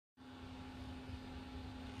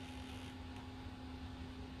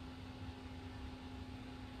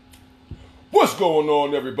What's going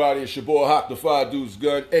on, everybody? It's your boy Hop the Five Dudes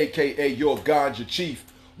Gun, aka your Ganja Chief.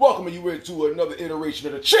 Welcoming you into another iteration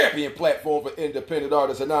of the champion platform for independent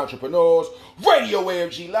artists and entrepreneurs, Radio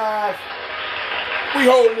AFG Live. We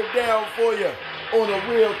holding it down for you on a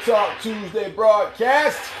Real Talk Tuesday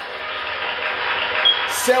broadcast.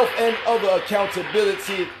 Self and other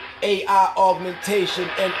accountability, AI augmentation,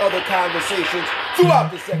 and other conversations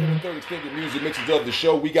throughout the second and third extended music mixes of the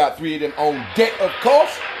show. We got three of them on deck, of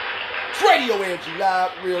course. It's Radio AFG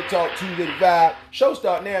Live, Real Talk Tuesday the Vibe. Show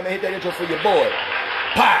start now, man. Hit that intro for your boy.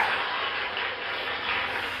 Pie.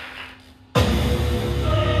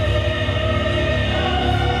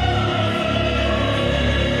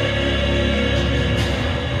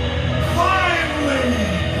 Finally!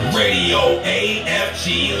 Radio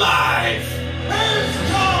AFG Live. It's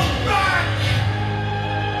come back!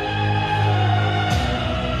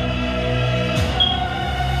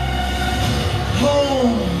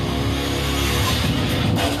 Home.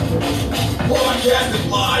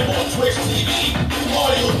 Broadcasting live on Twitch TV.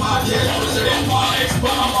 Audio podcast presented by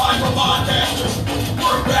X-Bomb for podcasters.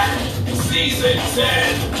 We're back. Season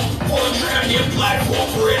 10 for the champion platform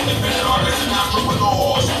for independent artists and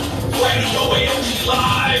entrepreneurs. Radio AFG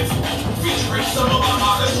Live. Featuring some of our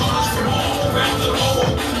hottest artists from all around the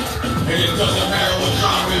globe. And it doesn't matter what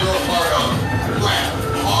genre you're a part of. Rap,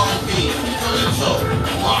 R&B, calypso,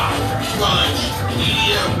 rock, grunge,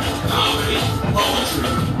 EDM, comedy,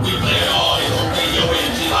 poetry. We play it all here on Radio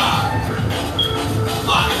AFG Live.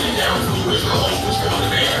 Locking it down for you as your host is going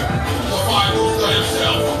there. The Five Dudes Gun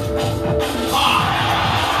himself.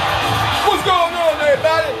 Hi! What's going on,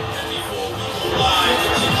 everybody? And before we go live to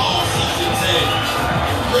kick off season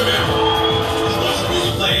 10, remember, you want your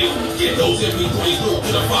music played? Get those MP3s through to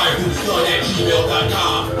the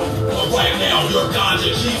firedudeSgun@gmail.com. But right now, your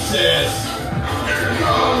Ganja Chief says,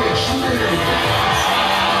 acknowledge me.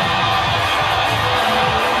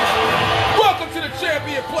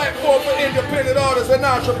 Champion platform for independent artists and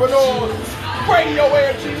entrepreneurs. Radio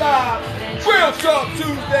AFG Live. Real Talk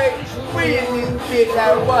Tuesday. We in this bit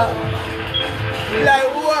like what?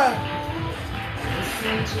 Like what?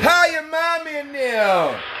 How your mommy in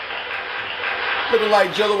there? Looking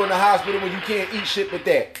like Jello in the hospital when you can't eat shit with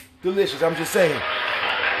that. Delicious, I'm just saying.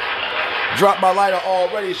 Drop my lighter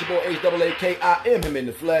already. It's your boy HAAK. I am him in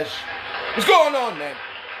the flesh. What's going on, man?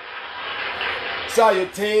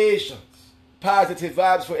 Salutations. Positive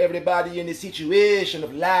vibes for everybody in this situation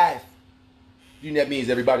of life. You know that means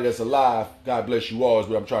everybody that's alive. God bless you all is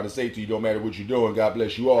what I'm trying to say to you. Don't matter what you're doing. God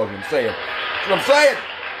bless you all is what I'm saying. That's what I'm saying.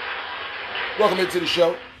 Welcome into the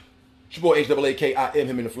show. It's your boy HAAK. I am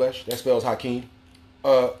him in the flesh. That spells Hakeem.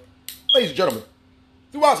 Ladies and gentlemen,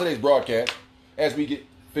 throughout today's broadcast, as we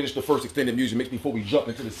finish the first extended music mix before we jump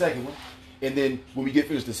into the second one, and then when we get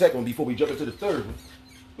finished the second one before we jump into the third one,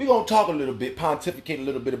 we're going to talk a little bit, pontificate a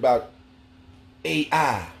little bit about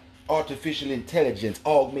AI, artificial intelligence,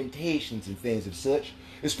 augmentations and things of such,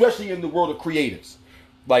 especially in the world of creatives.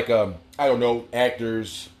 Like, I don't know,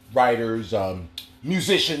 actors, writers,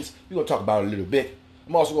 musicians. We're going to talk about it a little bit.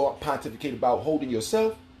 I'm also going to pontificate about holding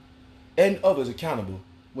yourself and others accountable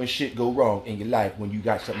when shit go wrong in your life when you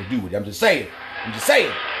got something to do with it. I'm just saying.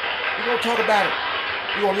 We're going to talk about it.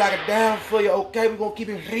 We're going to lock it down for you, okay? We're going to keep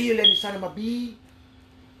it real in the side of my beat.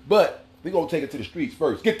 But we're going to take it to the streets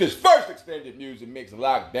first. Get this first extended music mix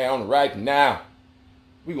locked down right now.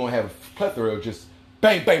 We're going to have a plethora of just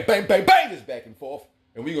bang, bang, bang, bang, bang this back and forth.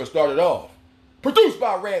 And we're going to start it off. Produced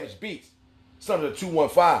by Ravage Beats. Son of the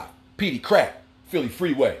 215. Petey Crack. Philly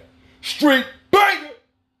Freeway. Street Banger.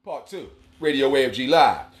 Part 2. Radio AFG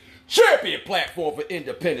Live. Champion platform for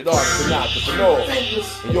independent artists and entrepreneurs.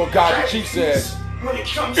 And your Ganja Chief says,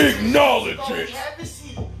 acknowledge it.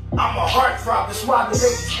 I'm a heartthrob, that's why the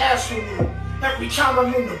ladies ask me. Every time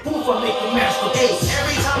I'm in the booth, I make a masterpiece.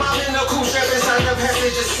 Every time I'm in the coupe, strap inside the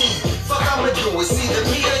passenger seat. Fuck I'ma do, it's either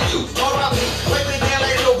me or you. R.I.P. Wipe it down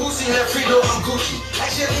like no Boosie, left free, no I'm Gucci.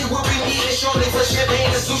 Actually, what we need is shortly for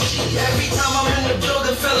champagne and sushi. Every time I'm in the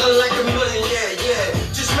building, feeling like a million, yeah.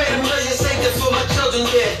 Just made a million, save it for my children,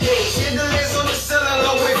 yeah. Chandeliers on the ceiling,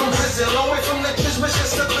 long way from prison, long way from the Christmas,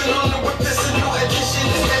 just slipping on the whip. This a new addition,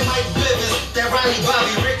 it's that Mike Bivens, that Ronnie,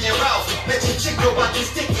 Bobby, Rick, and Ralph. Bet your chick go about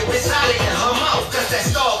this stick, it beside it in her mouth. Cause that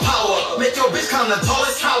star power, make your bitch climb the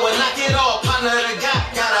tallest tower. Knock it off, partner the guy,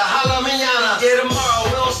 gotta holla manana. Yeah, tomorrow,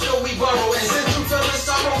 we don't steal, we borrow. And since you feeling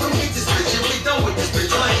sorrow, come get this bitch. If we done with this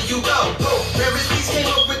bitch, why ain't you go? Paris Beats came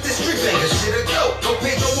up with this street banger shit a go. No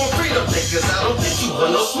pay, no more freedom, cause I don't think you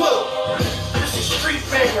want no smoke. This is street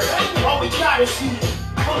banger, all we gotta see.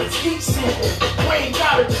 Bullets keep seeing, we ain't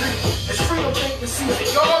gotta drink. It's freedom thing to see that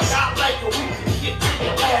y'all got like a week to get to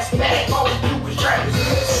the last bag. All we do is rap.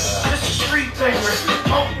 This is street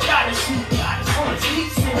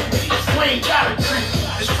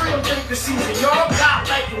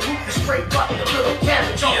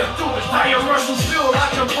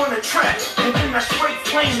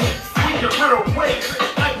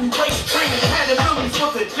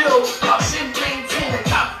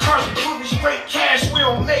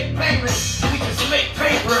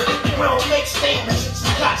paper. We don't make statements.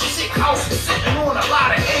 We got sick houses sitting on a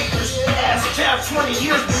lot of acres. As Jeff, 20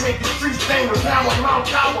 years to make the streets bangers. Now I'm Mount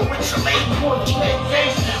Tower with your lady on the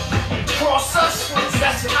medication. Cross us,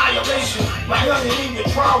 that's annihilation. My youngin' in your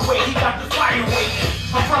driveway, he got the fire waiting.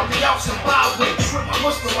 I'm probably out Zimbabwe, with my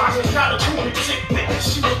Muslim wife, got a Cuban chick with me.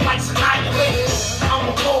 She look like annihilation. I'm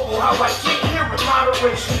a global, how I get here in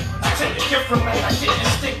moderation. I take a different man, I didn't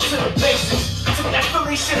stick to the basics. Took that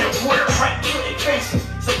Philly shit and wore it right to their faces.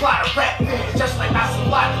 Supply the rap fans, just like I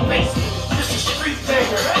supply the basement. This is street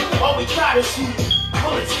banger, all we got is heat.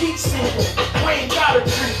 Bullets keep singing, we ain't got a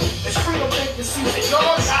drink. It's freedom make the season,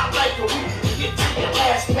 y'all got like a week. Get to your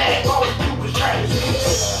last bag, all we do is try to speak.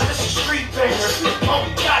 This is street banger, all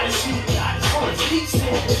we got is heat. Bullets keep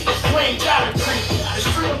singing, we ain't got a drink. It's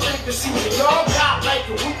freedom make the season, y'all got like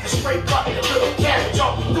a week. To straight up the little cabbage,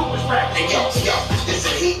 all we do is rap. Hey yo, this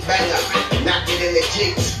a heat banger, knock it in the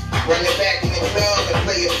jigs. Run it back in the club and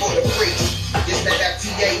play it for the freaks. This that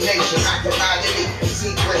FTA nation, high commodity,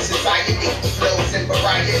 secret society, flows and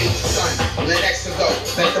variety. Son, the next to go,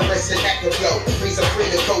 let the wrist and neck flow. Freeze a free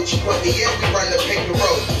the coach, you put me in, we run the paper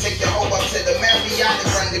road. Take your hoe up to the Marriott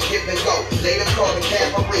and run the give and go. Later call the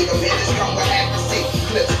cavalry, the hitters come with accuracy.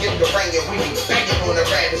 Clips get the ringing, we be banging on the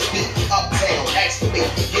rabbit's feet. Uptown, ask me,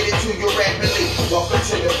 get it to you rapidly. Welcome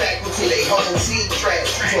to the faculty, they hold seed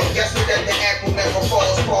trash. So I'm guessing that the apple never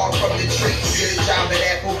falls far from the tree. Get a job at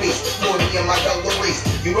Applebee's, 40 in my dungarees.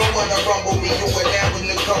 You don't wanna rumble me, you were down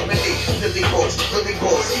with the company. Billy boys,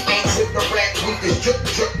 ain't with the rap, we just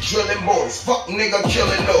drip, drilling boys. Fuck nigga,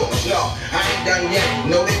 killing those. No, I ain't done yet,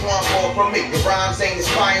 no they want more from me. The rhymes ain't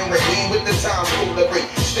inspiring, we ain't with the time foolery.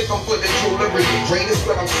 Stick 'em for the jewelry, drain is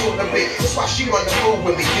what I'm soon to be. That's why she run the move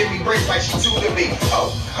with me, give me breaks like she too to me.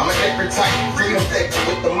 Oh, I'm a different type, freedom thick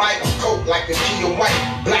with the mic, coat like a Kia white,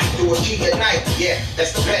 black to a Kia night. Yeah,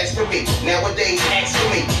 that's the past for me. Nowadays, ask for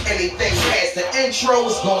me, anything past the intro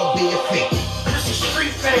is gonna be a feat. This is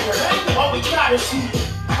street banger, all we got is heat.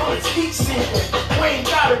 Bullets keep singing, we ain't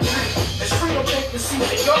got a drink. It's freedom make the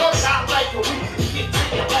season, y'all got like a week. Get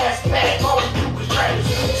to your last bag, all we do is try to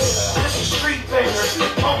speak. This is street banger,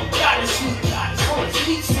 all we got is heat. Bullets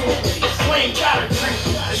keep singing, we ain't got a drink.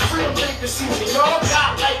 It's freedom make the season, y'all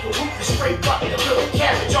got like a week. To straight up the little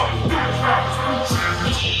cabbage, all we do is try to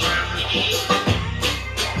speak.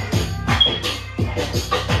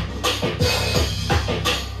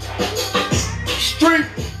 Street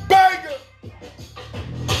banger.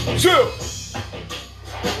 Chill.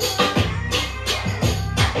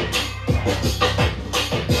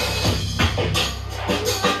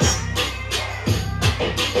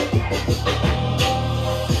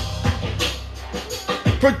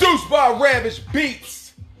 Produced by Ravage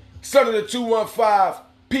Beats, son of the 215,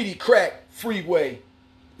 PD Crack Freeway.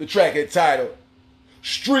 The track entitled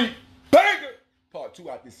Street Banger. Part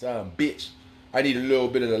 2 out this time, bitch. I need a little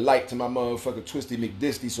bit of the light to my motherfucker Twisty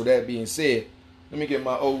McDisty. So that being said, let me get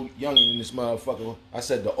my old youngin' in this motherfucker. I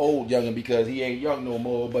said the old youngin' because he ain't young no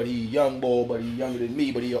more, but he young boy, but he younger than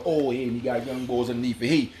me, but he an old head and he got young boys underneath for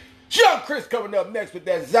he. Young Chris coming up next with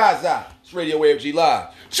that Zaza. It's Radio AFG Live.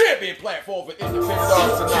 Champion platform for independent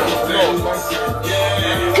artists tonight.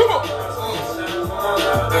 Yeah. Come on.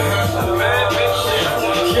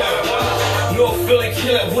 North Philly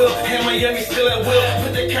kill at will, and Miami still at will.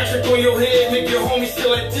 Put the contract on your head, make your homie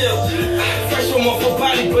still at deal. Fresh on my full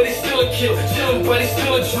body, but he's still a kill. Chillin', but he's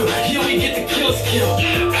still a drill. He only get the kills kill.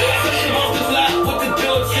 Fresh off the lot with the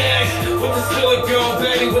bill tags, with the silicone,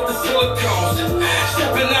 baby, with the silicones.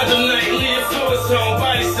 Stepping out the night, leave feelings on,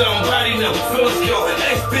 body some, body no, feelings go.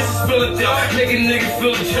 Ex bitches feelin' down, nigga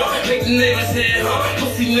feel a jump. Make the neighbors head hum,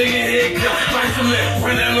 pussy nigga head go. Find some man,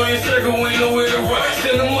 run down on your circle, ain't nowhere to run.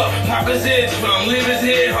 Send him up, pop his head drum, leave his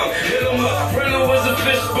head hung, hit him up. Rental was a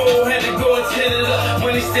fishbowl, had to go and tin it up.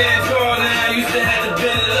 Money stand tall now, I used to have to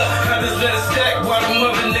bend it up. I just let it stack while the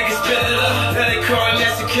mother niggas spin it up. Now they call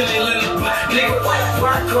Nancy Kelly Linda Black. Nigga,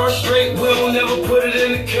 rock car straight, we don't never put it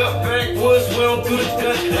in the cup. Backwoods, we don't do the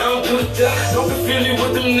dust, I don't do the dust. Don't confuse me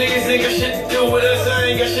with them niggas, ain't got shit to do with us.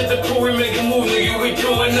 I ain't got shit to prove, we make a move, nigga, we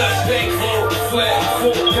doing us. Bankroll, flat,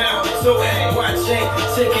 4 pound, so watch ain't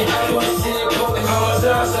ticking. Pussy and poking on my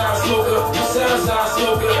Zaza smoker, Zaza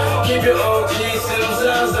smoker. Keep your OG, send them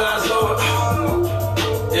Zaza's over.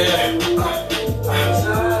 Yeah.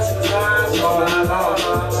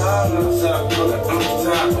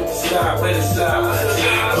 Stop, let it stop.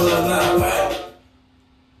 Pull it up.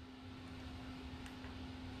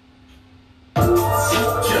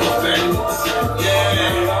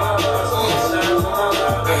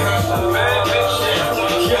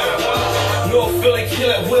 North Philly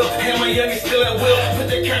kill at will, and Miami still at will.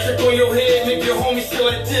 Put that contract on your head, make your homie still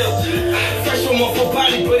at deal. Fresh on my full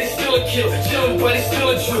body, but he's still a kill. Chillin', but he's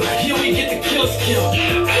still a drill. Here we get the kills kill.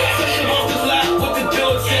 Fresh him off the lot with the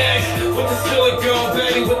dual tags, with the silicone,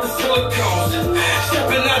 baby, with the silicones.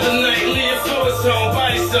 Stepping out the night, leave your feelings on.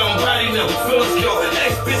 Body some, body no, feelings go.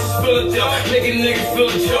 Ex bitches feel it down, make a nigga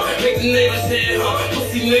feel a jump. Make the neighbors head hum,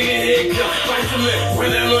 pussy nigga head come. Fight some man,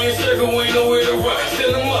 run down on your circle, ain't nowhere to run.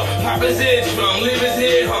 Send him up, pop his head drum, leave his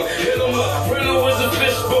head hung. Hit him up, Brennan was a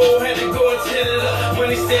fishbowl, had to go and set it up.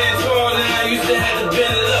 Money stand tall, and I used to have to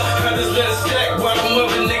bend it up. I just let it stack, while them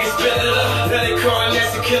other niggas spend it up. Now they call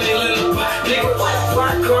Nancy Kelly Linda. Nigga,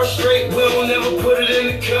 rock car straight, we don't never put it in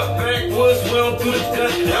the cup. Backwoods, we don't do the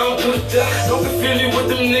dust, I don't do the dust. Don't confuse me with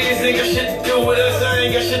them niggas, ain't got shit to do with us. I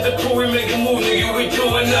ain't got shit to prove, we make a move, nigga, we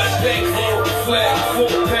doing us. Bankroll, flag,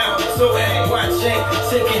 4 pound, so ain't watch, ain't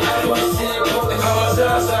taking, pussy, poking, I'm a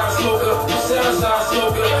Zaza smoker, Zaza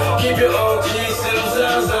smoker. Keep your OGs, send them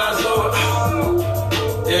Zaza's over.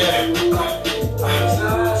 Yeah.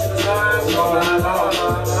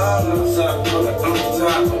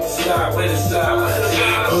 Stop with it, stop with it.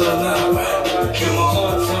 Give my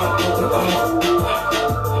heart time.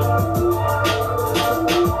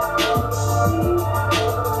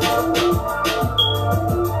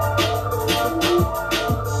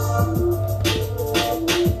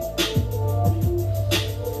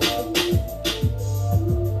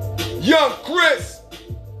 Young Chris,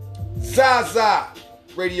 Zaza,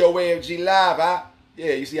 Radio AFG Live, huh?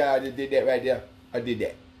 Yeah, you see how I just did that right there? I did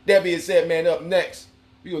that. That being said, man, up next,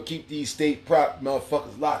 we gonna keep these state prop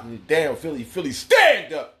motherfuckers locking it down. Philly,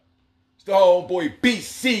 stand up. It's the homeboy B.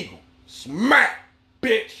 Siegel, smack,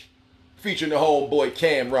 bitch. Featuring the homeboy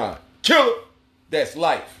Cameron. Killer, that's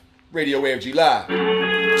life. Radio AFG Live.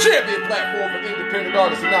 Champion platform for independent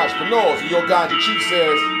artists and entrepreneurs. And your ganja chief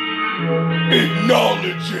says,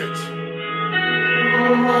 acknowledge it.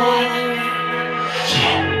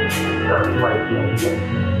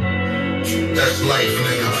 That's life,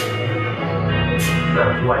 nigga.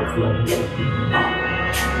 That's life,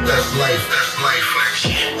 That's life,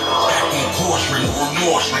 Back on course, with no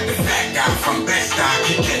remorse, like the fat guy from Bed-Stuy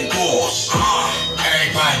kicking doors.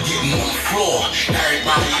 Everybody getting on the floor.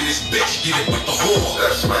 Everybody in this bitch get it but the whore.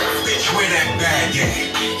 That's right. Bitch, where that bag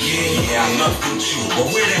at? Yeah, I love them too, but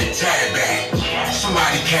where that tab at?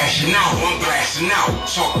 Somebody cashing out, I'm blasting out.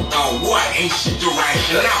 Talk about what? Ain't shit to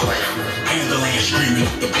ration out. Ambulance screaming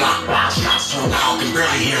up the block. Shots so loud, can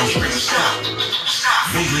barely hear them screaming stop.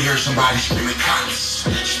 Vaguely heard somebody screaming cops.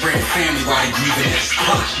 Spread family while they grieving in his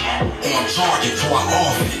pot. On target for an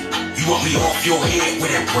off it. You want me off your head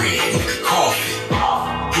with that bread, nigga, coffee.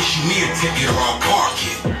 Issue me a ticket or I'll park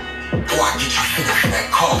it. Or I get you fitted for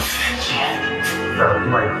that coffin.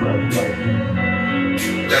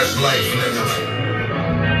 That's life, nigga.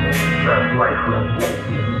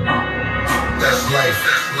 That's life.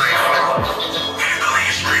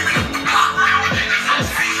 Ambulance screaming up the block.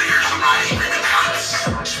 Vaguely heard somebody screaming cops.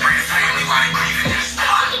 Spread family while they grieving in his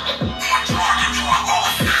pot. On target for an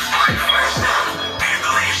off it.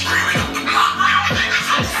 Ambulance screaming up the block.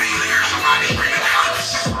 Vaguely heard somebody screaming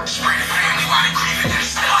cops. Spread family while they grieving in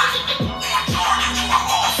his pot. On target for an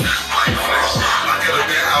off it. I could have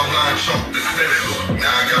been outline chunk the stencil. Now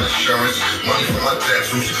I got insurance, money for my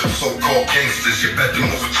tattoos. So-called gangsters, you better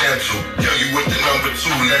move a gentle. Yo, you with the number 2,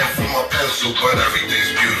 land for my pencil. But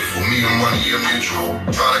everything's beautiful, me and money are mutual.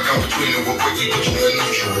 Try to come between it, we'll quickly put you in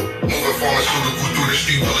neutral. Moving pharmaceutical through the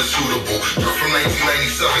street while it's suitable. Girl from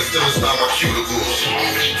 1997, still it's not my cuticles.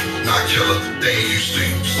 Not killer, they ain't used to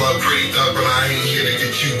you. Slug pretty thug, but I ain't here to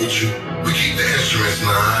get you with you. We keep the instruments,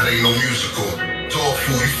 nah, it ain't no musical. Dog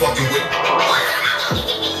food, you fucking with like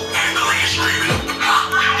ambulance screaming up the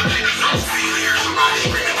block. Feel hear somebody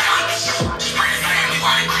screaming cops. Spread family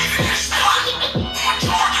while they grieving in his spot. On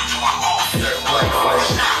target to an off. That's black flag.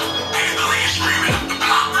 Ambulance screaming up the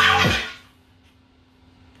block.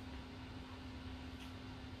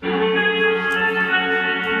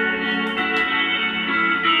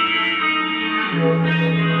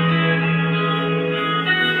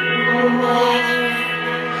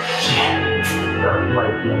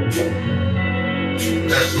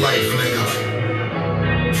 That's life, nigga.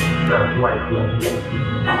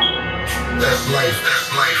 That's life.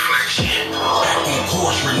 Back on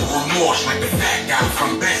course, with no remorse, like the fat guy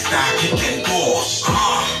from Bed-Stuy kicking doors.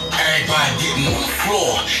 Everybody getting on the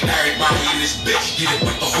floor. Everybody in this bitch get it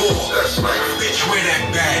but the whore. That's right. Bitch, where that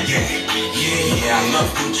bag at? Yeah, I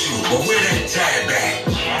love them too, but where that tab at?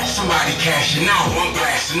 Somebody Everybody cashing out, one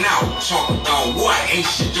blasting out. Talk about what? Ain't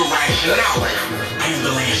shit to ration out.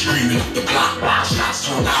 Ambulance screaming up the block.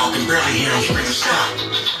 Shots so loud, can barely hear them screaming stop.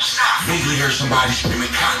 Vaguely heard somebody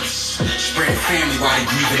screaming cops. Spread family while they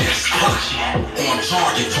grieving at the clock. On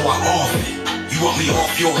target, so I off it. You want me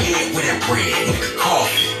off your head with that bread, nigga,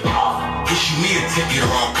 coffee. Issue me a ticket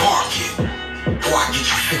or I'll park it. Or I get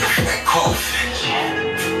you fitted for that coffin.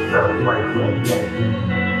 That's life, nigga.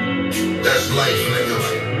 That's life, nigga.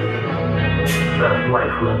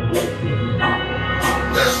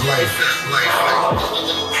 That's life, nigga.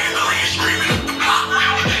 Ambulance screaming up the block.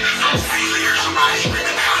 Vaguely heard somebody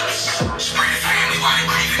screaming cops. Spread family while they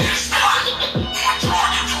grieving at the spot. On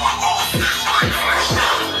target, so I off it. That's life,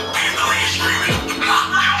 nigga. Ambulance screaming up the block.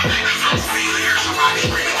 Vaguely heard somebody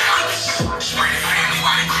screaming cops. Spread family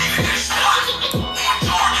while they grieving at the spot. On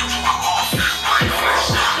target, so I off it. That's life, nigga.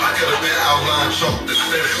 I could have been outlined, chalked the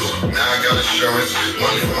stencil. Now I got insurance,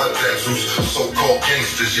 money for my dentals. So-called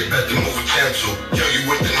gangsters, you bet to move a cancel. Yo, you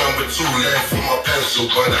with the number 2, left for my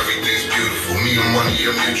pencil. But everything's beautiful, me and money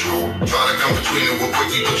are mutual. Try to come between it, we'll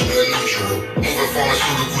quickly put you in neutral. Moving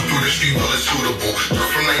pharmaceutical through the street, well it's suitable. Girl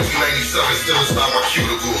from 1997, still inside my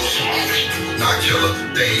cuticles. Not killer,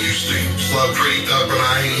 they ain't used to you. Slug pretty thug, but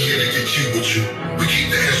I ain't here to get cute with you. We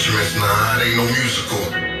keep the instruments, nah, it ain't no musical.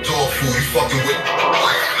 Dog food, you fucking with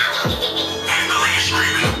like ambulance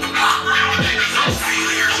screaming up the block.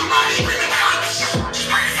 Vaguely hear somebody screaming cops.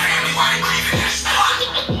 Spread family while they grieving at the spot.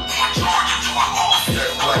 On target, so I off it.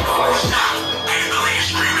 That's black flash. Ambulance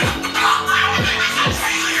screaming up the block.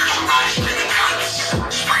 Vaguely hear somebody screaming cops.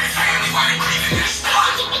 Spread family while they grieving at the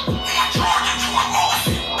spot. On target, so I off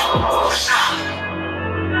it. Stop.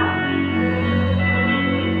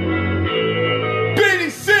 Benny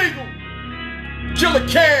Siegel, Killer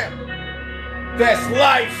Cam. That's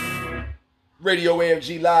life. Radio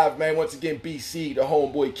AFG Live, man. Once again, BC, the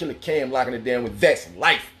homeboy Killer Cam locking it down with That's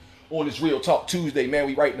Life on this Real Talk Tuesday, man.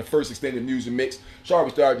 We writing the first extended music mix. Sorry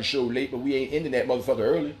we started the show late, but we ain't ending that motherfucker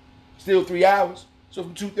early. Still 3 hours. So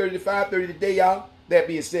from 2:30 to 5:30 today, y'all. That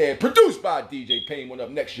being said, produced by DJ Payne. One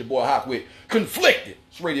up next, your boy Hawk with Conflicted.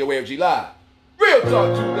 It's Radio AFG Live. Real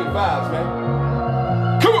Talk Tuesday vibes,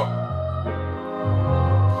 man. Come on.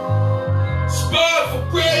 Spot for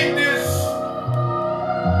greatness.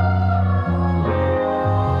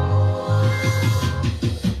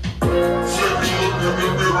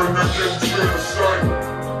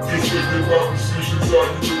 About decisions how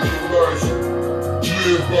you live your life.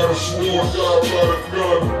 Live by the sword, die by the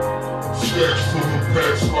gun. Stacks from the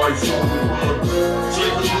past life on the run.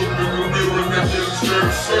 Take a look in the mirror and that get scared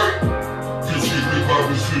of sight. Cause we live by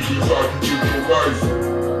decisions how you live your life.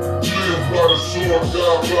 Live by the sword,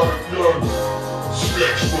 die by the gun.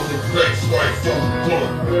 Stacks from the past life on the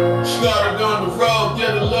run. Started on the road,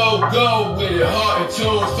 get a low go with it. Heart and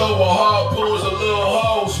tune, throw a harpoons, a little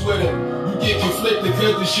holes with it. Get conflicted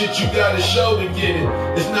cause the shit you gotta show to get it.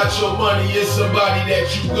 It's not your money, it's somebody that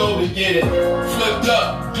you go to get it. Flipped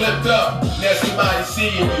up, clipped up, now somebody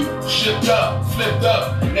seeing you. Shipped up, flipped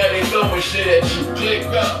up, now they throwing shit at you. Click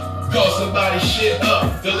up, call somebody shit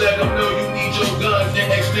up to let them know you need your guns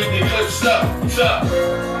and extended clips up.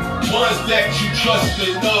 Ones that you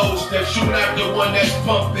trusted knows that you not the one that's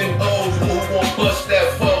pumping O's. Who won't bust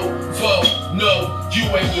that foe? No, you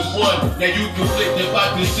ain't the one. Now you conflicted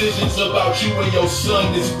by decisions about you and your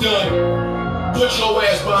son is done. Put your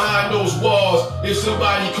ass behind those walls. If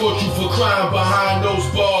somebody caught you for crime behind those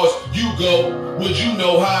bars, you go. Would you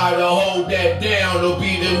know how to hold that down? Or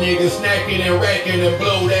be the nigga snacking and racking and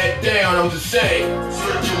blow that down? I'm just saying.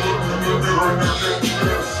 Take a look in the mirror and that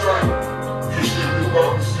get sight. Cause think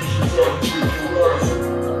about decisions how you live your life.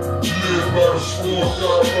 Live by the sword,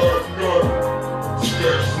 die by the gun.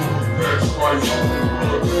 Stacks from the past life on the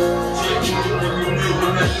run. Take a look in the mirror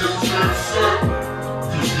and that get sight.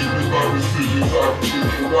 Cause think about decisions how you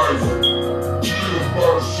live your life. Live by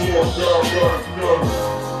the sword, die by the gun.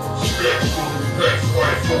 Stacks from the past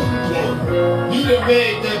life on the run. You done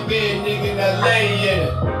made that bed, nigga, now lay in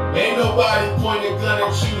it. Ain't nobody pointing a gun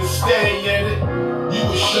at you to stay in it. You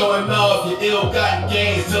was showing off your ill-gotten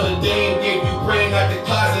gains till the dame gave you brain out the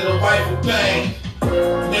closet of rifle bang.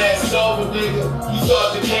 Now it's over, nigga. You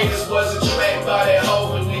thought the cadence wasn't tracked by that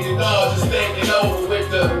over, nigga. No, just thinking over with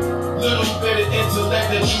the little bit of intellect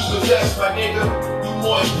that you possess, my nigga. You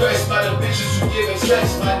more impressed by the bitches you giving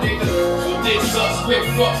sex, my nigga. So dick sucks, quick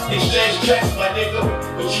fucks, exchange checks, my nigga.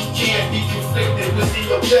 But you can't be conflicted with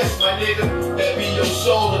your chest, my nigga. That be your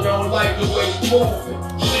soul that don't like the way you moving.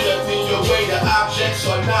 Shit up in your way, the objects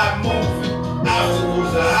are not moving.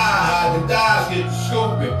 Obstacles are high, the dials get to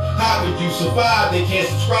scooping. How could you survive, they can't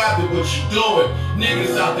subscribe to what you doing.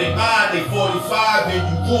 Niggas out they mind, they 45 and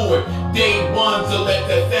you ruin. Day one to let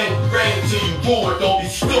that thing rain till you ruin. Don't be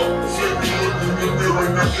stupid. Take me look in the mirror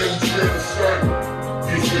and nothing change the sight.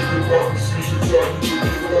 These thinking about decisions how you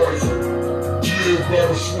live your life. Live by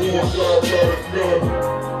the sword, die by the gun.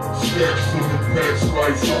 Snatch from the past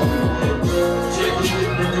life on the run. Take a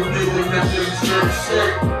look in the mirror and nothing change the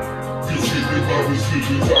sight. These thinking about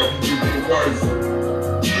decisions how you live your life.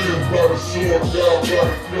 Live by the sword, die by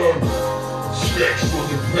the gun. Snatch from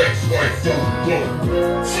the past life on the run.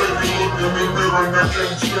 Take a look in the mirror and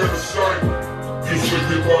nothing change the sight. These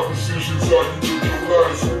thinking about decisions how you live your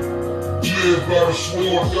life. Live by the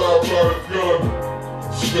sword, die by the gun.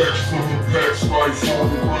 Snatch from the past life on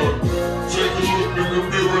the run. Take a look in the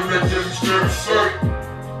mirror and that thing's there to sight.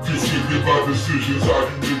 Just thinking about decisions how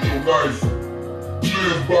you live your life.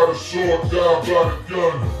 Live by the sword, die by the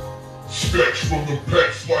gun. Snatch from the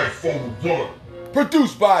past life on the run.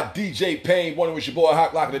 Produced by DJ Payne. One with your boy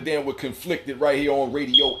Hot Lock of the Damn with Conflicted right here on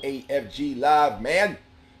Radio AFG Live, man.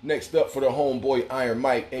 Next up for the homeboy Iron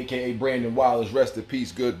Mike, aka Brandon Wallace. Rest in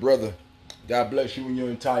peace, good brother. God bless you and your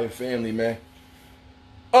entire family, man.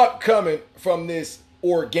 Upcoming from this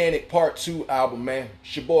Organic Part 2 album, man.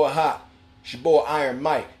 It's your boy Hot. It's your boy Iron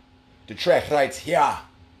Mike. The track right here.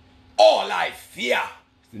 All I Fear.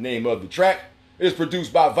 It's the name of the track. It is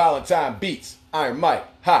produced by Valentine Beats. Iron Mike.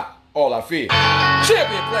 Hot. All I Fear.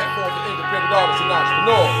 Champion platform for independent artists and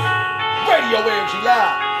entrepreneurs. Radio AFG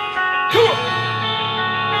Live. Come on.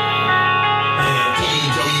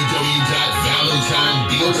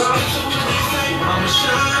 www.valentinebeats.com.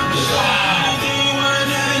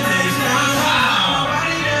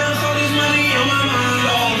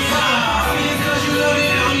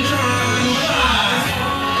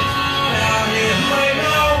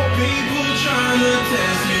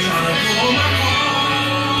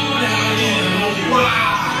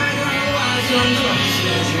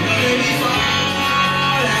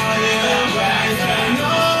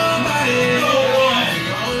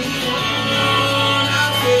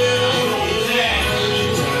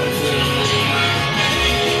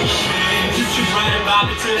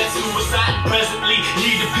 To that suicide presently,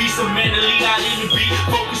 need a piece of mentally, not in the beat.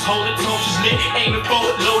 Focus, hold it, torches lit, aiming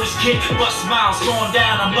forward, load his kit. Bust smiles, going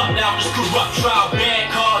down, I'm up now, this corrupt trial,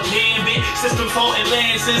 bad card, gambit. Systems holding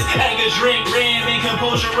lances, anger, drink, ramming,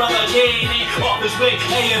 composure, other gaming. Off his way,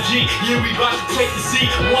 AFG, yeah, we about to take the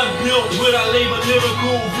seat. One built with our labor,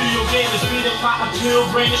 lyrical, video gamers, beat up, pop a pill,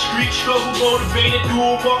 brain the street, struggle, motivated,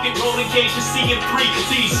 dual market, rolling gauge, seeing free.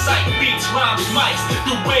 These sight beats, rhymes, mics,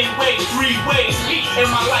 the way, three ways, eat in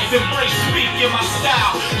my life, embrace, speak in my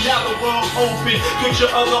style. Now the world open, picture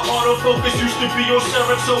other autofocus used to be on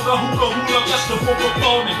Saratoga, hookah, hula, festival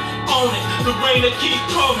performing. Own it, the rain will keep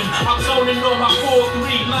coming. I'm zoning on my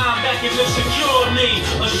 4-3 line back and live securely.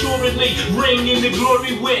 Assuredly, ring in the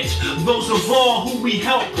glory with those of all who we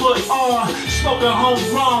help put on. Smoking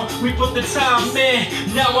homegrown, we put the time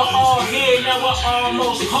in. Now we're all here, now we're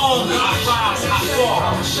almost home. I rise, I fall.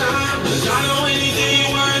 I'ma shine, cause I know anything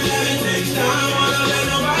worth having takes time. Wanna let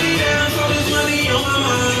nobody down, so there's money on my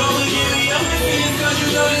mind. Gonna give me up my kids, cause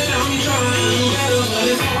you know that I'm trying. You better let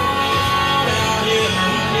it fall out, yeah.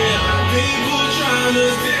 People trying to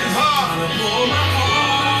stand hard, trying to pull my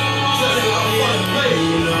heart. So they all play.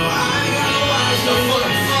 You know I ain't got no eyes, no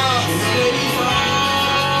fucking frogs. They be fall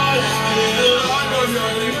out, yeah. I know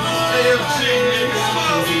you're AFG, niggas.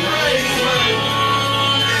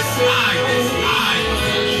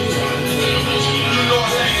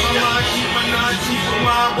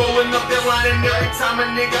 Rolling up that line and every time a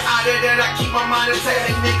nigga out of that I keep my mind intact.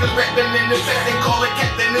 And niggas rapping in the fact they call it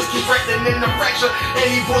captain. This keep rapping in the fracture.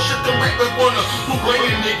 Any bullshit the rappers wanna who bring a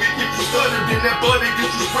nigga. If you stuttered in that butter,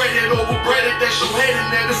 get you spread it over breaded. That's your head and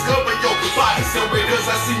then discover your body somewhere. Cause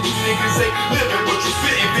I see you niggas ain't living what you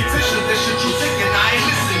spitting. Fictitious, that shit you thinking, I ain't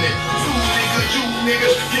listening. You nigga,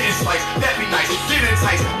 getting sliced, that be nice. Get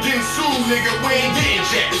enticed, getting sued, nigga, we ain't getting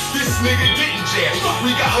jacked. This nigga getting jabbed.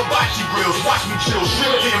 We got hibachi grills, watch me chill.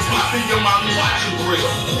 Shrimp getting popped in your mouth, watch you grill.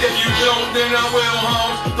 If you don't, then I will,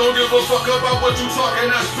 homes. Don't give a fuck about what you talking,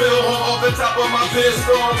 I spill home off the top of my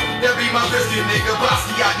pistons. That be my biscuit, nigga.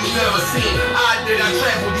 Basquiat you never seen. I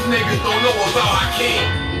travel, you niggas don't know about I can.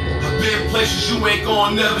 I've been places you ain't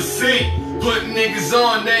gon' never see. Put niggas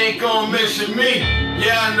on, they ain't gon' mention me.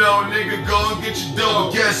 Yeah, I know, nigga, go and get your dough.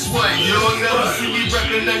 Guess what? You'll never see me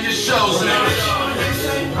reppin' on your shows, nigga.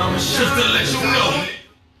 Just to let you know.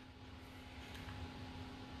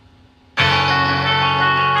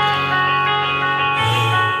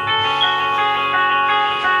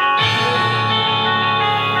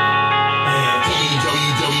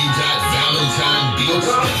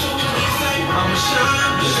 www.valentinebeats.com.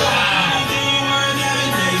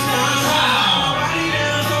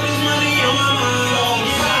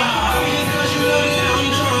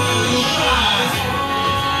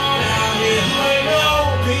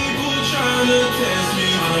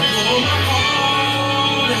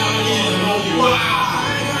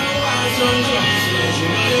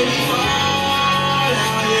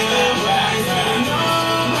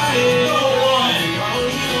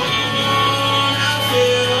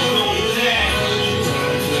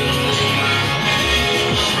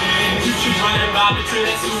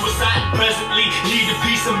 Presently, need a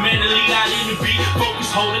piece of mentally, not in the beat.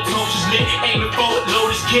 Focus, hold it, torches lit, aiming forward,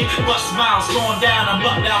 load this kit. Bust smiles, going down, I'm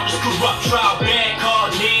up down this corrupt trial. Bad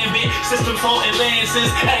card, damn it. Systems holding lances,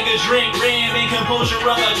 anger, drink, ramming, composure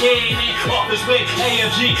of a gaming. Off his way,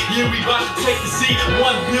 AFG, yeah, we about to take the seat.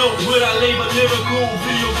 One build with our labor, lyrical,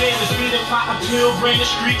 video gamers, beating pot, pill, brain, the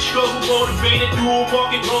street, struggle, motivated, dual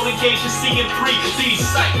market, rolling cases, seeing free. These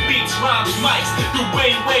sight beats, rhymes, mics, the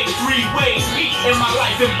way, 3 ways, beat in my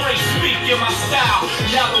life, embrace, speak in my style.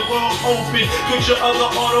 Now the world open, picture of the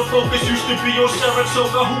autofocus used to be on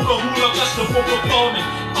Saratoga, hookah, hula, just the book of Bowman.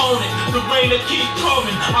 Own it, the rain to keep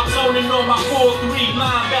coming. I'm zoning on my 4-3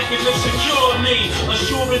 line back and they secure me.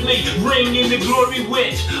 Assuredly, ring in the glory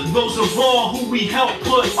with those of all who we help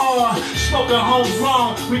put on. Smoking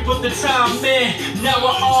homegrown, we put the time in. Now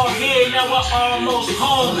we're all here, now we're almost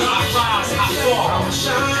home. I rise, I fall. I'ma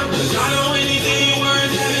shine, 'cause I know anything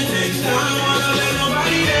worth having takes time. Wanna let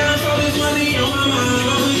nobody down, so this money on my mind.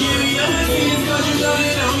 I'ma give you your sins, 'cause you know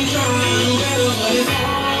that I'm trying. You better, but it's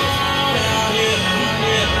hard out here.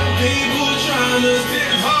 People trying to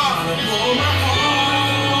stick hard, to pull my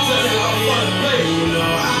heart. So they all fuck play. You know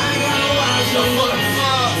I ain't got no option. Fuck the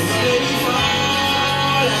fuck. Let me fall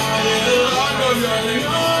out here. I know y'all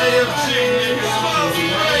niggas. AFG niggas. Fuck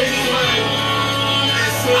crazy, man.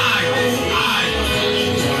 It's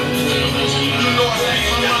you know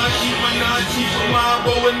I keep my mind, keep my mind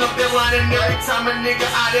rolling up that line. And every time a nigga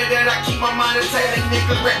out of that, I keep my mind intact. And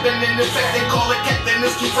niggas rapping in the fact, they call it captain.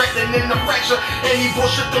 This keep rapping in the fracture. Any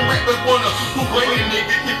bullshit the rappers wanna who bring a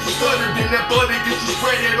nigga get you stuttered. And that butter get you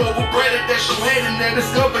spreaded over breaded. That's your head and then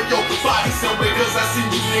discover your body somewhere. 'Cause I see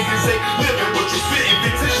you niggas ain't living what you spitting.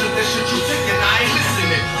 Fictitious, that shit you taking, I ain't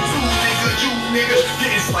listening. You nigga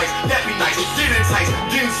getting sliced, that be nice. Get enticed,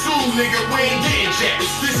 getting sued, nigga. We ain't getting jacked.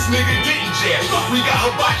 This nigga getting jabbed. We got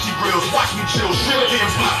hibachi grills, watch me chill. Shrimp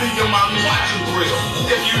getting popped in your mouth and watch you grill.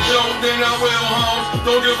 If you don't, then I will, Holmes.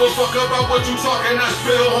 Don't give a fuck about what you talking. I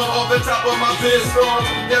spill home off the top of my pistons.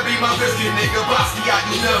 That be my biscuit, nigga. Basquiat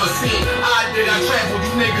you never seen. I travel,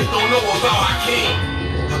 you niggas don't know about I came.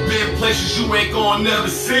 I've been places you ain't gon' never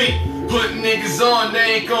see. Put niggas on,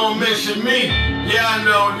 they ain't gon' mention me. Yeah, I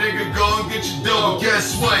know, nigga, go and get your dough. But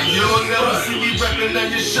guess what? You'll never see me reppin'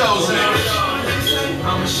 on your shows, nigga.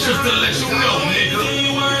 Just to let you know, nigga.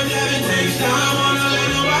 Takes time, wanna let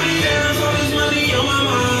nobody down. So this money on my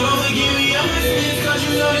mind. I'ma give you your sins, 'cause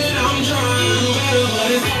you know that I'm trying. You better,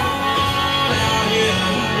 but it's hard out here.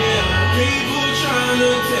 People trying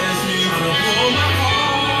to test me, trying to pull my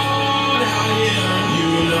heart out here.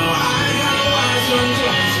 You know I ain't got no eyes on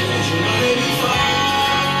drugs. You know they be far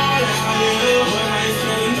out here. But I ain't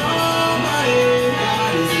telling nobody.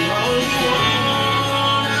 God is the only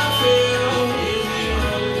one I feel. Is the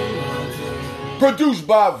only one. Produced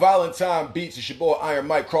by Valentine Beats. It's your boy Iron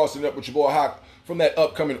Mike crossing up with your boy Hawk from that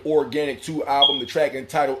upcoming Organic 2 album. The track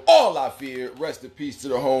entitled All I Fear. Rest in peace to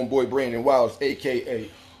the homeboy Brandon Wiles, a.k.a.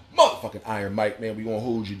 motherfucking Iron Mike, man. We gonna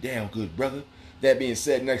hold you down, good brother. That being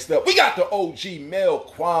said, next up, we got the OG Mel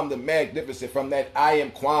Quam the Magnificent from that I Am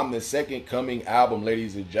Quam the Second Coming album,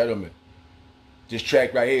 ladies and gentlemen. This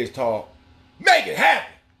track right here is called Make It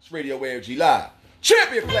Happen. It's Radio AFG Live,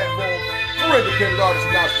 champion platform for independent artists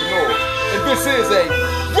and entrepreneurs. And this is a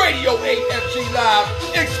Radio AFG Live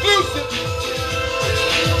exclusive.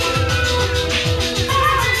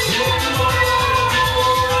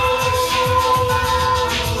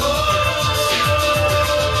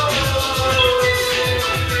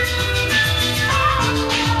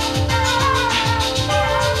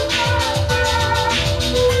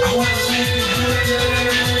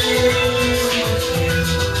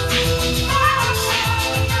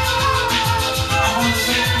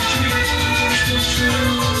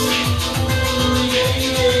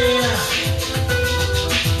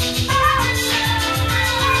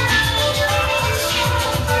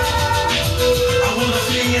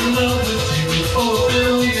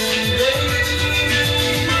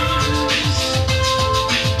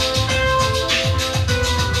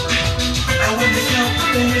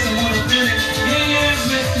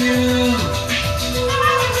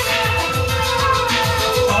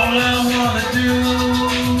 All I wanna do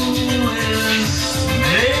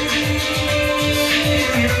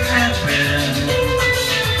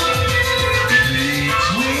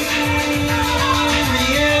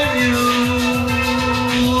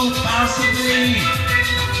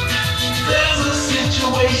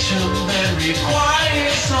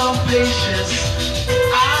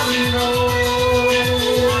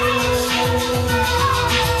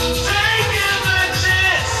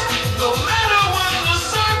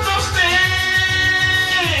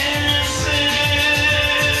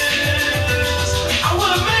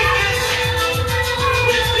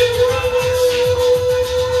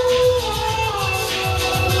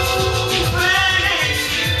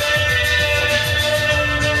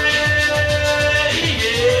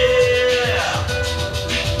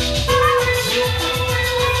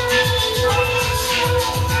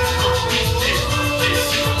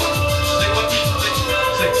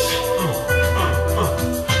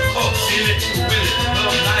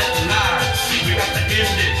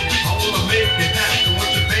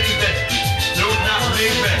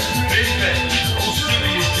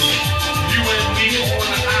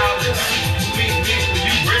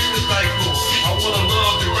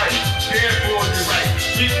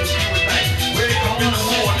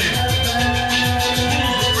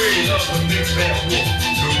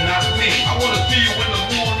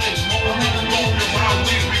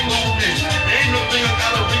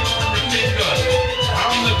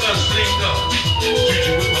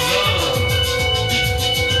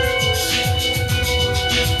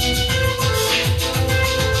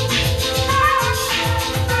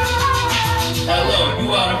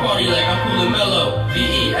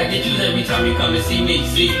and see me.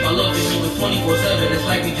 See, my love for you was 24/7. It's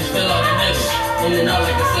like we just fell out in heaven. In and out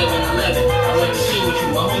like a 7-Eleven. I like to chill with you.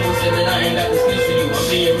 My homie said that I ain't got the skills for you. I'm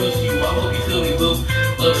being real to you. I hope you feel me, boo.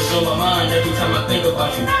 Love is on my mind every time I think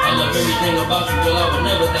about you. I love everything about you, girl. I would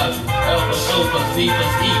never doubt you. L plus O plus V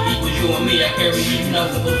plus E equals you and me. I carry you. You're not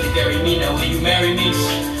supposed to carry me. Now will you marry me?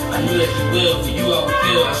 I knew that you will. For you I would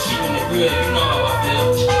kill. I'm keeping it real. You know how I feel.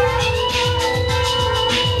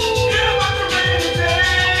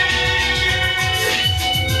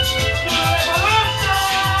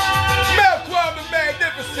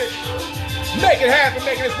 Make it happen,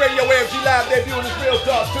 making this radio AFG Live debut on this Real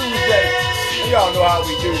Talk Tuesday. And y'all know how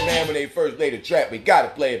we do, man. When they first lay the trap, we gotta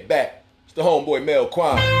play it back. It's the homeboy Mel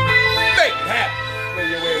Quan. Make it happen,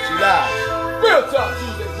 radio AFG Live. Real Talk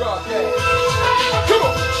Tuesday broadcast. Come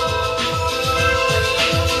on.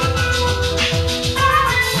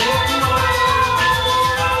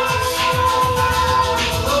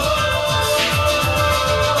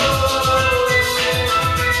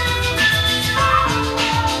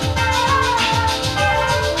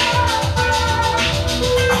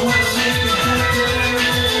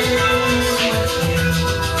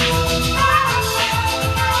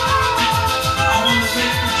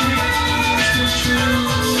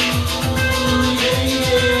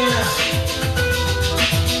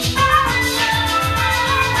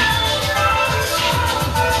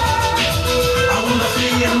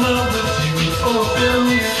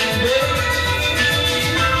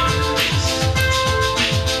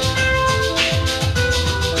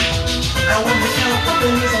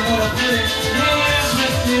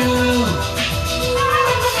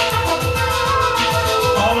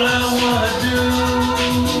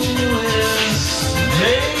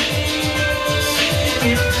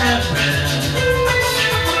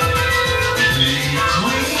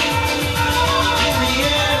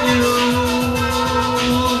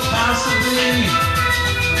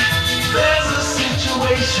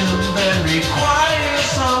 That requires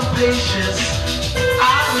some patience.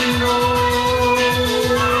 I know.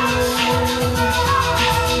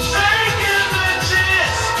 Taking the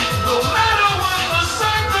chance, no matter what the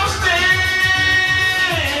circumstances.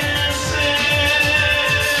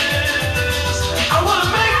 I wanna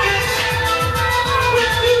make it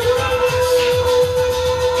with you.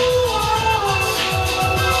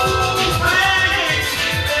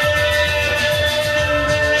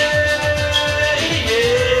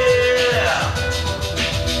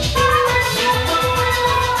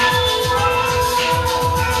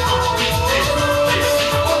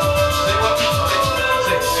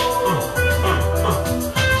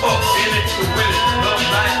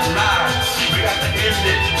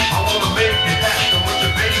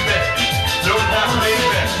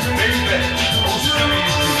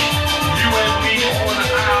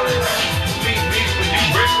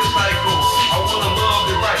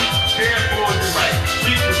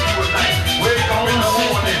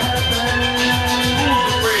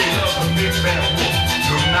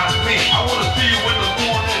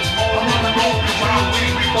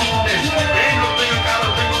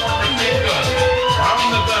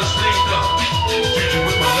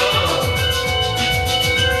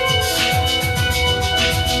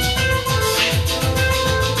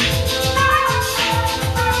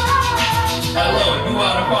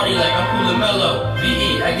 Party like I'm cool and mellow.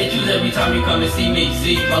 VE, I get you every time you come and see me.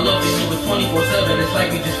 See, my love for you was 24/7. It's like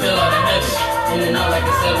we just fell out of heaven. In and out like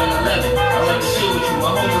a 7-Eleven. I like to chill with you.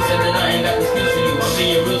 My homie said that I ain't got the skills for you. I'm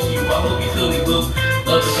being real to you. I hope you feel me, boo.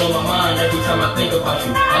 Love is on my mind every time I think about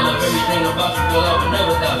you. I love everything about you, girl. I would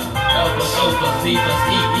never doubt you. L plus O plus V plus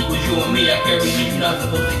E equals you and me. I carry you. You're not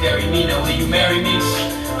supposed to carry me. Now will you marry me?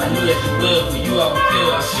 I knew that you will. For you I would kill.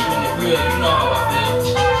 I'm keeping it real. You know how I feel.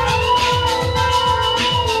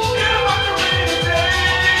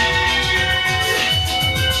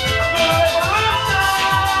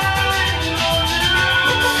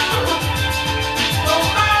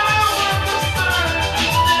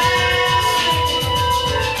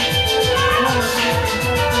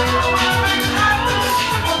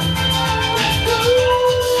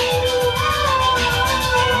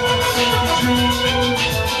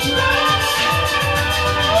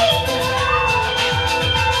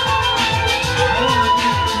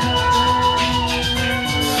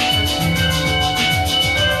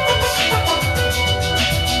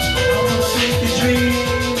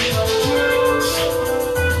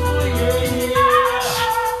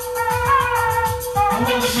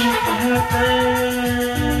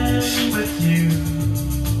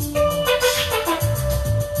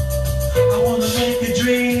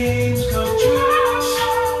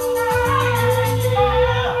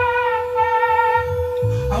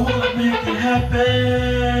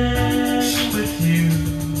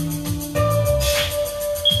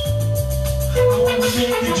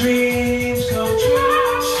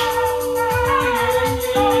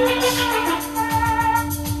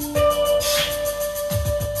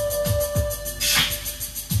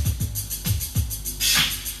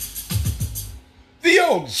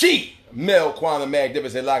 AFG. Mel Quantum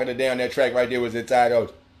Magnificent locking it down. That track right there was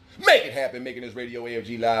entitled Make It Happen, making this Radio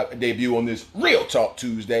AFG Live debut on this Real Talk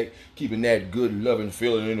Tuesday. Keeping that good, loving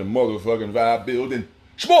feeling in the motherfucking vibe building.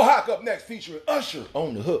 Shmo Hawk up next featuring Usher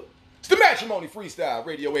on the hook. It's the Matrimony Freestyle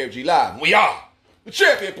Radio AFG Live. We are the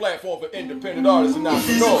champion platform for independent artists and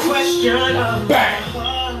entrepreneurs. Bang!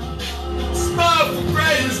 Smile for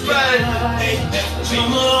greatness, baby.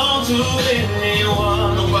 Come on to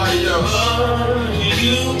anyone. Nobody else.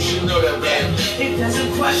 You should know that, baby. If there's a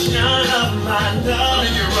question of my Let love, me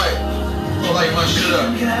get right. Don't light my shit up.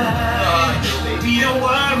 baby, don't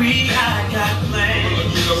worry, I got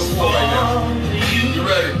plans for you. You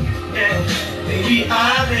ready? Yeah, baby,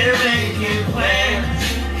 I've been making plans.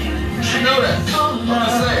 You should know that. I'm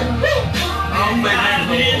just saying. I don't play I've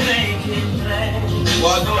games been no more. making plans. Well,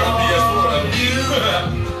 I do got a PS4 though.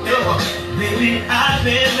 Come on. Baby, I've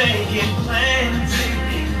been making plans.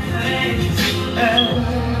 I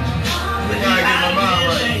gotta get my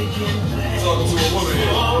mind right. Talking to a woman here.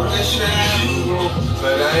 This shit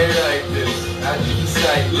but I ain't like this. I just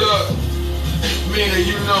like, look. Mina,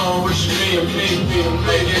 you know what you mean to me.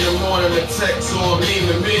 Late in the morning, a text or a meme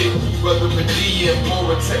to me. Whether for DM or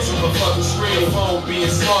a text on my fucking screen. Phone being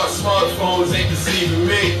smart, smartphones ain't deceiving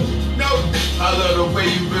me. Nope. I love the way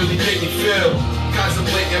you really make me feel.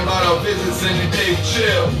 Contemplating about our visits and the day we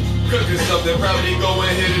chill. Cooking something, probably go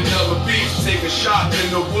and hit another beach. Take a shot in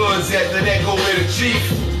the woods, after that go with a chief.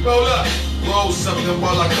 Roll up, roll something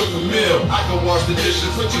while I cook a meal. I can wash the dishes,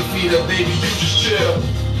 put your feet up, baby, you just chill.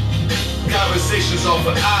 Conversations on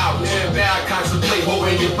for hours. And now I contemplate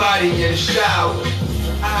holding your body in the shower.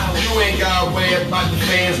 You ain't got to worry about the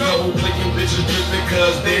fans double clicking bitches dripping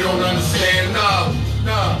cause they don't understand. Nah.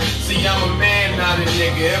 See, I'm a man, not a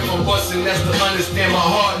nigga. If I'm busting, that's to understand my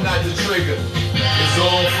heart, not the trigger. It's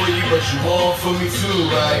on for you, but you on for me too,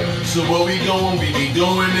 right? So what we doing? We be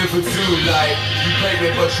doing it for two, like you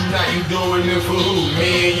pregnant, but you not. You doing it for who?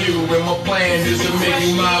 Me and you. And my plan is to make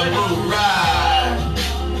you my boo, right?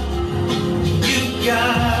 You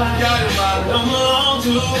got it, man. Come on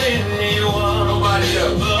to anyone. Nobody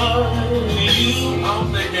else. But you. I don't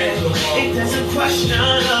think ain't no more. If there's a question of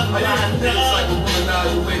my It's like a love,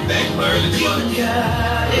 womanizer way back early you 20s.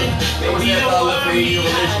 got it. That was Baby, after I don't left worry, the I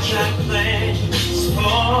relationship. got plans for I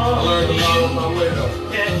learned a lot on my way though.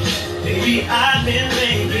 Yeah, baby, I've been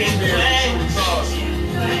making plans. So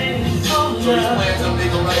these plans I'm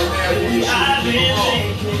making right now, you Baby, should I've keep been them on.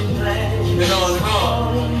 making plans. And on and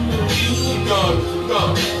on. Keep going, keep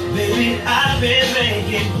going. Baby, I've been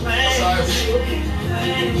making plans.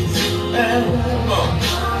 Come on.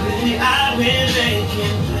 Baby, I've been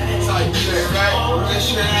making plans. That's how you do that, right? That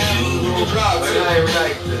shit you can drop, but I ain't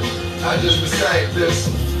like this. I just recite this.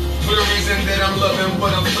 For the reason that I'm loving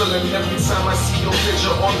what I'm feeling. Every time I see your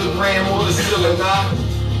picture on the gram or the ceiling,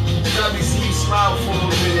 probably see you smile for a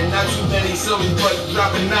minute. Not too many silly, but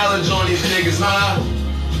dropping knowledge on these niggas, huh?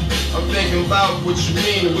 I'm thinking about what you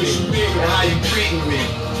mean, and how you treating me.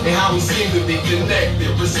 And how we seem to be connected,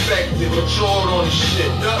 respected, matured on the shit.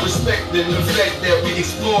 Not respecting the fact that we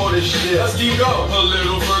explore this shit. Let's keep going. A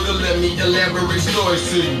little further, let me elaborate stories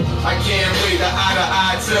to you. I can't wait to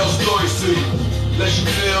eye tell stories to you. Let you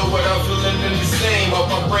feel what I'm feeling in the same. Up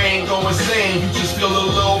my brain go insane. You just feel a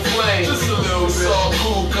little flame. Just a little bit. It's all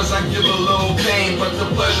cool cause I give a little pain. But the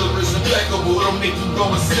pleasure is impeccable. It'll make you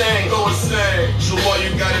go insane. Go insane. So all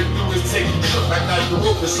you gotta do is take a trip. I got the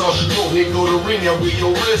rope. It's all she wrote. Here go the ring. Now with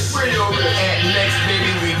your wrist. Where your wrist? At next,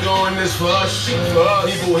 baby, we doing this for us. For us.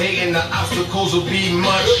 People hating the obstacles will be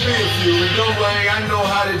much. But don't worry, I know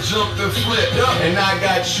how to jump and flip. And I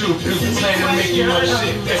got you. Cause we plan to make you my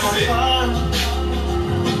shit. That's it.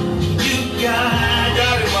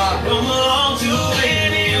 Got it, man. Don't belong to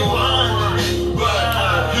anyone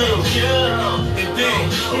But you, indeed.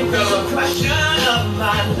 If there's a question of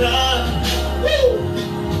my love,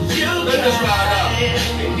 you Let this ride out.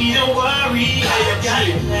 Baby, don't worry, I got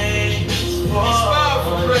plans Smile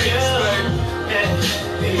for for grace, you. baby. Yeah,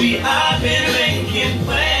 baby, I've been making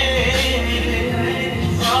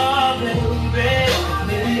plans. Oh, baby,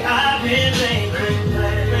 baby, I've been making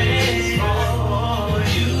plans for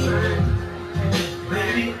you.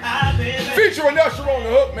 Baby, I've been Featuring Usher on the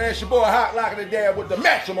hook, man. It's your boy Hot locking it down with the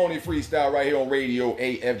Matrimony Freestyle right here on Radio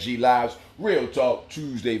AFG Live's Real Talk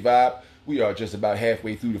Tuesday vibe. We are just about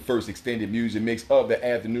halfway through the first extended music mix of the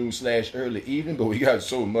afternoon/early evening, but we got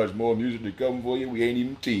so much more music to come for you, we ain't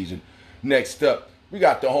even teasing. Next up, we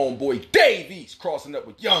got the homeboy Dave East crossing up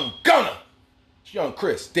with Young Gunner. It's Young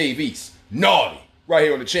Chris, Dave East, Naughty, right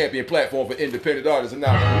here on the champion platform for independent artists and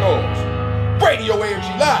entrepreneurs. Radio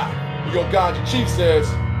AFG Live, where your ganja chief says,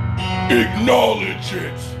 acknowledge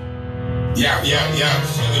it. Yeah,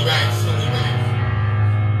 silly back.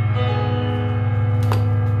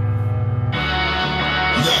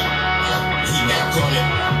 Look, he back on it.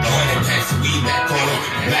 100 packs of weed back on him.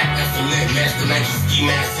 Black FLN, master Nike ski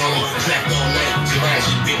mask on him. Clapped all night,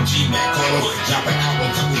 Givenchy, Big G back on him. Drop an album,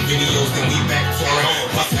 couple videos, then we back touring.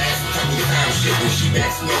 Bust her ass a couple times, shit, when she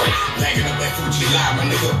back snoring. Bagging up that Fuji Live, my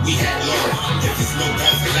nigga, we had Lauren. If it's no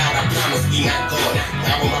guns allowed, I promise we not going.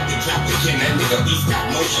 Album up to drop again, that nigga, we got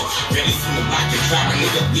motion. Barely seen the block and drop, my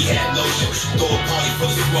nigga, we had lotion. Throw a party for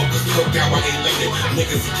the smokers, cook out while they loaded.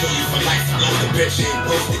 Niggas will kill you for life, blow the bitch ain't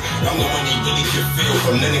posted. I'm the one they really can feel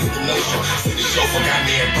from Linux to Notion. See the show forgot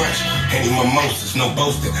me at brunch. Henny mimosas, no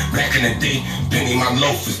boasting. Back in the day, Benny my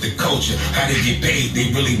loafers, the culture. How they get paid,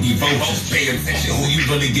 they really be vultures. Pay attention who you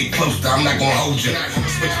really get close to, I'm not gonna hold you.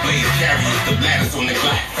 Switchblade carriers, the bladders on the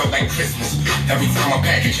Glock. Felt like Christmas. Every time I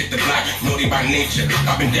package hit the block, naughty by nature.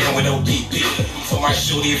 I've been down with ODP. So my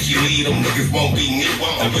shorty, if she lead, them niggas won't be me.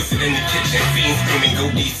 I visit in the kitchen, fiends screaming,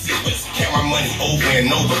 go DC. Count my money over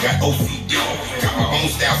and over, got OCD. Got my own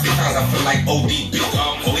style, sometimes I feel like ODB.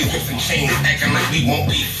 All these whips and chains acting like we won't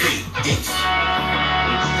be free.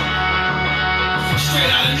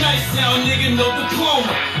 Straight out of Night Sound, nigga, no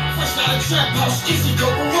diploma. Fresh out of trap house, easy go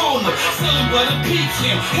Corona. Selling butter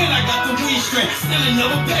pecan, and I got the weed strand. Still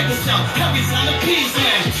another paper sound, every time the peas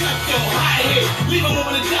land. Trap yo, high head, leave him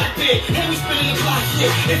over the dock bed. And we spinning the block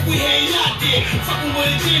shit, if we ain't out there. Fucking with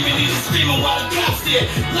a demon, he's screaming while the cops there.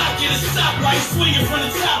 Lock in a stop right, swinging from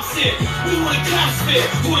the top set. We who the cops fit,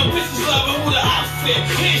 who the bitches love and who the ops fit.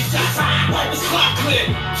 Headshots, wipe his clock clear.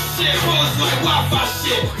 Shit, bullets like Wi-Fi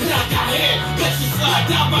shit. Knock out head, let you slide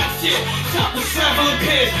down my shit. Top the traveling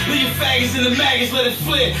pairs, leave your faggots in the maggots, let it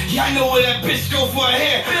flare. Yeah, I know where that bitch go for her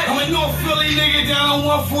hair. I'm a North Philly nigga down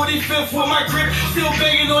on 145th for my grip. Still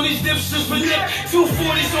banging on these dipsters for nip.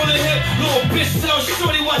 240s on the hip. Little bitch tell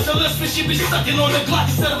shorty watch her lips, but she be sucking on the Glock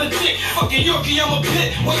instead of a dick. Fucking Yorkie, I'm a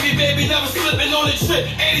pit. Wavy baby, never slipping on the trip.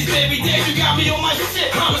 80s baby, Dave, you got me on my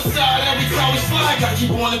shit. Homicide every time we slide. Gotta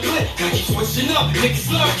keep on the clip, gotta keep switching up.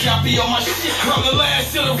 Niggas love, copy on my shit. I'm the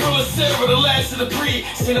last of the realest ever, the last of the breed.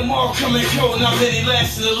 See them all coming cold, not many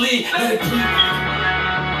last in the league. Let it breathe.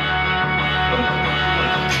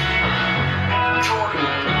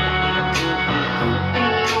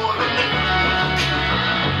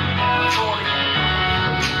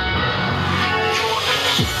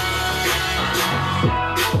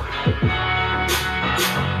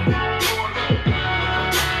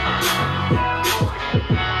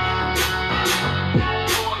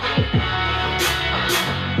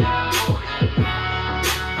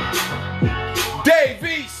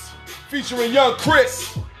 Featuring Young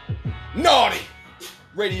Chris, Naughty.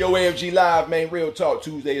 Radio AFG Live, man. Real Talk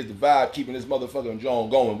Tuesday is the vibe, keeping this motherfucking John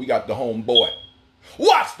going. We got the homeboy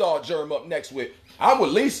Watchstar Germ up next with. I'm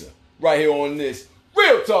with Lisa right here on this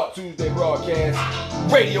Real Talk Tuesday broadcast.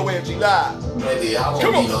 Radio AFG Live. Maybe I won't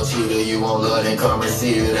be no cheater. You won't love and come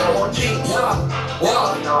receive it. I won't cheat. Yeah.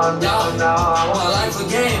 My life a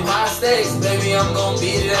game, high stakes, baby. I'm gonna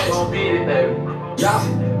beat it, baby. Yeah.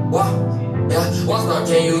 Watchstar,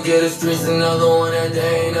 can you get the streets another one that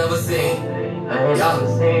they ain't never seen? I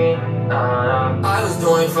was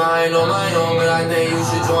doing fine on my own, but I think you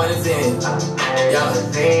should join the team.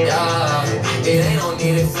 It ain't no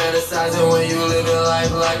need to fantasizing when you live your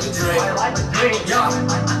life like a dream.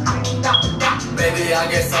 Baby,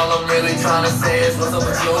 I guess all I'm really trying to say is what's up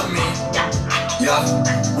with you and me.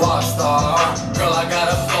 Watchstar, girl, I got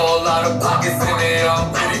a whole lot of pockets in it,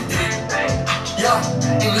 I'm pretty deep.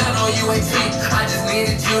 And I know you ain't cheap, I just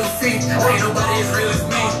needed you to see. Ain't nobody as real as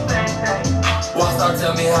me. Watchstar,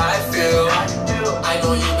 tell me how I feel. I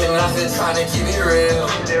know you've been out here trying to keep it real.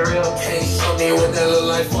 Can you show me what that look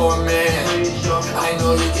like for a man? I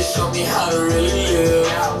know you can show me how to really live.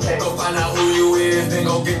 Go find out who you is, then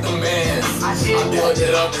go get the mans. I built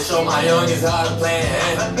it up to show my youngest how to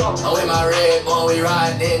plan. I'm with my red one, we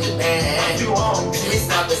riding in Japan. She be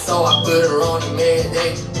snapping, so I put her on the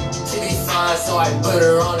midday. She be fine, so I put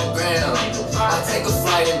her on the ground. I take a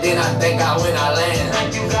flight and then I thank God when I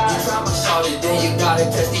land. You try my shorty, then you gotta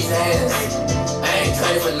catch these hands. I ain't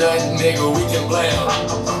trade for nothing, nigga, we can blame.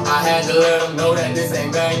 I had to let them know that this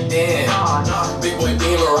ain't back then. Big boy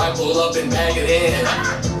Beamer, I pull up and bag it in.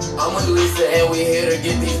 I'm with Lisa and we here to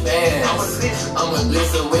get these bands. I'm with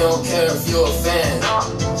Lisa, we don't care if you a fan.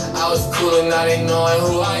 I was cool and now they knowing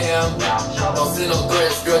who I am. Don't send no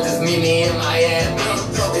threats, girl, just meet me in Miami.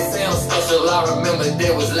 They say I'm special, I remember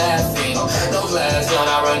they was laughing. No glass on,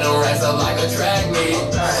 I run them racks up like a track meet.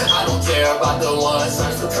 I don't care about the ones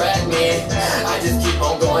trying to subtract me. I just keep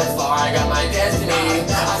on going far, I got my destiny.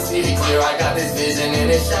 I see it clear, I got this vision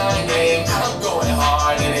and it's shining. I'm going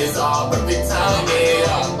hard and it's all perfect.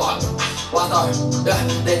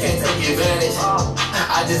 They can't take advantage.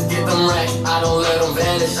 I just get them racks, I don't let them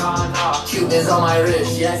vanish. Cupid's on my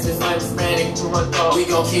wrist, yes, it's my Hispanic. We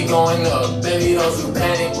gon' keep going up, baby, don't you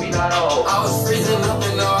panic. I was freezing up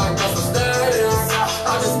and now I got some status.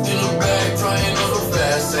 I just in the bag, trying on some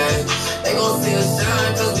fashion. They gon' see us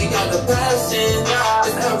shine, cause we got the passion.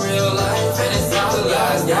 It's that real life, and it's not the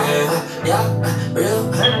last game. Yeah, real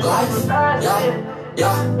life,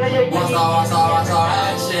 yeah. Watch our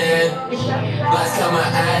action. Lights come in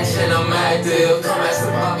action, I'm active. Come back to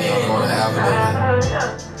my man on the avenue.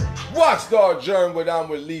 Rockstar Journey with I'm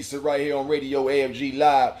with Lisa right here on Radio AFG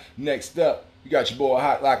Live. Next up, you got your boy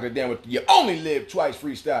Hot locking it down with You Only Live Twice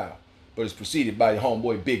freestyle. But it's preceded by your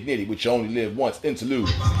homeboy Big Nitty with You Only Live Once interlude.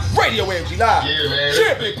 Radio AFG Live. Yeah, man.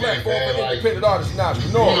 Champion platform for independent artists and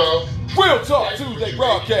entrepreneurs. Real Talk Tuesday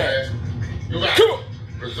broadcast. You got to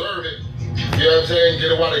preserve it. You know what I'm saying?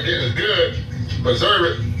 Get it while the getting is good. Preserve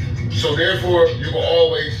it. So therefore, you will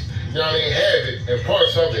always, you know what I mean, have it and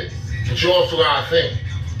parts of it. But you also got to think.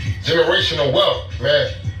 Generational wealth,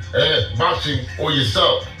 man. And it's about you or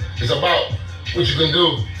yourself. It's about what you can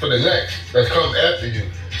do for the next that comes after you.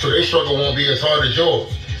 So their struggle won't be as hard as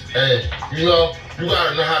yours. And, you know, you got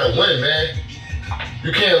to know how to win, man.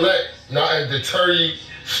 You can't let nothing deter you,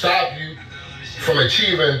 stop you from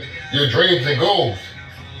achieving your dreams and goals.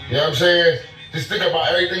 You know what I'm saying? Just think about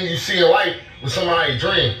everything you see in life with somebody's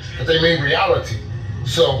dream that they made reality.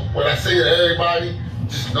 So what I say to everybody,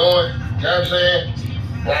 just knowing, you know what I'm saying?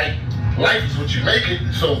 Like, life is what you make it.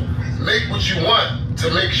 So make what you want to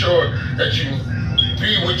make sure that you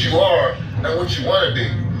be what you are and what you want to be.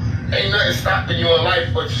 Ain't nothing stopping you in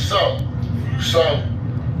life but yourself. So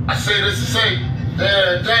I say this to say, at the end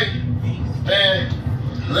of the day, man,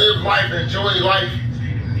 live life, enjoy life.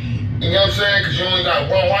 You know what I'm saying? Because you only got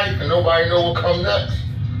one life and nobody know what come next.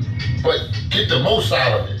 But get the most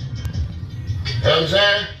out of it. You know what I'm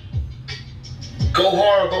saying? Go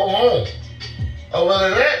hard, go home. Other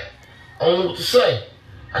than that, I don't know what to say.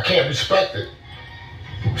 I can't respect it.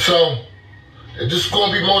 So, it's just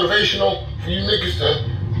gonna be motivational for you niggas to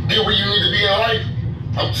get where you need to be in life.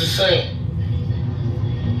 I'm just saying.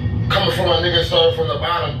 Coming from a nigga starting from the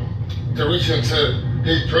bottom to reach into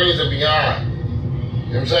his dreams and beyond. You know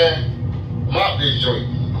what I'm saying? I'm out this joint.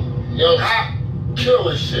 Young Hot, kill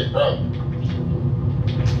this shit, bro.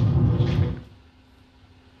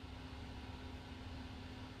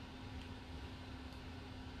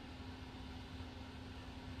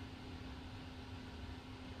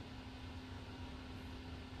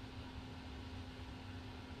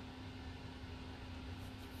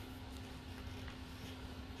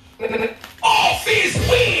 Office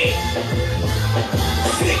win!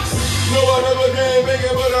 6. No, I never came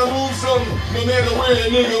bigger, but I move something. No matter where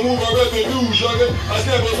a nigga move, I rather do, sugar. I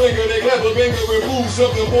snap a finger, they clap a finger, and move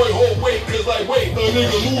something. Boy, hold weight, cause like, wait, a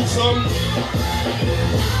nigga move something.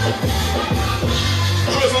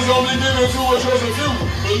 Trust is only given to a trusted few.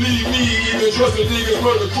 Believe me, even trusted niggas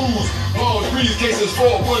murder crews. Palm trees, cases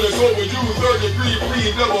fall when it's overdue. 3rd degree,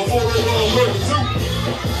 freeze, never 4 over murder too.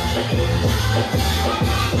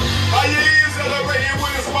 I hear you celebrating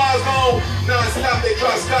when the squad's gone. Non-stop, they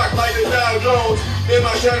drop stock like the Dow Jones. In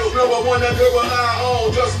my shadows, number one I could rely on.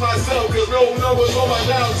 Just myself, cause no numbers on my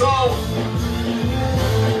downtown.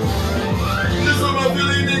 This is my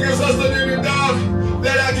Philly niggas hustling in the dark.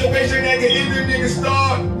 That occupation that can end the nigga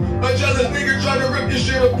start. A jealous nigga try to rip this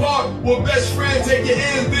shit apart. Well, best friend, take your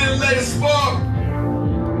hands, then let it spark.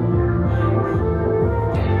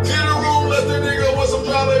 In the room, let the nigga want some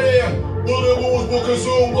drama there. Bullet wounds will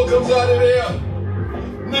consume what comes out of there.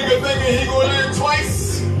 Nigga thinking he gon' live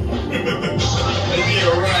twice.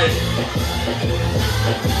 Yeah, right.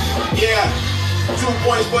 Yeah, 2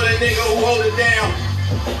 points for the nigga who hold it down.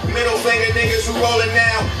 Middle finger niggas who roll it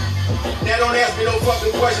now. Now don't ask me no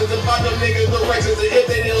fucking questions about them niggas' directions and if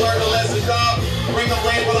they didn't learn a lesson, dog. Bring them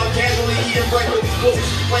blame while I'm casually eating breakfast. These pussies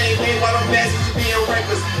playing games while them bastards are being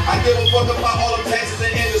reckless. I give a fuck about all them taxes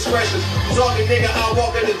and indiscretions. You talking nigga, I'm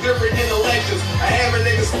walking to different intellections. I have a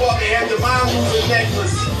nigga spark and have the mind lose a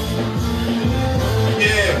necklace.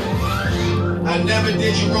 Yeah. I never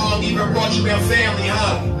did you wrong, even brought you down family,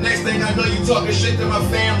 huh? Next thing I know you talking shit to my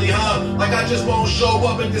family, huh? Like I just won't show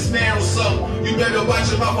up and dismantle something. You better watch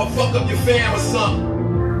your mouth or fuck up your fam or something.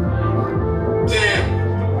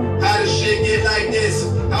 Damn, how does shit get like this?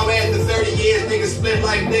 How after 30 years niggas split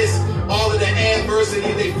like this? All of the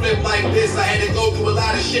adversity they flip like this. I had to go through a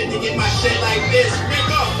lot of shit to get my shit like this. Pick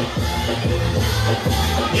up!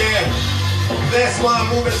 Yeah. That's why I'm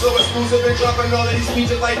moving so exclusive and dropping all of these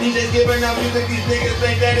speeches like DJs giving out music. These niggas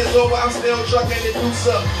think that it's over, I'm still trucking the deuce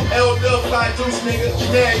up. L-Dub, 5 deuce, nigga,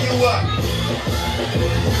 now you up.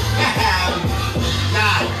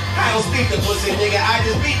 Nah, I don't speak the pussy nigga, I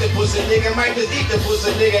just beat the pussy nigga, might just eat the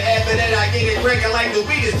pussy nigga. After that I get it crackin' like the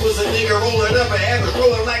weedest pussy nigga, roll it up and have it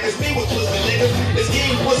rolling like it's me with pussy nigga. It's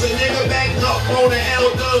King pussy nigga, back up on the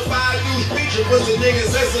L-Dub 5 use feature pussy nigga.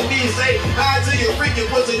 Sesame say hi to your freaking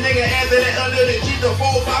pussy nigga. After that under the G, the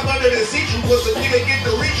 4-5 under the seat, you pussy nigga, get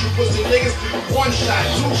the reach you pussy niggas. 1 shot,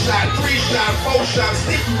 2 shot, 3 shot, 4 shots,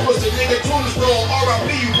 stick you pussy nigga. Tombstone,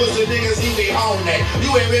 R.I.P. you pussy niggas, he be on that.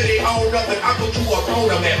 You ain't really on nothing, I put you up on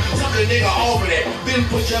the map. Took a nigga off of that, then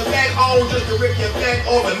put your back on just to rip your back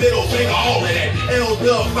off the middle finger, all of that.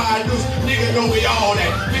 L-Dub 5 Deuce, nigga know we all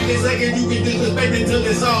that. 50 seconds you get disrespected till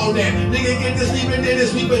it's all that. Nigga get to sleeping, then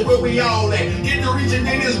it's sleeping where we all at. Get to reaching,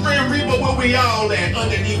 then it's Grim Reaper where we all at.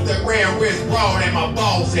 Underneath the ground, where's broad at my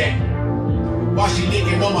balls at. While she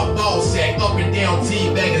licking on my ball sack, up and down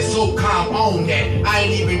teabagging, so calm on that. I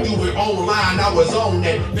ain't even do it online, I was on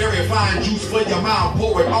that. Very fine juice for your mouth,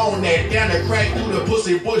 pour it on that. Down the crack through the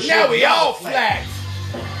pussy bush. Now we all flat.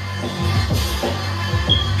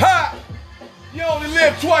 Ha! You only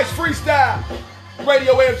live twice, freestyle.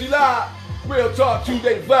 Radio AFG Live, real talk,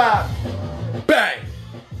 2-day vibe. Bang!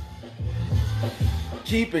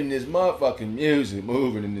 Keeping this motherfucking music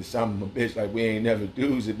moving in this son of a bitch like we ain't never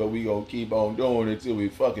lose it, but we gonna keep on doing it till we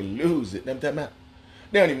fucking lose it. Them talking about?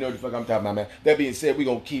 They don't even know what the fuck I'm talking about, man. That being said, we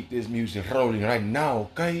gonna keep this music rolling right now,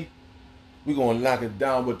 okay? We gonna lock it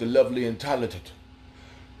down with the lovely and talented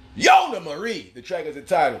Yona Marie. The track is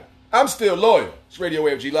entitled I'm Still Loyal. It's Radio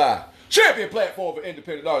AFG Live. Champion platform for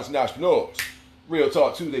independent artists and entrepreneurs. Real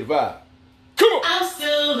talk, 2-day vibe. Come on! I'm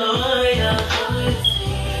still loyal.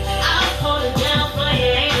 I'll hold it down for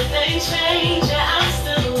you, ain't a thing change. I'm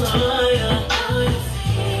still loyal.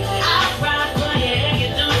 I'll ride for you, and you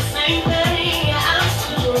do the same thing. I'm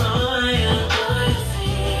still loyal.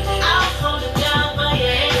 I'll hold it down for you,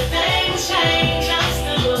 ain't a thing change. I'm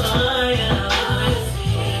still loyal.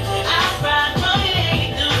 I'll ride for you, and you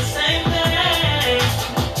do the same thing.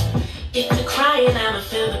 If you're crying, I'ma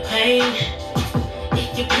feel the pain.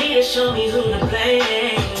 If you bleed, show me who to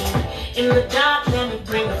blame. In the dark, let me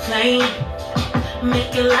bring the flame.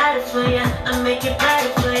 Make it lighter for ya, I make it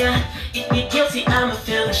brighter for ya. If you're guilty, I'ma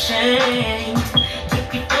feel the shame.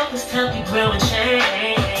 Keep you focused, help you grow and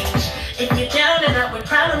change. If you're down and out with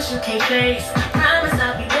problems you can't face, promise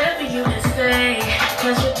I'll be there for you and stay.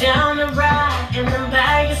 Cause you're down the ride, and I'm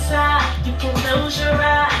by your side. You can close your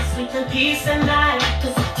eyes, sleep in peace at night.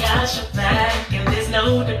 Cause I got your back, and there's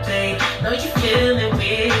no debate. Know you're feeling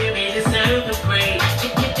weary, deserve a break.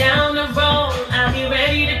 If you're down the road, I'll be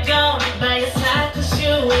ready to go by your side. Cause you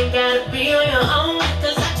ain't gotta be on your own.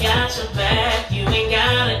 Cause I got your back, you ain't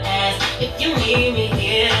gotta ask. If you need me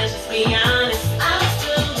here, just be honest. I'm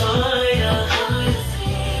still loyal.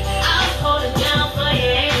 I'll hold it down for you,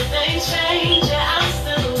 ain't a thing change. I'm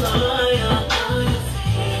still loyal.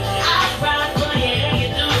 I'll ride for you, and you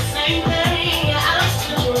do the same thing. I'm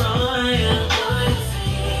still loyal.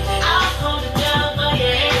 I'll hold it down for you,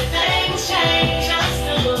 ain't a thing change. I'm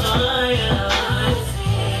still loyal.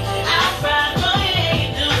 I'll ride for you, and you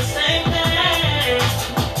do the same thing.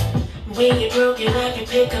 When you're broken, I can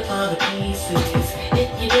pick up all the pieces. If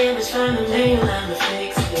you're damaged, find the manual, I'ma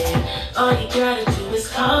fix it. All you gotta do is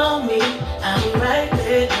call me. I'll be right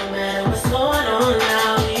there, no matter what's going on.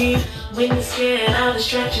 I'll leave. When you're scared, I'll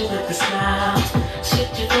distract you with a smile.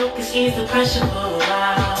 Shift your focus, ease the pressure for a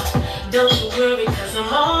while. Don't you worry, cause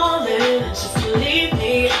I'm all in. And just believe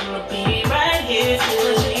me, I'ma be right here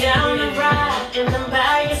till you're down the ride. And I'm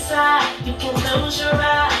by your side. You can close your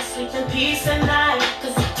eyes, sleep in peace at night.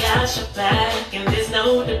 Cause I got your back, and there's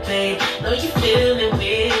no debate. Know you're feeling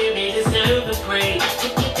weary, deserve a break.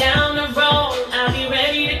 If you're down the road, I'll be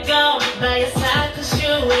ready to go by your side. Cause you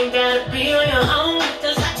ain't gotta be on your own.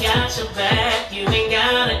 Cause I got your back, you ain't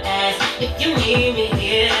gotta ask. If you need me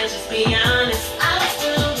here, just be honest. I'm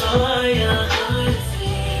still loyal.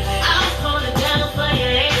 I'll hold it down for you,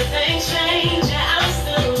 ain't a thing change. I'm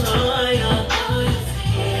still loyal.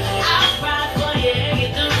 I'll ride for you, and you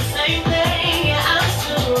do the same thing.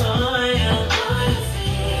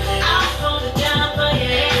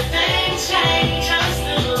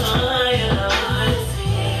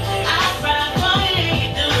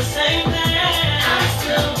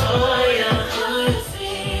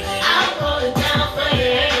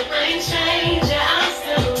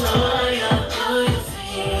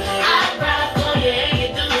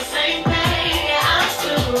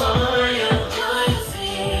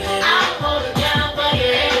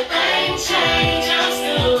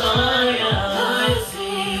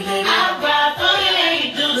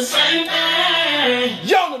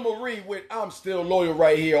 Still loyal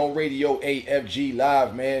right here on Radio AFG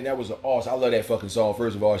Live, man. That was an awesome. I love that fucking song.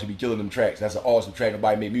 First of all, I should be killing them tracks. That's an awesome track.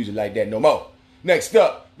 Nobody made music like that no more. Next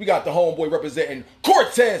up, we got the homeboy representing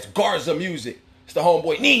Cortez Garza music. It's the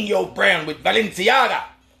homeboy Nino Brown with Valenciaga.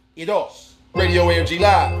 Y dos. Radio AFG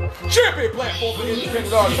Live. Champion platform for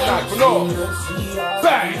independent artists and entrepreneurs.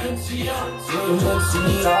 Bang!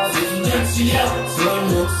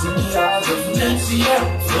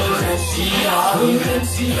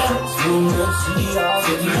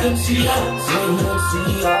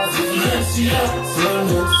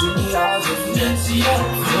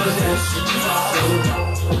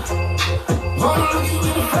 Wanna look you in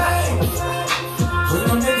the face when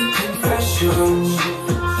I make a confession.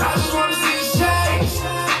 I just wanna see you shake.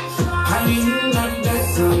 I need you like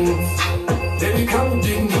lessons. Baby, come and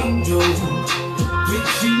big angel. With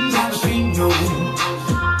cheese jalapeno.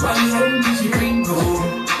 Why you haven't kiss your gringo?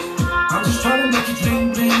 I'm just trying to make you bling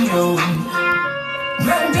bling yo.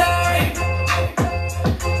 Monday.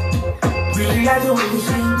 Really like the way you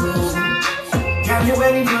single. Got me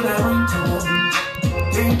waiting for that ringtone.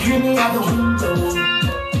 Then kill me out the window.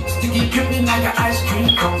 Sticky dripping like an ice cream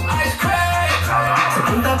cone. Ice cream! Se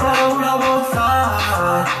pinta para una bolsa.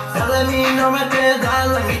 Sale a mí no me te da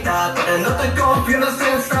la mitad. Pero no te confío en lo que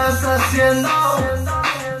estás haciendo.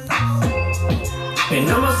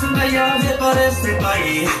 Venimos en la llave para este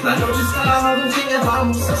país. La noche está joven, ¿qué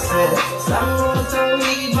vamos a hacer? Estamos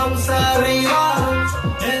ahí, vamos arriba.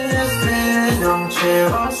 En esta noche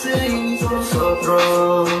va a seguir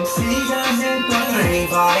nosotros. Sigan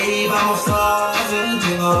arriba y vamos a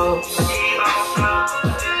vernos. Vamos a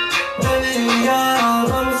la noche.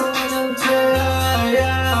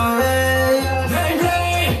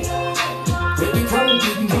 Baby, come and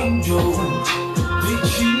get an angel. Big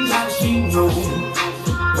cheese, jalapeno.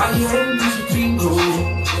 Why you hating this bingo?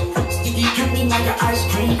 Sticky dripping like an ice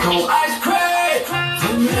cream cone. Ice cream!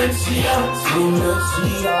 Valencia,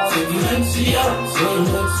 Valencia, Valencia,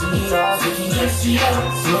 Valencia, Valencia,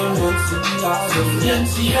 Valencia,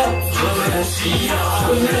 Valencia, Valencia,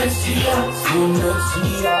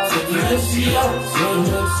 Valencia,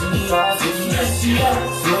 Valencia,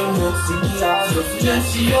 Valencia,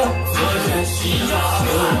 Valencia, Valencia,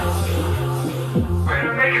 When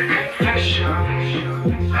I make a confession,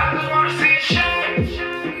 I just wanna see it change.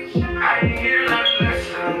 I hear that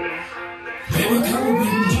lesson. Baby, come and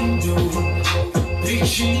bring me big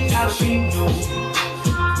cheese, jalapeno.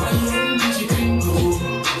 Why you hating this your gringo?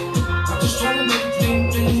 I'm just trying to make it bling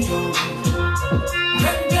bling yo.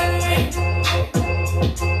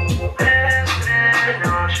 Esta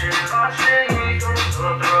noche va a seguir con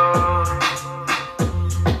nosotros.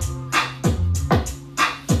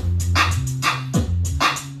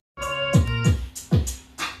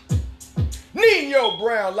 Nino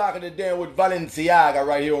Brown locking it down with Valenciaga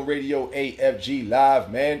right here on Radio AFG Live,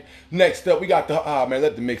 man. Next up, we got the, man,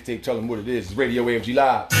 let the mixtape tell them what it is. It's Radio AFG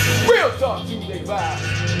Live. Real Talk Tuesday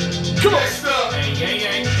vibes. Come on. Next up,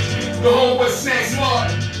 the homeboy Snacks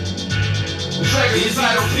Martin. The track is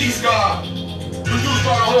entitled Peace God. Produced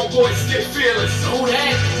by the homeboy Skip Fearless. Know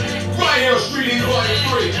that. Right here on Street Eagle Volume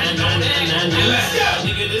 3. I know that. Let's go.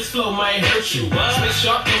 Nigga, this flow might hurt you. Switch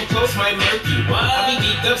sharp, come close, might murk you. I be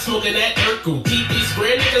geeked up smoking that Urkel. Keep these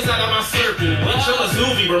square niggas out of my circle. Bitch, I'm a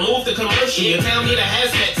Zoovie, remove the commercial. You tell me the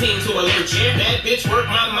hazmat team to alert you. That bitch work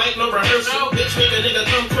my mic, no rehearsal. Bitch, make a nigga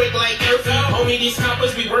come quick like curfew. Homie, these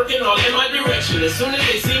coppers be working all in my direction. As soon as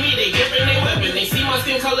they see me, they gripping their weapon. They see my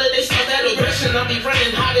skin color, they start that aggression. I be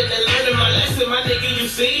running hotter than learning my lesson. My nigga, you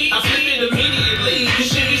see, I flip it immediately. This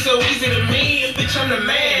shit be so easy to me. Bitch, I'm the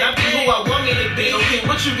man. I be who I want me to be. Don't care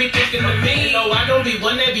what you be thinking of me. No, I don't be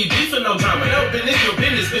one that be beefing no drama. No business, your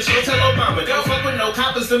business, bitch. Don't tell Obama. Don't fuck with no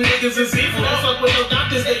coppers, them niggas is evil. Don't fuck with no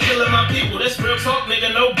doctors, they killing my people. That's real talk,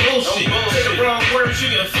 nigga, no bullshit. Say the wrong words, you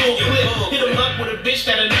get a full clip. Hit them up with a bitch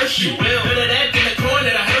that'll nurse you. None of that in the corner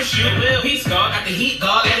that'll hurt you. Peace God, got the heat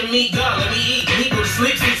God, let him eat God, let me eat. He go to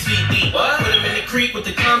sleep 6 feet deep. Put him in the creek with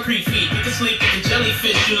the concrete feet. You can sleep with the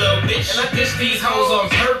jellyfish, you little bitch. And I dish these hoes on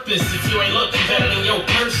purpose. If you ain't looking better than your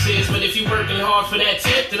purse is. But if you working hard for that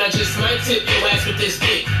tip, then I just might tip your ass with this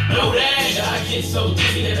dick. Know that? Nigga, I get so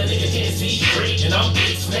dizzy that a nigga can't see straight. And I'm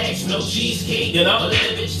big snacks, no cheesecake. And I'ma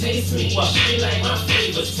let a bitch taste me. She be like my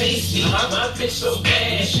flavor's tasty. My bitch so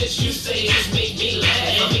bad. Shit you say just make me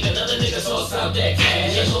laugh. I make another nigga sauce out that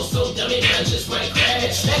cash. That hoe so dummy that I just might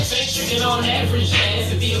crash. Snacks ain't tricking on average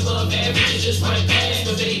ass. To be above average, it just might pass.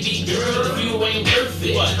 But baby girl, if you ain't worth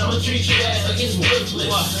it, I'ma treat your ass like it's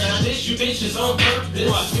worthless. And I dish you bitches on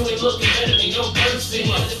purpose. You ain't looking better than your person.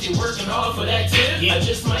 If you're working hard for that tip, I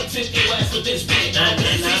just might tip your ass with this bitch.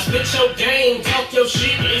 spit your game, talk your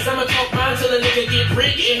shit. Is I'ma talk mine till a nigga get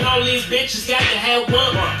rich. And all these bitches got to have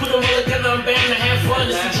one. Put them all together, I'm bound to have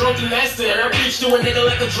fun. It's a drunken master, and I preach to a nigga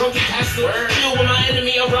like a drunken pastor. Chill with my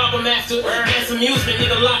enemy, I rob him after. That's amusement,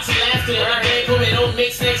 nigga, lots of laughter. And I beg him, don't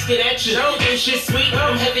make snakes get at you. Ain't shit sweet,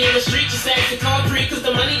 I'm heavy in the street, just ask the concrete, cause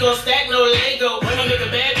the money gon' stack, no Lego. I make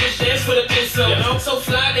a bad bitch dance for the peso. So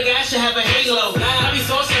fly, nigga, I should have a halo. I be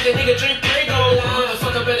sauce like a nigga drink Prego.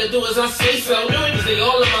 Motherfucker better do as I say so. Cause they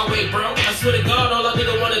all in my way, bro. I swear to God, all a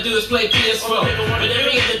nigga wanna do is play PS4. But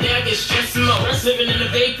every other day I get stressed more. Living in the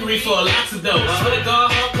bakery for lots of dough. I swear to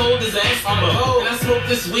God, how cold is Eskimo. And I smoke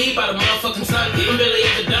this weed by the motherfucking sun. I'm barely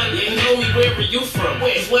ever done. And know me, where are you from?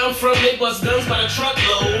 It's where I'm from, they bust guns by the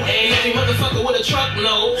truckload. And every motherfucker with a truck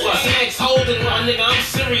know. Snacks holding my nigga, I'm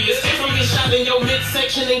serious. Come get shot in your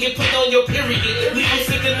midsection and get put on your period. Leave me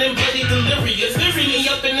sick and then bloody delirious. See me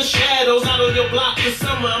up in the shadows, out on your block this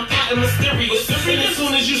summer, I'm plotting mysterious. And as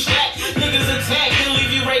soon as you slack, niggas attack and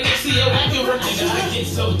leave you right next to your accurate. Nigga, I get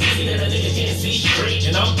so dizzy that a nigga can't see straight.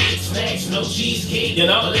 And I'm big snacks, no cheesecake. You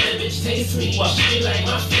know, let a bitch taste me. She be like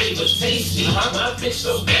my favorite tasty. My bitch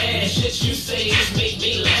so bad, shit you say just make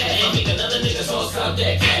me laugh. I make another nigga toss out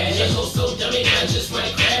that cash. I go so dummy, I just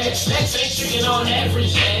might crash. Snacks ain't tricking on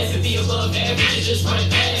average ass. If be above average, it just might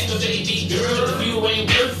pass. Cause they be girl, if you ain't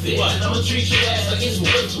worth it, I'ma treat your ass like it's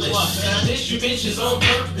worthless. And I dish you bitches on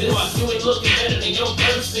purpose. You ain't looking better than your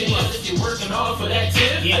person. If you're working hard for that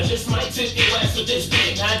tip, I just might tip your ass with this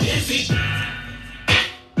dick. I dizzy.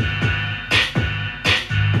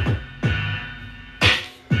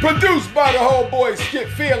 Produced by the homeboy Skip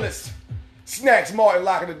Fearless. Snacks Martin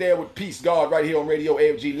locking it there with Peace God right here on Radio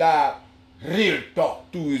AFG Live. Real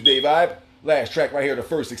Talk Tuesday vibe. Last track right here, the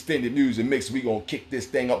first extended music mix. We gonna kick this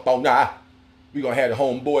thing up on now. We gonna have the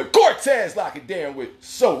homeboy Cortez lock it down with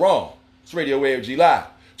So Wrong. It's Radio AFG Live.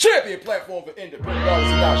 Champion platform for independent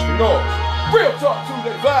artists and entrepreneurs. Real Talk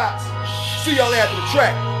Tuesday vibes. See y'all after the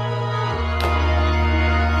track.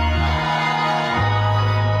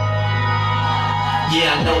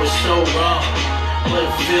 Yeah, I know it's so wrong, but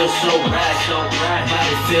it feels so right,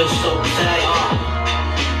 body feels so tight,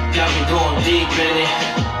 got me going deep in it,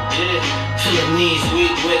 till the knees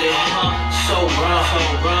weak with it, so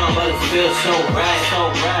wrong, but it feels so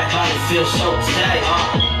right, body feels so tight,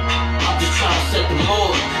 I'm just trying to set the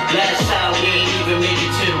mood, last time we ain't even make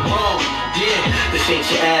it to the room. Yeah, this ain't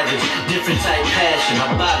your average, different type passion.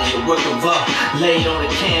 My body a work of art, laid on the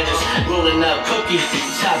canvas, rolling up cookies,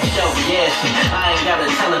 top shelf gassing. I ain't gotta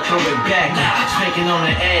tell her coming back. Spanking on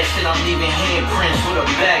the ass and I'm leaving handprints with a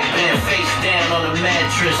back bend, face down on the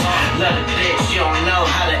mattress. Love the bitch, she don't know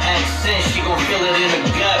how to accent. She gon' feel it in the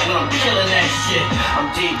gut when I'm killing that shit. I'm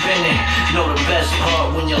deep in it. Know the best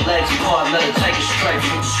part when your legs part. Let her take a stripes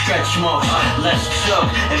with the stretch marks. Less choke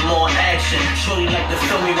and more action. Shorty like to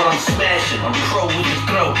feel me when I'm smashing. I'm pro with the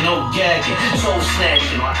throat, no gagging, soul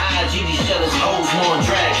snatching. My IG, these jealous hoes more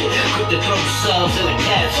dragging. Quick to throw subs in the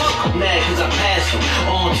caption. I'm mad cause I passed them.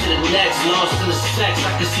 On to the next, lost in the sex.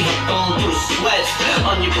 I can see her thumb through the sweats.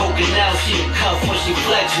 Onion poking out, see the cuff when she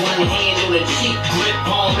flex. One hand on the cheek, grip,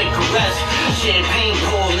 palm and caress. Champagne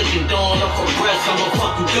pour, licking dawn up her breast. I'm a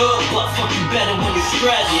fucking good, but fucking better when you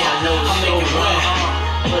stress. Yeah, I know it's so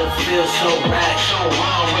wrong, but it feels so right. So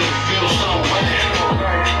wrong, but it feels so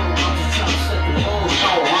right.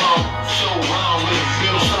 So wrong, but it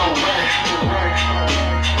feels so right.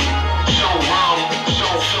 So wrong,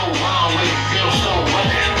 so wrong, but it feels so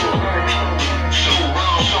right. So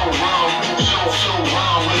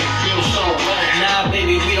wrong, but it feels so right. Nah,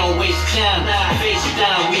 baby, we don't waste time. Face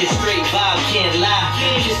down, we a straight vibe, can't lie.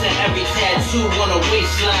 Kissing every tattoo on a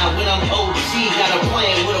waistline. When I'm OT, got a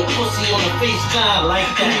plan with a pussy on the FaceTime. Like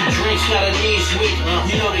that. 3 drinks, got a knee sweet.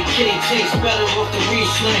 You know the kitty tastes better off the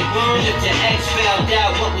Riesling. And if your ex found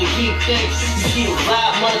out, what would he think? You see the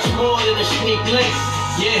vibe much more than a sneak link.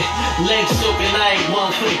 Yeah, legs soaking, I ain't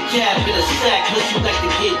one for the cap in a sack. Unless you like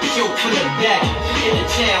to get choked from the back. In the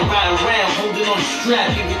town, riding around, holding on the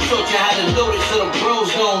strap. Even taught you how to load it so the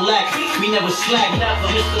bros don't lack. We never slack,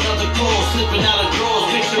 never missed another call. Slipping out of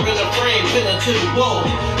drawers, picture in a frame, pinning to the wall.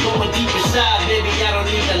 Going deep inside, baby, I don't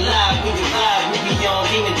need to lie. We can vibe, we be on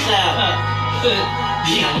demon time.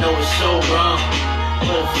 Yeah, I know it's so wrong,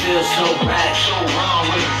 but it feels so right. So wrong,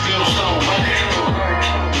 but it feels so right.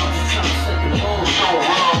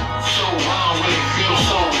 So wrong, but it feels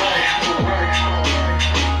so right.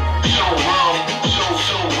 So wrong,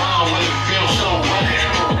 so wrong, but it feels so right.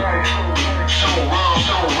 So wrong,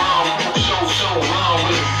 so wrong,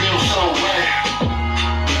 but it feels so right.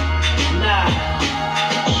 Nah,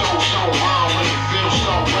 so wrong, but it feels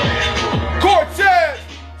so right. Cortez,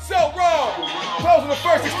 So Wrong. Closing the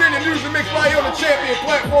first extended extended music mix right here on the champion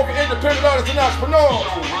platform for independent artists and entrepreneurs.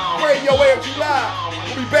 Radio AFG Live.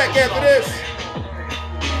 We'll be back after this.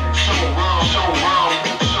 So wrong,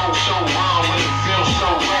 when it feels so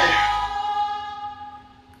right.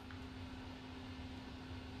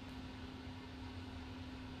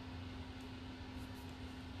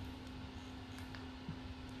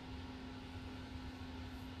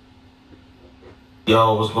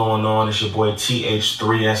 Yo, what's going on? It's your boy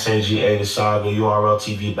TH3SAGA, the Saga, URL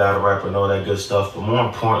TV battle rapper, and all that good stuff. But more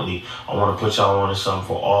importantly, I want to put y'all on to something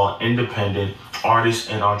for all independent artists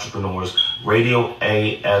and entrepreneurs. Radio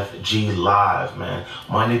AFG Live, man.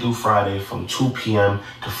 Monday through Friday from 2 p.m.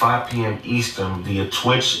 to 5 p.m. Eastern via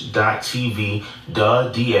twitch.tv,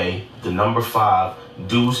 DA, the number 5,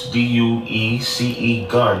 Deuce, DUECE,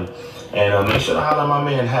 Gun. And make sure to holler at my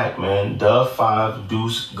man Hack, man. The5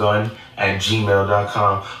 Deuce Gun at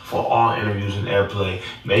gmail.com for all interviews and airplay.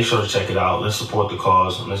 Make sure to check it out. Let's support the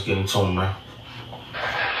cause and let's get in tune, man.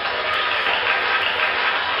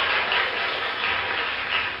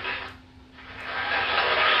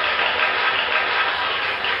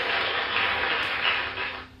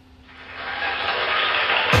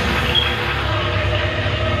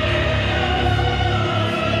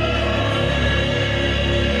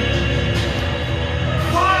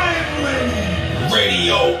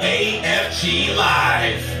 Radio AFG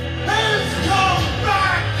Live. Let's come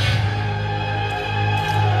back!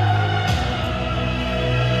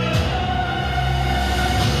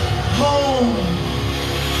 Home.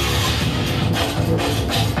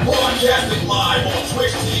 Broadcasting live on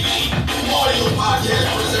Twitch TV. Audio podcast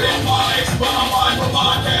presented by X-Bomb for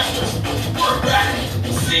podcasters. We're back.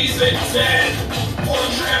 Season 10. For the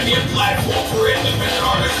champion platform for independent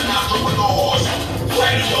artists and entrepreneurs.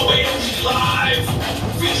 Radio AFG Live.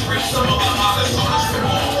 Featuring some of the hottest artists from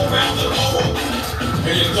all around the globe.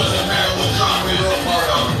 And it doesn't matter what genre you're a part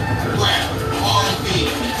of. Rap, R&B,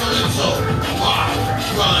 digital, rock,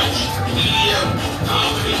 grunge, EDM,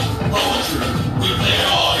 comedy, poetry. We play it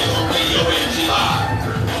all here on Radio AFG Live.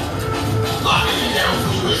 Locking it down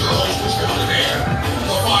for you is your host, Mr. There.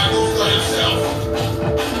 The fine Wolf Gun himself.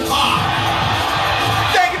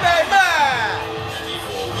 Thank you very much. And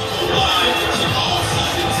before we go live to kick off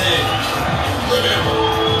season 10, remember,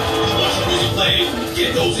 you want your music played?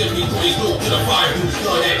 Get those MP3s through to the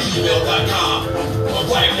firedude'sgun at gmail.com. But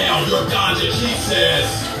right now, your ganja chief says,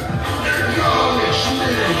 acknowledge me.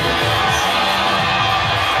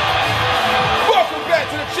 Welcome back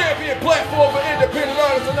to the champion platform for independent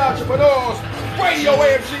artists and entrepreneurs. Radio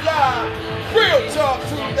AFG Live. Real Talk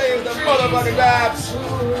Tuesdays, the motherfucking vibes.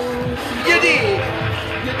 You did.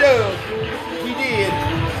 You dug. We did.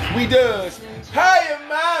 We does. Hiya,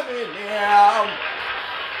 mommy now.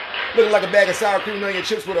 Looking like a bag of sour cream onion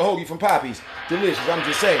chips with a hoagie from Poppy's. Delicious, I'm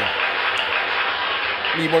just saying.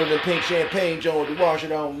 Need one of them pink champagne Jones to wash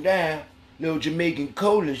it on down. Little Jamaican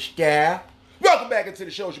cola style. Welcome back into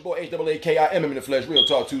the show. It's your boy HAAKIM in the flesh. Real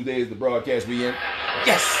Talk Tuesday is the broadcast we in.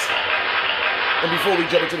 Yes! And before we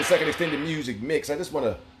jump into the second extended music mix, I just want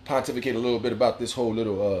to pontificate a little bit about this whole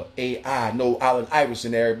little AI, no Allen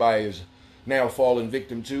Iverson everybody is now falling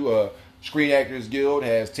victim to. Screen Actors Guild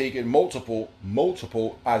has taken multiple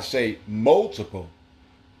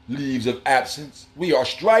leaves of absence. We are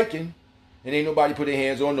striking, and ain't nobody put their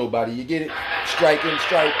hands on nobody. You get it? Striking,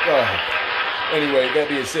 strike. Anyway, that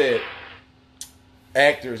being said,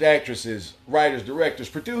 actors, actresses, writers, directors,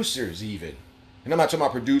 producers even. And I'm not talking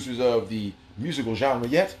about producers of the musical genre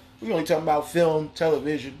yet. We're only talking about film,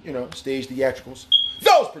 television, stage theatricals.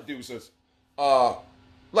 Those producers, a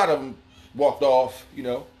lot of them walked off,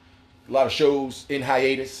 a lot of shows in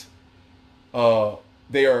hiatus.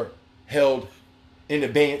 They are held in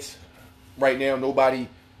advance right now. Nobody,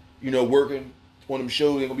 working on them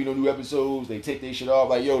shows. Ain't gonna be no new episodes. They take their shit off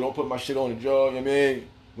like, yo, don't put my shit on the job. You know what I mean?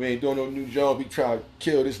 We ain't doing no new job. We try to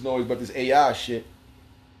kill this noise about this AI shit.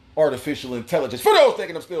 Artificial intelligence. For those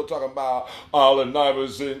thinking I'm still talking about Allen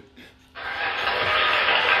Iverson.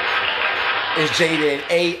 It's Jada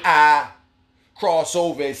and AI.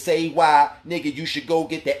 Crossover and say why. Nigga, you should go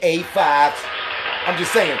get the A5s. I'm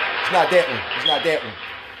just saying. It's not that one. It's not that one.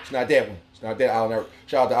 It's not that one. It's not that Allen Iverson.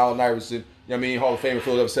 Shout out to Allen Iverson. You know what I mean? Hall of Fame,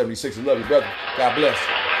 Philadelphia 76. I love you, brother. God bless.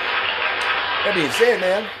 That being said,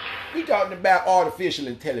 man, we talking about artificial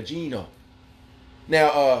intelligence.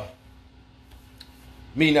 Now,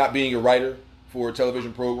 me not being a writer for a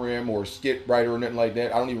television program or a skit writer or nothing like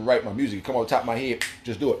that, I don't even write my music. It come off the top of my head,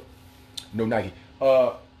 just do it. No Nike.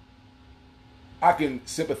 I can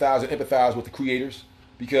sympathize and empathize with the creators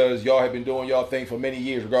because y'all have been doing y'all thing for many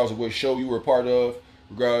years, regardless of what show you were a part of,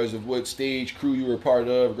 regardless of what stage crew you were a part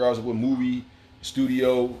of, regardless of what movie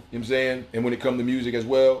studio, you know what I'm saying? And when it comes to music as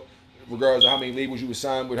well, regardless of how many labels you were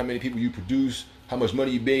signed with, how many people you produced, how much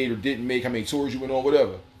money you made or didn't make, how many tours you went on,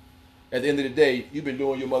 whatever. At the end of the day, you've been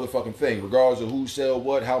doing your motherfucking thing, regardless of who sell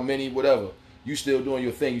what, how many, whatever. You still doing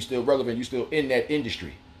your thing. You still relevant. You still in that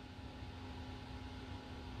industry.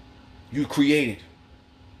 You created.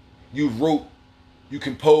 You wrote. You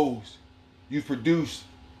composed. You produced.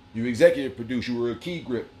 You executive produced. You were a key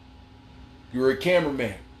grip. You were a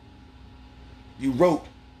cameraman. You wrote.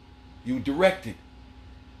 You directed.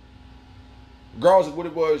 Regardless of what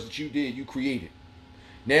it was that you did, you created.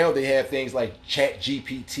 Now they have things like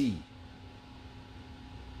ChatGPT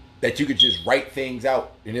that you could just write things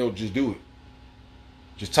out and it'll just do it.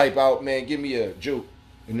 Just type out, man, give me a joke,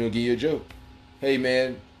 and it'll give you a joke. Hey,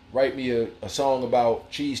 man, write me a song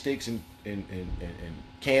about cheesesteaks and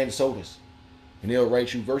canned sodas. And they'll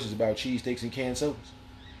write you verses about cheesesteaks and canned sodas.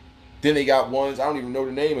 Then they got ones, I don't even know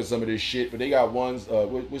the name of some of this shit, but they got ones,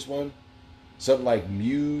 which one? Something like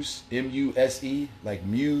Muse, M-U-S-E, like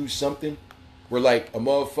Muse something, where like a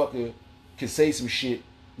motherfucker can say some shit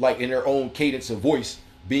like in their own cadence of voice,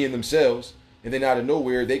 being themselves, and then out of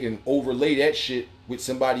nowhere they can overlay that shit with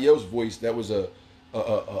somebody else's voice that was a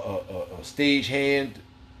stage hand,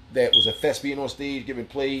 that was a thespian on stage giving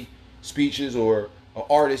play speeches, or an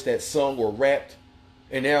artist that sung or rapped.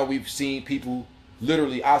 And now we've seen people,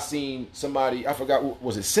 literally, I seen somebody, I forgot,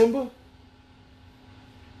 was it Simba?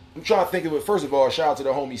 I'm trying to think of it. First of all, shout out to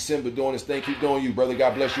the homie Simba doing his thing. Keep doing you, brother.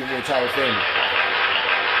 God bless you and your entire family.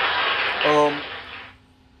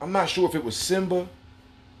 I'm not sure if it was Simba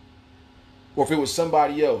or if it was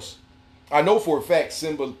somebody else. I know for a fact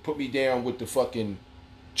Simba put me down with the fucking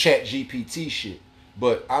ChatGPT shit,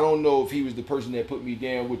 but I don't know if he was the person that put me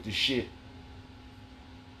down with the shit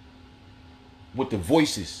with the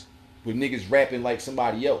voices, with niggas rapping like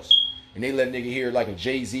somebody else, and they let nigga hear like a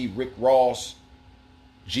Jay-Z, Rick Ross,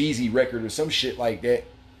 Jeezy record or some shit like that,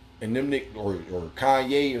 and them or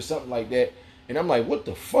Kanye or something like that, and I'm like, what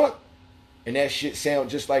the fuck? And that shit sound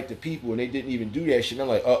just like the people, and they didn't even do that shit. And I'm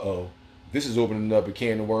like, uh-oh, this is opening up a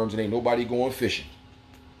can of worms, and ain't nobody going fishing.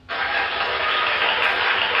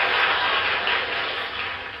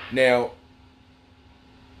 Now,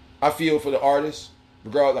 I feel for the artists,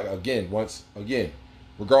 regardless, like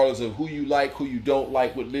regardless of who you like, who you don't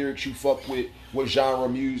like, what lyrics you fuck with, what genre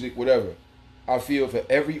of music, whatever. I feel for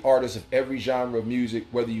every artist of every genre of music,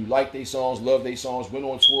 whether you like their songs, love their songs, went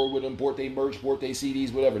on tour with them, bought their merch, bought their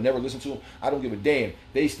CDs, whatever, never listened to them, I don't give a damn.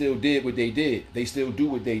 They still did what they did. They still do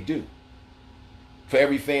what they do. For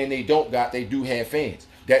every fan they don't got, they do have fans.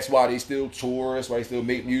 That's why they still tour. That's why they still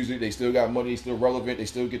make music. They still got money. They still relevant. They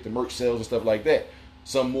still get the merch sales and stuff like that.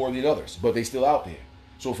 Some more than others, but they still out there.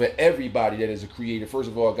 So for everybody that is a creator, first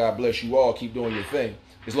of all, God bless you all. Keep doing your thing.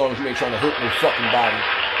 As long as you ain't trying to hurt your fucking body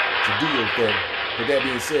to do your thing. But that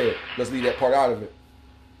being said, let's leave that part out of it.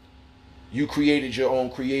 You created your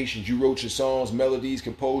own creations. You wrote your songs, melodies,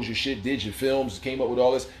 composed your shit, did your films, came up with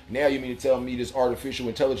all this. Now you mean to tell me this artificial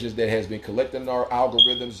intelligence that has been collecting our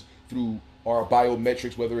algorithms through our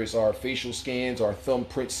biometrics, whether it's our facial scans, our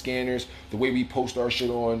thumbprint scanners, the way we post our shit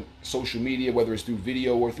on social media, whether it's through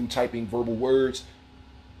video or through typing verbal words,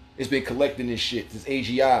 it's been collecting this shit, this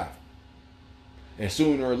AGI. And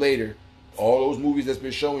sooner or later, all those movies that's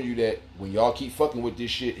been showing you that when y'all keep fucking with this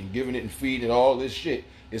shit and giving it and feeding it all this shit,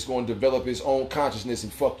 it's going to develop its own consciousness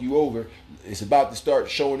and fuck you over. It's about to start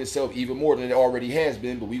showing itself even more than it already has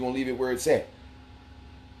been, but we gonna leave it where it's at.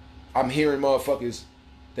 I'm hearing motherfuckers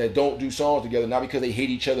that don't do songs together, not because they hate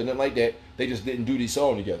each other, nothing like that. They just didn't do these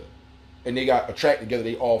songs together. And they got a track together,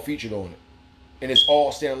 they all featured on it. And it's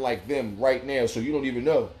all sounding like them right now, so you don't even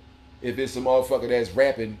know if it's a motherfucker that's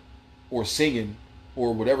rapping or singing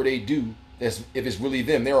or whatever they do, if it's really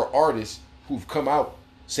them. There are artists who've come out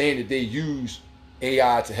saying that they use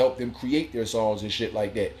AI to help them create their songs and shit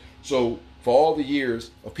like that. So for all the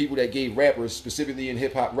years of people that gave rappers, specifically in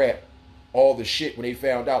hip-hop rap, all the shit when they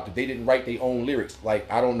found out that they didn't write their own lyrics, like,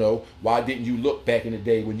 I don't know, why didn't you look back in the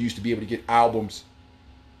day when you used to be able to get albums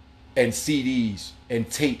and CDs and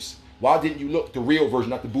tapes? Why didn't you look the real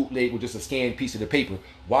version, not the bootleg with just a scanned piece of the paper?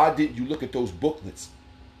 Why didn't you look at those booklets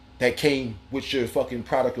that came with your fucking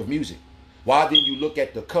product of music? Why didn't you look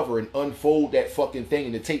at the cover and unfold that fucking thing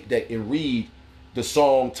in the tape deck and read the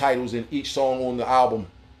song titles in each song on the album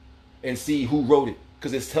and see who wrote it?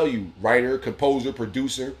 Because it's tell you writer, composer,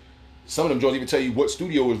 producer. Some of them don't even tell you what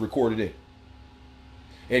studio it was recorded in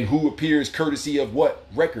and who appears courtesy of what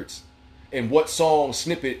records and what song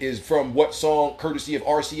snippet is from what song courtesy of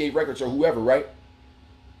RCA Records or whoever, right?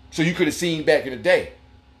 So you could have seen back in the day,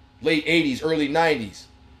 late 80s, early 90s,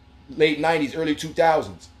 late 90s, early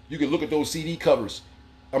 2000s. You could look at those CD covers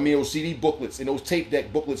those CD booklets and those tape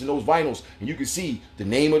deck booklets and those vinyls, and you can see the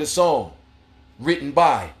name of the song written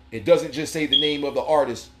by. It doesn't just say the name of the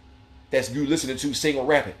artist that's you listening to sing or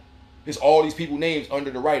rapping. There's all these people names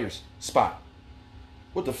under the writer's spot.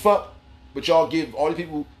 What the fuck? But y'all give all these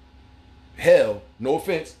people hell. No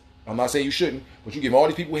offense. I'm not saying you shouldn't, but you give all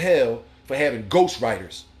these people hell for having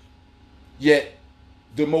ghostwriters. Yet,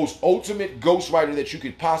 the most ultimate ghostwriter that you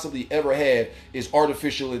could possibly ever have is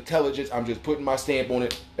artificial intelligence. I'm just putting my stamp on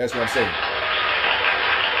it. That's what I'm saying.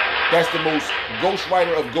 That's the most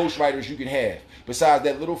ghostwriter of ghostwriters you can have. Besides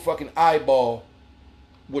that little fucking eyeball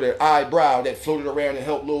with an eyebrow that floated around and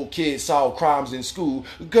helped little kids solve crimes in school.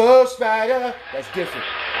 Ghostwriter. That's different.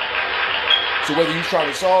 So whether you're trying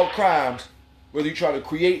to solve crimes, whether you're trying to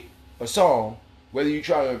create a song, whether you're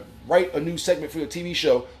trying to write a new segment for your TV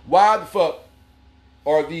show, why the fuck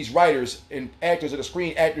are these writers and actors of the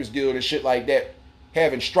Screen Actors Guild and shit like that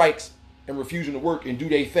having strikes and refusing to work and do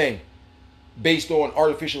their thing based on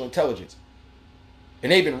artificial intelligence?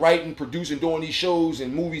 And they've been writing, producing, doing these shows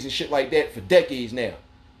and movies and shit like that for decades now.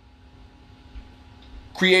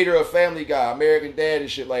 Creator of Family Guy, American Dad and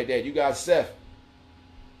shit like that. You got Seth.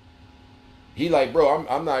 He like, bro,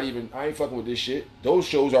 I ain't fucking with this shit. Those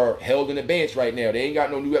shows are held in advance right now. They ain't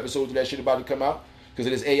got no new episodes of that shit about to come out because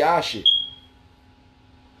of this AI shit.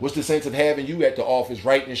 What's the sense of having you at the office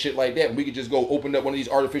writing and shit like that? And we could just go open up one of these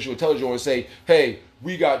artificial intelligence and say, hey,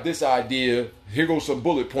 we got this idea. Here goes some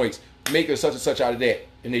bullet points. Make us such and such out of that.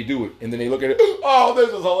 And they do it. And then they look at it. Oh, this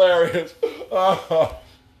is hilarious.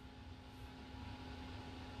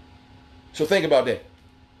 So think about that.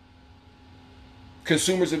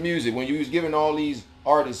 Consumers of music, when you was giving all these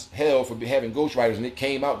artists hell for having ghostwriters and it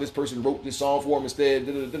came out, this person wrote this song for them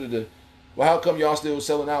instead. Well, how come y'all still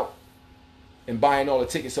selling out and buying all the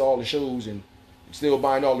tickets to all the shows and still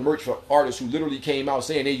buying all the merch for artists who literally came out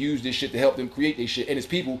saying they used this shit to help them create their shit, and it's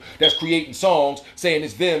people that's creating songs saying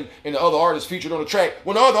it's them and the other artists featured on the track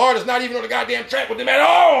when the other artist not even on the goddamn track with them at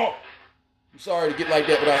all? I'm sorry to get like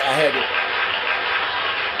that, but I had to.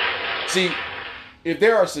 See, if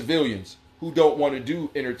there are civilians who don't want to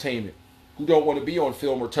do entertainment, who don't want to be on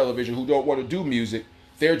film or television, who don't want to do music,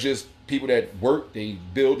 they're just people that work, they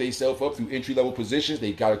build themselves up through entry-level positions,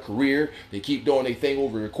 they got a career, they keep doing their thing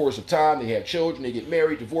over the course of time, they have children, they get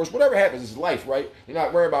married, divorced, whatever happens is life, right? They're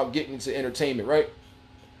not worried about getting into entertainment, right?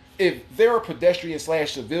 If there are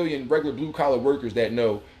pedestrian/civilian regular blue-collar workers that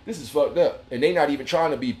know this is fucked up, and they're not even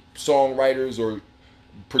trying to be songwriters or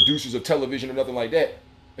producers of television or nothing like that,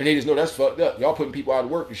 and they just know that's fucked up. Y'all putting people out of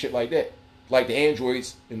work and shit like that. Like the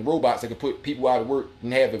androids and the robots that can put people out of work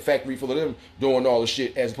and have a factory full of them doing all the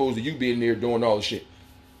shit as opposed to you being there doing all the shit.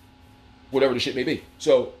 Whatever the shit may be.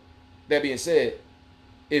 So, that being said,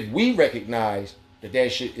 if we recognize that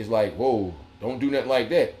that shit is like, whoa, don't do nothing like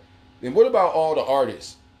that, then what about all the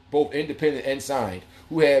artists, both independent and signed,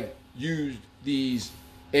 who have used these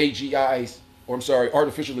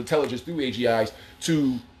artificial intelligence through AGIs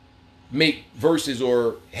to make verses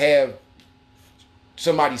or have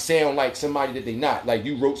somebody sound like somebody that they not. Like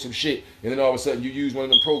you wrote some shit and then all of a sudden you use one of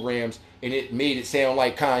them programs and it made it sound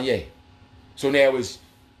like Kanye. So now it's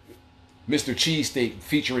Mr. Cheesesteak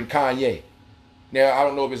featuring Kanye. Now I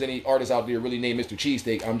don't know if there's any artists out there really named Mr.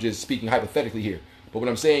 Cheesesteak. I'm just speaking hypothetically here. But what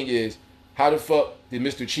I'm saying is, how the fuck did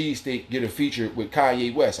Mr. Cheesesteak get a feature with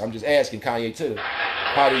Kanye West? I'm just asking Kanye too.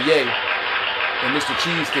 How did Ye and Mr.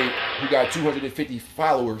 Cheesesteak, who got 250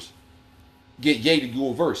 followers, get Ye to do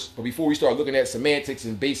a verse? But before we start looking at semantics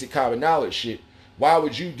and basic common knowledge shit, why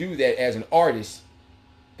would you do that as an artist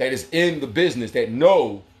that is in the business, that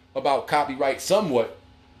know about copyright somewhat?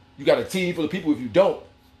 You got a team full of people if you don't.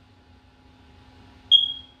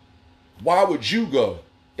 Why would you go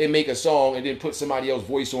and make a song and then put somebody else's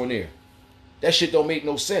voice on there? That shit don't make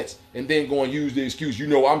no sense. And then go and use the excuse,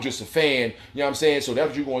 I'm just a fan. You know what I'm saying? So that's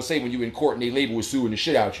what you're going to say when you in court and they label is suing the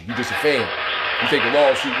shit out you. You're just a fan. You think the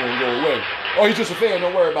lawsuit going to go away. Oh, you're just a fan.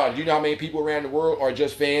 Don't worry about it. Do you know how many people around the world are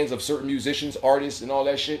just fans of certain musicians, artists, and all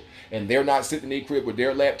that shit? And they're not sitting in their crib with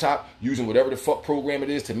their laptop using whatever the fuck program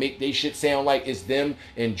it is to make their shit sound like it's them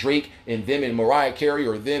and Drake and them and Mariah Carey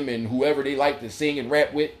or them and whoever they like to sing and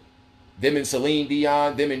rap with. Them and Celine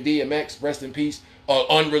Dion, them and DMX, rest in peace.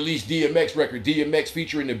 Unreleased DMX record, DMX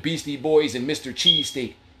featuring the Beastie Boys and Mr.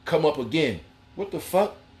 Cheesesteak, Come Up Again. What the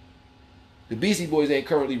fuck? The Beastie Boys ain't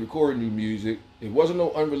currently recording new music. There wasn't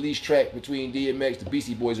no unreleased track between DMX, the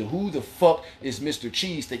Beastie Boys, and who the fuck is Mr.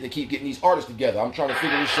 Cheesesteak that keep getting these artists together? I'm trying to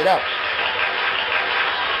figure this shit out.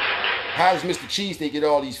 How does Mr. Cheesesteak get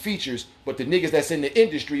all these features, but the niggas that's in the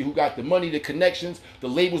industry who got the money, the connections, the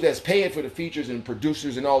labels that's paying for the features and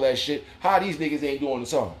producers and all that shit, how these niggas ain't doing the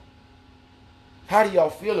song? How do y'all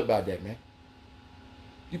feel about that, man?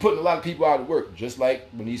 You're putting a lot of people out of work. Just like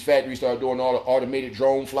when these factories started doing all the automated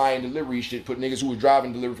drone flying delivery shit, put niggas who were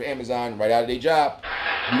driving delivery for Amazon right out of their job.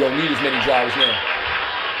 You don't need as many drivers now.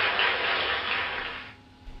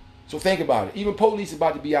 So think about it. Even police is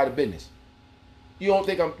about to be out of business. You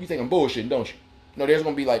think I'm bullshitting, don't you? No, there's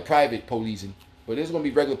gonna be like private policing, but there's gonna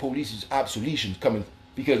be regular police's obsolescence coming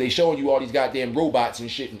because they showing you all these goddamn robots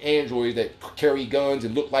and shit and androids that carry guns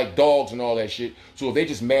and look like dogs and all that shit. So if they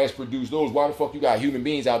just mass produce those, why the fuck you got human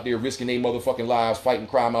beings out there risking their motherfucking lives fighting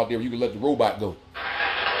crime out there? You can let the robot go.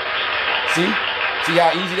 See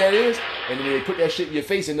how easy that is? And then they put that shit in your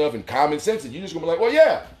face enough and common sense, and you're just gonna be like, well,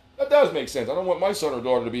 yeah. That does make sense. I don't want my son or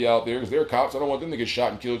daughter to be out there because they're cops. I don't want them to get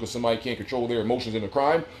shot and killed because somebody can't control their emotions in a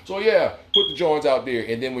crime. So yeah, put the Jones out there.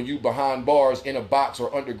 And then when you behind bars in a box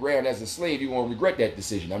or underground as a slave, you're going to regret that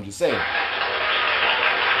decision. I'm just saying.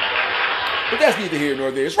 But that's neither here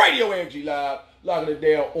nor there. It's Radio AFG Live. Locking it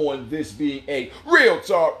down on this being a Real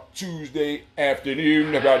Talk Tuesday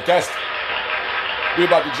afternoon broadcast. We're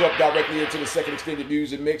about to jump directly into the second extended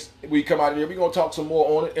music mix. We come out of here, we're going to talk some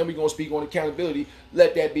more on it, and we're going to speak on accountability.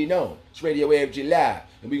 Let that be known. It's Radio AFG Live,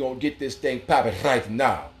 and we're going to get this thing popping right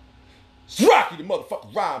now. It's Rocky the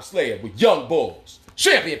motherfucking Rhyme Slayer with Young Bulls.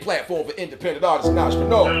 Champion platform for independent artists and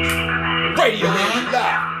entrepreneurs. Radio AFG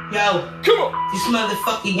Live. Yo, come on. These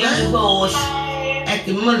motherfucking young boys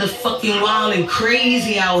acting motherfucking wild and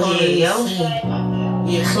crazy out here, yo.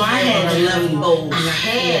 Yeah, so I had 11 bowls.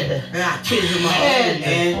 I got kids in my head,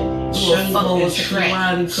 man. Young boys acting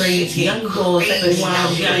wild and crazy. Young boys acting wild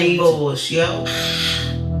and crazy. Young boys, yo.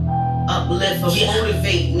 Uplift and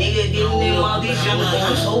motivate, nigga. Giving them all these young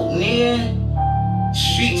boys hope, nigga.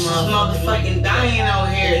 Streets is motherfucking dying out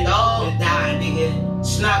here, dog. Die, nigga.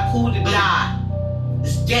 It's not cool to die.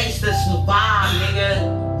 It's gangsta survive,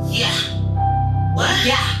 nigga. Yeah. What?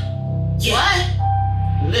 Yeah. What?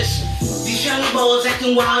 Listen, these young boys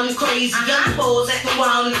acting wild and crazy. Young boys acting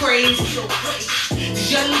wild and crazy.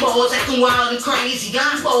 These young boys acting wild and crazy.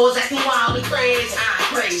 Young boys acting wild and crazy.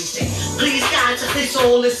 I'm crazy. Please God, touch their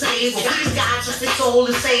soul and save them. Please God, touch their soul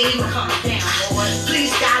and save them. Calm down, boy.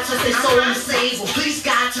 Please God, touch their soul and save them. Please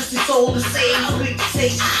God, touch their soul and save them. Please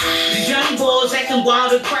save them. These young boys acting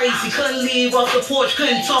wild and crazy. Couldn't leave off the porch,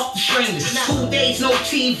 couldn't talk to strangers. 2 days, no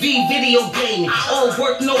TV, video gaming. All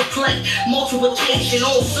work, no play. Multiplication.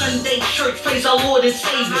 On Sunday, church, praise our Lord and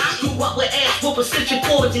Savior. Grew up with ass whoopers, stitching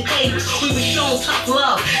cords and cables. We were shown tough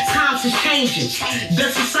love. Times is changing.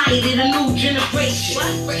 The society, the new generation.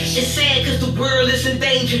 It's sad cause the world is in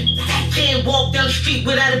danger. Can't walk down the street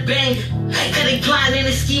without a banger. Cause they blind in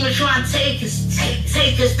the scheme and try and take us.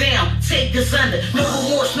 Take us down, take us under. No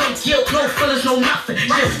remorse, no guilt, no feelings, no nothing.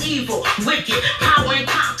 Just evil, wicked, power and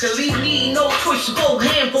conquer. Leave me no choice to go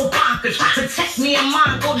ham, go bonkers. Protect me and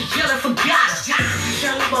mine, go to jail and forgot us.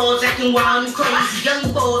 Young boys acting wild and crazy.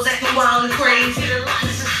 Young boys acting wild and crazy.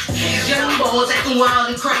 Young boys acting wild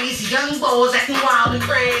and crazy. Young boys acting wild and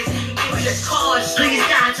crazy. Please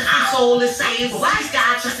God, touch their soul and save them. Please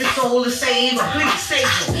God, touch their soul and save them. Please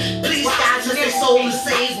save them. Please God, touch their soul and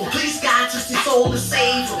save them. Please God, touch their soul and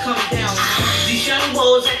save them. Come down. These young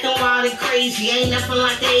boys acting wild and crazy. Ain't nothing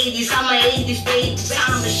like the 80s. I'm an 80s baby.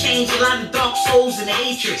 Time to change a lot of dark souls and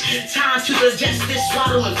hatred. Time to digest this,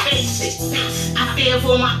 swallow and face it. I fear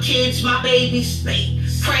for my kids, my babies.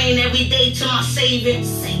 Praying every day to my Savior.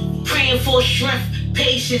 Praying for strength,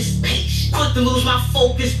 patience. Quick to lose my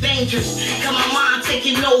focus, dangerous. Got my mind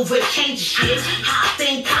taking over, changing shit. How I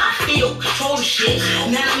think, how I feel, control the shit.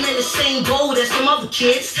 Now I'm in the same boat as some other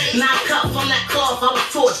kids. Not cut from that cloth, I was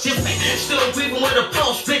taught different. Still breathing with a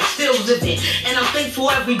pulse, bitch, still living. And I'm thankful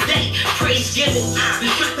every day, praise giving.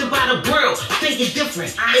 Distracted by the world, thinking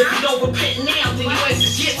different. If you don't repent now, then you ain't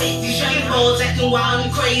forgiven. These young boys acting wild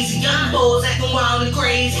and crazy. Young boys acting wild and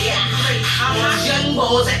crazy. Young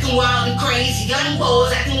boys acting wild and crazy. Young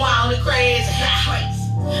boys acting wild and crazy.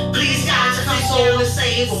 Please God, touch their soul and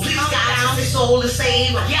save them. Please God, touch their soul and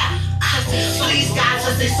save them. Yeah. Please God,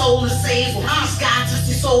 touch their soul and save them. Please God, touch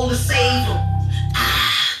their soul and save them.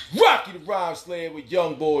 Rocky the Rhyme Slayer with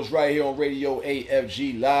Young Boys right here on Radio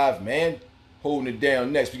AFG Live, man. Holding it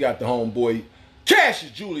down next, we got the homeboy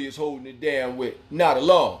Cassius Julius holding it down with Not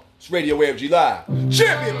Alone. It's Radio AFG Live.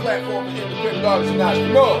 Champion platform for independent artists and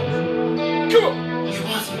entrepreneurs. Come on. You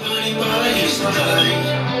want somebody by your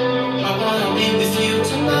side. I wanna be with you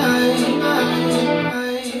tonight.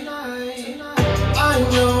 I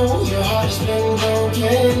know your heart has been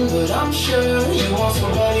broken, but I'm sure you want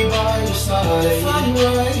somebody by your side. If I'm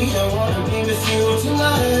right, I wanna be with you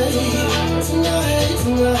tonight.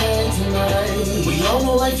 We all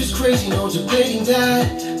know life is crazy, no debating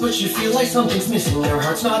that. but you feel like something's missing, your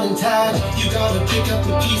heart's not intact. You gotta pick up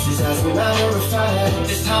the pieces as a matter of fact.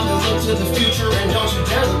 It's time to look to the future and don't you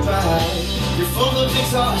dare look back. You're full of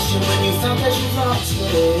exhaustion when you found that you've lost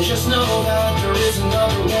it. Just know that there is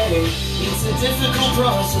another way. It's a difficult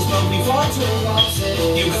process, but we've all too lost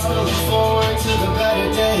it. You gotta look forward to the better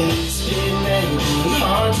days. It may be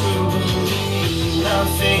hard to believe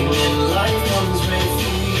nothing in life comes with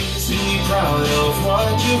ease. Be proud of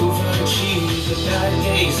what you've achieved. The bad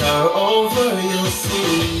days are over, you'll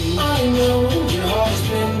see. I know your heart's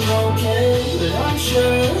been broken, but I'm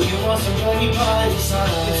sure you want somebody by your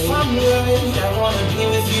side. If I'm right, I wanna be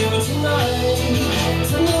with you tonight.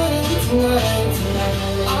 Tonight.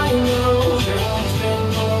 I know your heart's been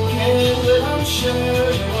broken, but I'm sure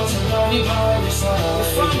you want somebody by your side.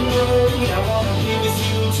 If I'm right, I wanna be with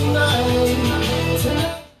you tonight.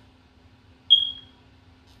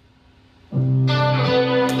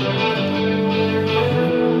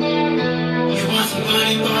 You want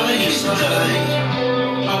somebody by your side.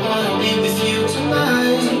 I wanna be with you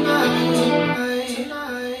tonight.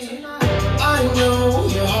 I know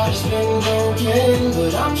your heart's been broken,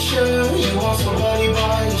 but I'm sure you want somebody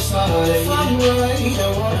by your side. If I'm right, I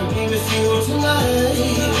wanna be with you tonight.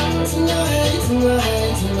 Tonight.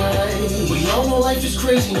 We all know life is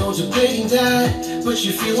crazy, no debating that. But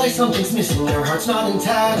you feel like something's missing, your heart's not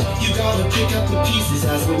intact. You gotta pick up the pieces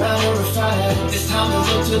as a matter of fact. It's time to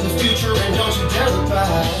look to the future and don't you dare look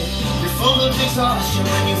back. You're full of exhaustion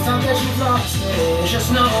when you found that you've lost it.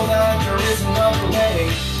 Just know that there is another way.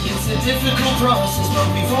 It's a difficult process, but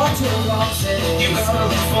we've all too lost it. You gotta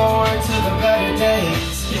look forward to the better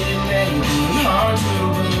days. It may be hard to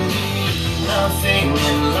believe nothing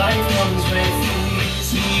in life comes with ease.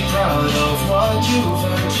 Be proud of what you've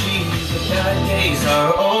achieved. The bad days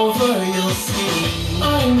are over, you'll see.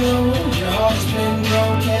 I know your heart's been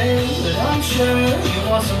broken, but I'm sure you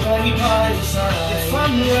want somebody by your side. If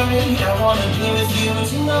I'm right, I wanna be with you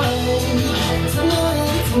tonight.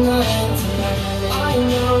 Tonight. I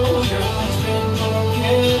know your heart's been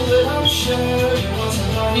broken, but I'm sure you want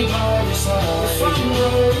somebody by your side. If I'm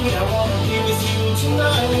right, I wanna be with you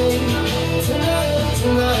tonight. Tonight.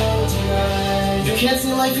 You can't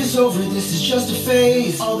say life is over, this is just a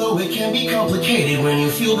phase. Although it can be complicated when you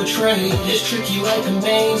feel betrayed. It's tricky like a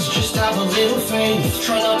maze, just have a little faith.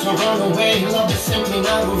 Try not to run away, love is simply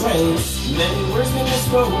not a race. Many words been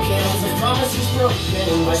spoken, the promise is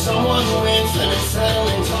broken by someone who ain't in a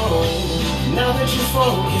settling tone. Now that you're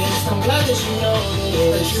focused, I'm glad that you know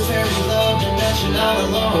that you're very loved and that you're not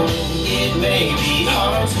alone. It may be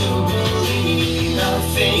hard to believe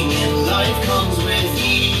nothing in life comes with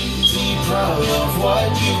ease. Be proud of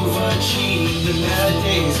what you've achieved. The bad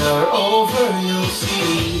days are over, you'll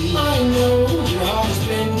see. I know your heart's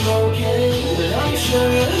been broken, but I'm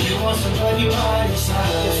sure you want somebody by your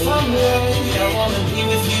side. If I'm right, I wanna be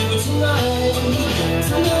with you tonight.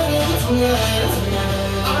 Tonight.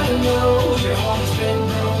 I know your heart's been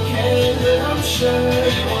broken, but I'm sure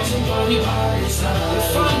you want somebody by your side.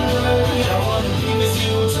 If I'm right, I wanna be with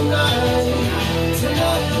you tonight.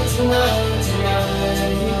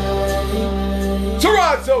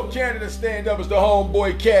 Toronto, Canada, stand up. It's the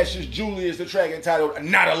homeboy Cassius Julius, the track entitled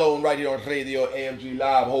Not Alone, right here on Radio AFG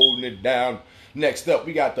Live, holding it down. Next up,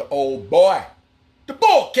 we got the old boy, the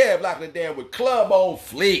bull cab, locking it down with Club on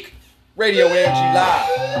Fleek. Radio AFG Live.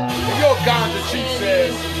 And your ganja chief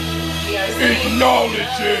says,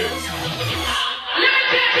 acknowledge it.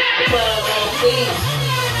 Club on Fleek.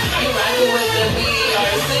 You rockin' with the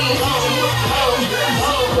BRC.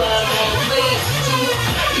 Club on Fleek.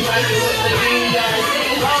 You rockin' with the BRC.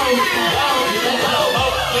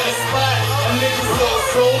 In the spot, a nigga so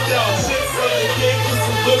sold out. Chicks on the gig with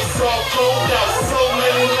some looks all cold out. So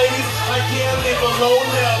many ladies, I can't leave alone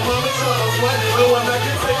now. Mama tryna run, knowing I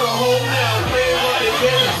can take her home now. Playing hard to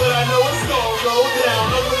get it, but I know it's gonna go down.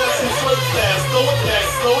 Nothing that she slips fast, throw it back,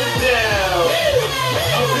 slow it down.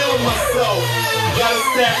 I'm feeling myself, gotta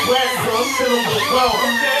stack racks, so I'm chillin' with wealth.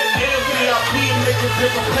 VIP, nigga,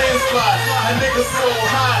 different plane spot. A nigga so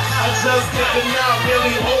high, I just get the now,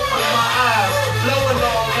 barely open my eyes. Blowing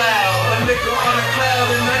all loud, a nigga on a cloud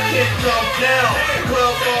and I can't come down.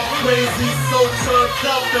 Club all crazy, so turned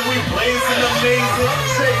up that we blazing amazing.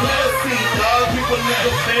 Shake Hennessy, dog, people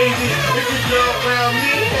nigga faded. If you girl around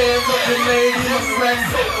me, hands up and lady. My swag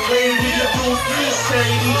so wavy, your dudes too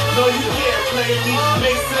shady. No, you can't play me,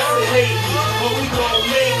 make sense to hate me. But we gon'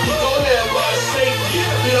 make you, go ahead, boy, shake it.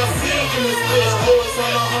 We done seen in this bitch, boys on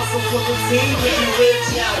the hustle for the team. If you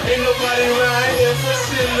rich, ain't nobody around here, for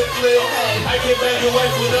shit in the clip. I get back your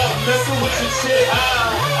wife with up, messing with your chick.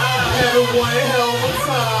 had a one hell of a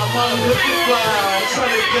time. I'm looking fly,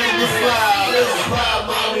 trying to get the slide. Let's ride,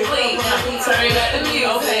 mommy. Please, turn up the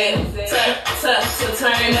music.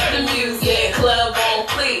 Turn up the music. Club on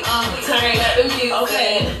fleek. Turn up the music.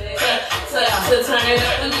 Turn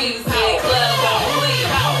up the music. Club on fleek.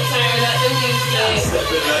 Turn up the music.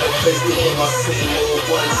 Stepping out of place, doing my same old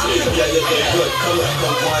one sleep. Yeah, you look good, come up,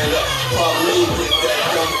 come wind up. Probably with that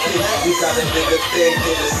dumb kid. You got a nigga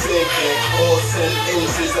thinking it's sinking. All 10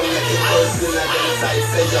 inches, I'm making worse than I got a tight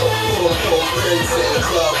say, yo. Boom, boom, printing,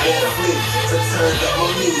 club on fleek. To turn up my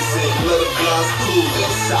music, let the blinds cool.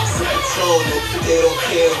 Shots of Patron, they don't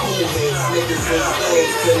care who hits. Niggas is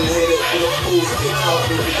lame, couldn't hit it with a pool stick. Fuck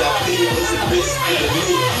me, we got beef, it's a bitch for the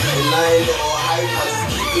meat. And I ain't all hype, I just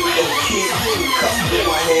keep it low key. Cup in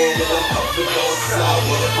my hand and I'm puffing on sour.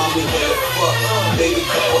 Mommy, what the fuck? Maybe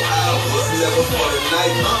couple hours, never for the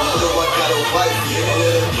night. Though I got a wife, and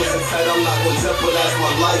little pussy tight, I'm not gonna jeopardize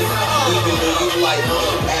my life. Even though you like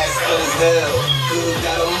ass fat as hell. Good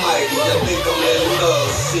God almighty, I think I'm in love.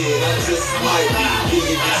 Shit, I just might be. Yeah,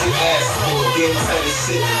 you get your ass for game tight as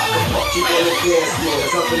shit. I can fuck you on the dance floor.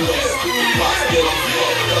 Jumping on the speaker box, then I'm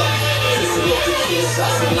fucked up. Pissing off the kid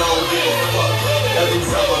shots and I don't give a fuck. Every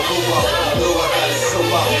time I go out, I know I gotta show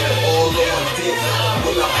out. All on my dick,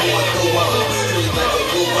 when I pull my dough out, I'm straight like a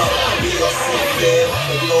go out. BRC fan,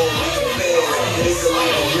 the lonely fans, nigga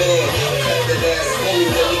like a man. Cut that ass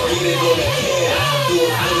homie, let me get it on the can. Do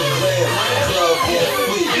it for the gram, club on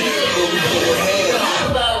fleek, do it for the hand.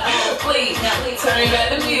 Club on fleek. Turn up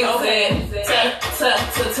the music.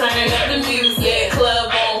 Turn up the music. Club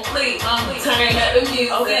on fleek. Turn up the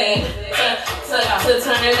music.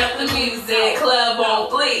 Turn up the music. Club on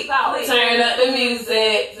fleek. Turn up the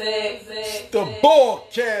music. The boy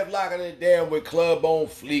Kev locking it down with Club on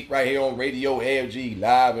Fleek right here on Radio AFG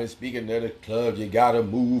Live. And speaking of the club, you gotta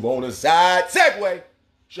move on the side. Segway.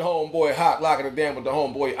 It's your homeboy Hawk locking it down with the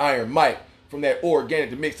homeboy Iron Mike from that Organic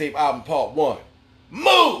the Mixtape album Part 1.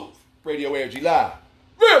 Move! Radio AFG Live.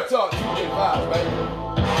 Real talk, DJ Vibes, baby.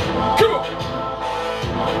 Come on!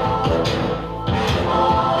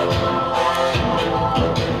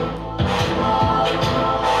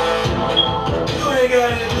 You ain't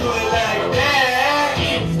gotta do it like that.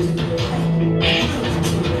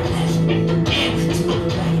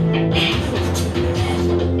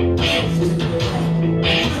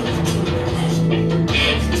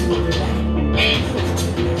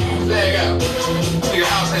 Leg out. Nigga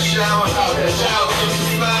out that shower, give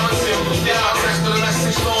some flowers, down, text to the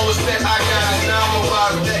message, phone was that I got it. Now I'm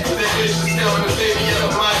about that, that bitch is still in the baby, yeah,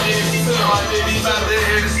 my baby still. My baby about to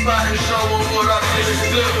hit the spot and show them what I think is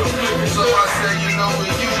good. So I said, you know, we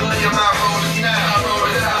usually am out rolling now. I roll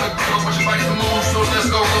it out, a girl, but your body can move, so let's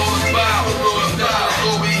go roll the bow. Roll the style,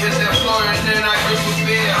 so we hit that floor and then I grip the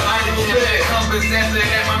beer. I ain't even bad, compass after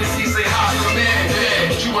that, mommy C say hi to the man.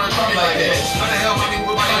 Yeah, but you wanna try me like that? How the hell, mommy,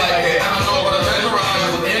 with money like that? I don't know what I'm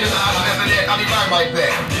I'll be right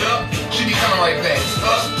back. Yup, she be coming right back.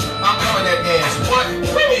 I'm coming that ass. What?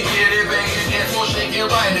 We be get it, banging, and for shaking,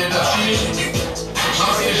 right it up.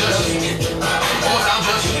 I'ma see the just. One time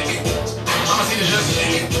just. I'ma see the just.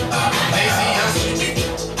 They see us.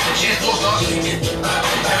 Chance for stars.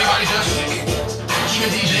 Everybody just. Keep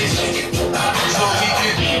it DJs. So we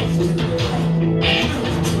can.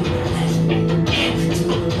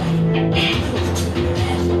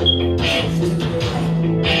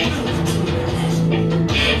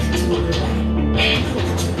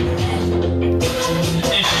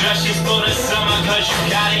 Instructions for the summer, cause you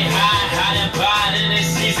got it high and bad in this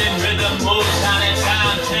season. Rhythm moves, time and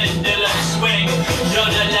time, pendulum swing. Your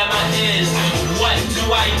dilemma is, what do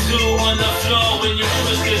I do on the floor when you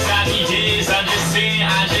twist? Cause I need his. I'm just saying,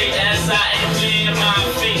 IJSIN, my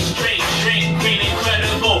face straight, shrink, green,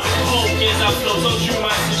 incredible. Hope is I flow, told you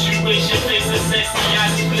my situation. Face is sexy,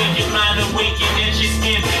 I split your mind awaken and your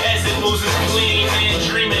skin as it moves is clean. And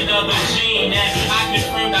dreaming of a gene that I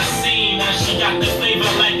confirmed I seen. Now she got the flavor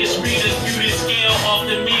like it's Rita's beauty scale off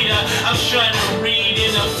the meter. I'm trying to read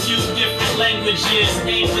in a few different languages.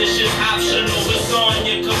 English is optional, it's on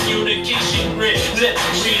your communication grid. Lip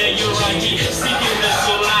reader, you're right here, seeking the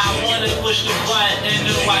soul. I wanna push the button and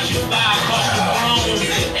to watch you fly across the room.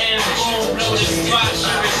 And boom, blow the spot,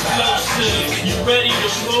 you're explosive. You ready to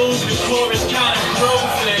move? The chorus kind of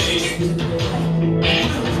groovy.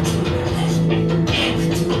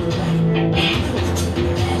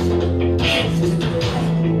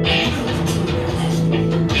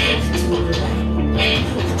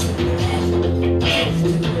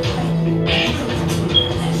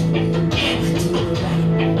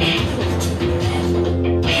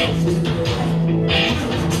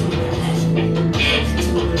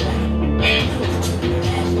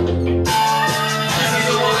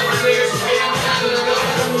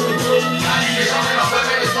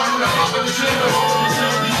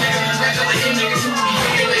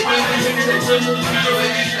 Yeah,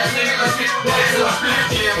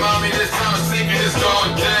 mommy, this time I'm sinking, it's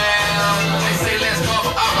going down. They say let's call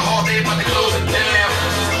for alcohol, they about to close it down.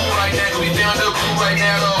 It's cool right now, 'cause we down the crew right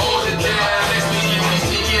now to hold it down. Next weekend we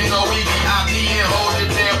sneaking, no, we VIP and hold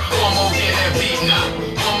it down. One more get that beat now.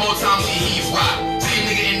 One more time we heat rock. See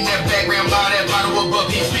a nigga in that background by that bottle of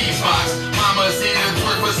Buffy's beatbox. Mama said the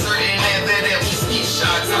twerk for certain, after that we ski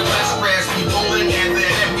shots. So let's grass, we bowling, after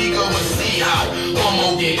that we go and see hop. One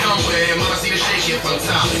more get come with it, mama see the shake it from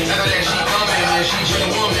time. After that she coming and she a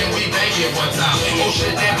woman, we banging one time. Oh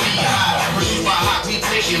shit, that be hot. Produced by Hot, we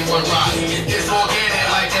taking one ride. It's organic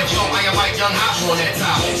like that flow, I am like young Hot on that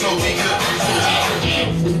top. So we good,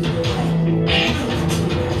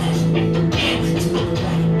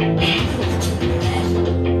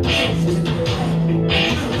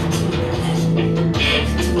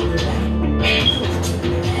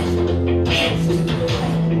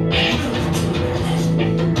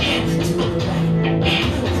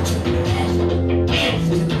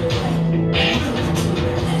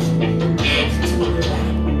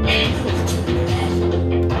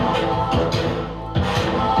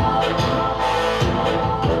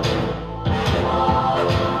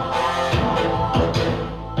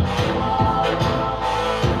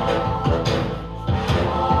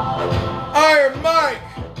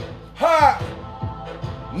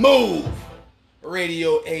 Move!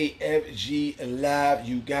 Radio AFG Live,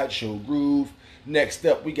 you got your groove. Next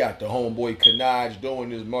up, we got the homeboy Kanaj doing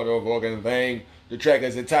this motherfucking thing. The track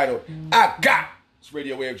is entitled, I Got. It's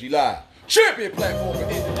Radio AFG Live. Champion platform for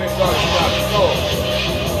independent artists.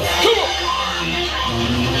 Come on!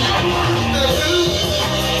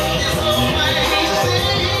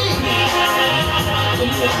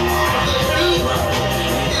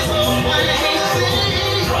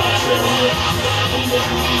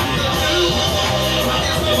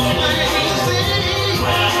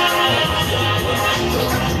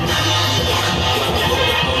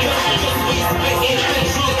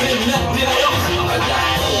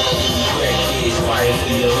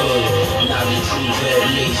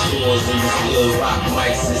 In this little rock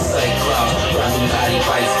mics and cyclops, riding body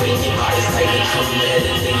bikes, making bodies tight and coming at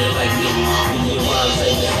a nigga like me. When your rhymes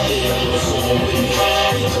ain't that big, you're someone with me.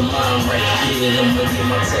 Get your mind right, yeah, I'ma get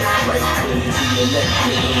my tech right. Put it to your neck,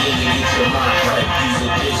 nigga, really get your mind right. Use a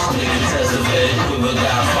bitch, nigga, test a better quiver,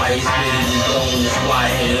 got fire, spit it and going, just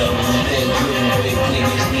wire it up. Then good, big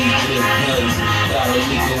niggas need big guns. Gotta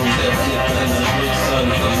make it with that flip guns and big sun.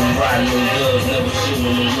 Cause I'm riding on gloves, never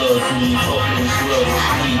showing no love. Who you fucking with scrubs?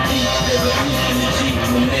 Never leave in the Jeep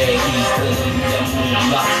with mad heat. Doesn't leave that move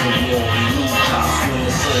lots of war. Blue tops when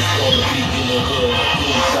the sun call the beat in the hood.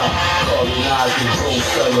 Blue top, colonized and pro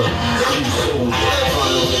seller. Blue soldier,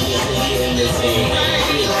 follow the niggas and getting the thing.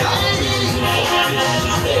 Big cop bitches and fuck bitches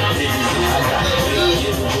and stack bitches. I got big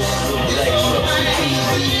yellow bushes of black trucks and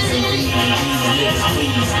TVs and DVDs. Niggas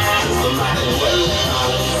please, cause I'm not the way. I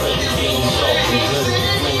don't expect the game sharp and good.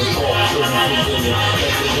 Flames walk, children for women.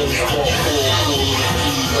 Let the guns walk full.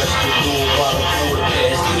 Rush the door while the quarter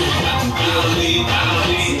pass me. See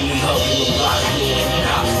me hugging the block, yeah.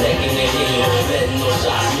 Cops stacking their head, letting no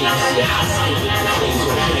shots make me shit hot. Skipping the flames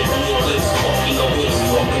on flipping your lips, walking the whips,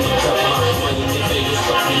 walking the top line. Money in your fingers,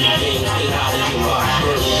 stuck in the game, stay hot in your box.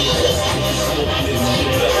 Burning your chest, take the smoke, mix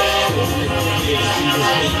your gut. Flipping the gears, feeding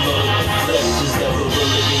big money. Flesh just never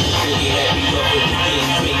really get the biggie. Happy up with the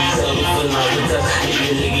games, maybe something for not to touch. Maybe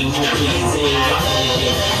a nigga who please ain't rocking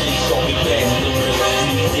again. They saw me back in the ring.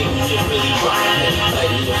 You really rockin' it.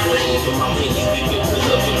 Lighting the flames with my pinky finger. Pull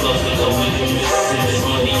up your gloves to go with the missing this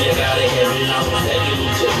money. I gotta have it. I'm stacking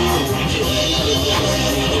them chips. We killing these little niggas.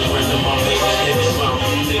 These niggas run my baby. Every round,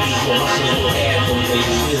 you niggas want my shit will have them,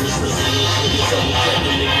 baby. Business listening to this. Tell me check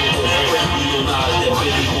the nigga with a rap. You know now that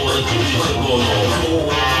Billy Boy to keep this shit going on.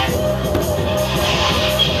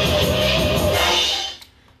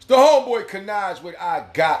 The homeboy Kanaj with I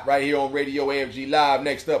Got right here on Radio AFG Live.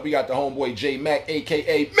 Next up, we got the homeboy J Mac,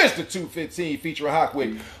 a.k.a. Mr. 215, featuring Hawk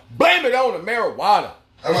with Blame It On the Marijuana.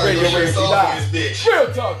 I'm Radio AFG Live. Bitch.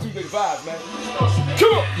 Real talk, 255, man.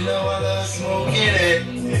 Come on. You know I love smoking it.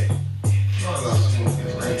 You know I love smoking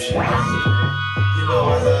it, right? You know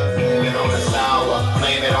I love blame it on the sour,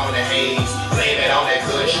 blame it on the haze, blame it on that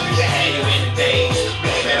kush that had you in the days,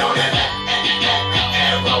 blame it on that marijuana.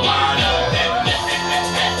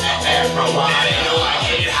 You know I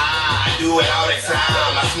get high, I do it all the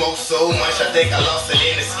time. I smoke so much, I think I lost it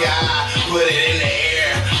in the sky. Put it in the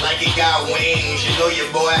air like it got wings. You know your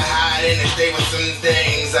boy hide in the stay with some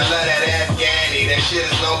things. I love that Afghani, that shit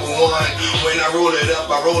is #1. When I roll it up,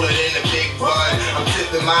 I roll it in the big But I'm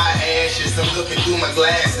tipping my ashes, I'm looking through my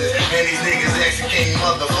glasses, and these niggas actually can't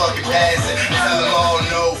motherfucking pass it. Tell them all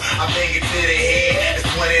no, I bang it to the head. It's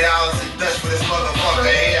 $20 a Dutch for this motherfucker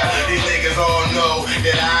here. These niggas all know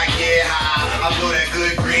that I get high. I blow that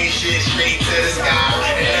good green shit straight to the sky. And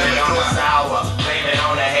blame it on the sour, blame it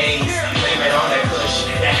on the haze, blame it on that kush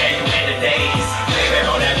that had you in the days. Blame it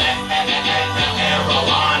on that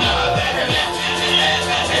marijuana,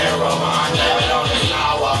 marijuana. Blame it on the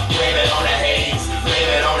sour, blame it on the haze,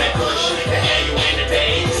 blame it on that kush that had you in the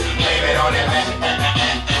days. Blame it on that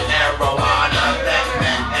marijuana,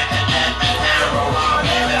 marijuana.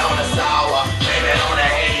 Blame it on the sour, blame it on the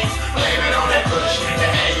haze, blame it on that kush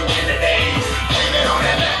that had you in the days. Blame it on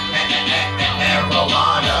that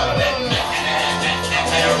marijuana,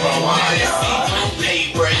 marijuana.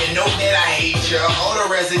 Paper, you know that I hate you. All the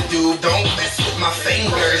residue, don't mess with my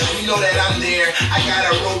fingers. You know that I'm there. I got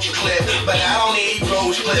a roach clip, but I don't need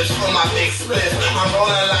roach clips for my big split. I'm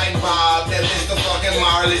rolling like Bob, that Mr. fucking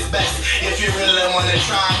Marley's best. If you really wanna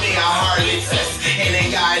try me, I hardly test. And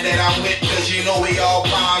the guy that I'm with, cause you know we all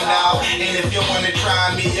bombed out. And if you wanna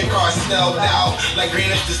try me, your car's snelled out. Like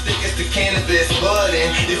green is the stick, it's the cannabis bud.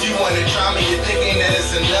 And if you wanna try me, you're thinking that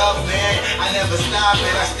it's enough, man. I never stop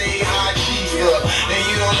and I stay high cheese up. And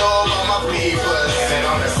you don't know about my papers. Blame it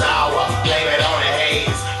on the sour, blame it on the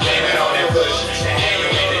haze, blame it on that push, and hang you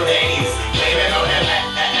in the days. Blame it on that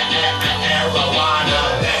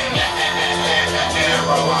marijuana,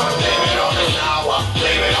 marijuana. Blame it on the sour,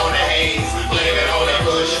 blame it on the haze, blame it on that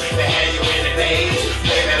push, and hang you in the days.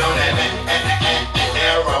 Blame it on that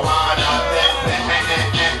marijuana,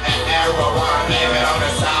 marijuana. Blame it on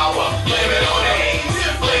the sour, blame it on the haze,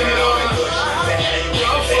 blame it on the push, and hang you in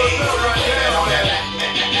the days. Blame it on that.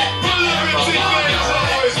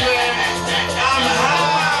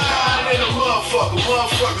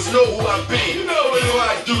 Motherfuckers know who I be. You know what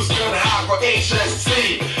I do, Gun High for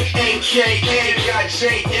HST, aka got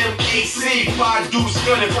JMEC. Produce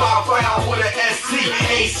Gun and fight out with an ST,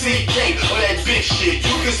 ACK, or that big shit.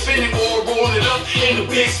 You can spin it or roll it up in the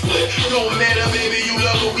big split. Don't matter, baby, you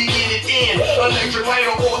love it, we get it in. Electric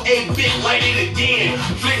lighter or a big light it again.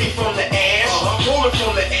 Flicking from the ash, rolling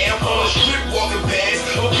from the amp on the strip, walking past.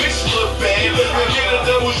 A bitch look bad. I get a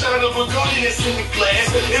double shot of Bacardi that's in the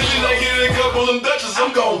glass. And then I get a couple of Dutches,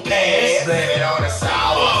 I'm gon' pass. Blame it on the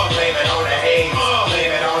sour, blame it on the haze,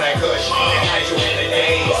 blame it on that kush, and hide you in the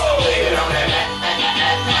days. Blame it on that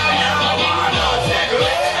marijuana, marijuana.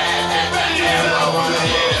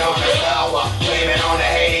 Blame it on the sour, blame it on the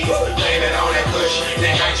haze, blame it on that kush,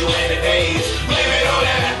 and hide you in the days. Blame it on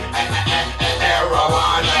that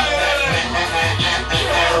marijuana,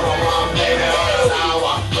 marijuana. Blame it on the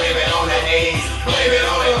sour, blame it on the haze, blame it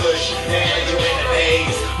on that kush, and hide you in the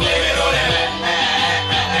days. Blame it on that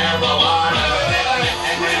marijuana,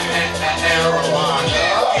 marijuana.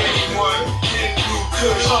 Anyone can do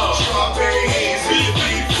kush, strawberry haze,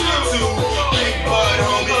 beef too. Big bud,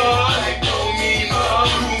 homie, like don't mean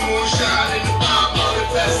blue moonshine in the bottom of the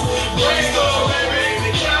vest. Brainstorm, baby, in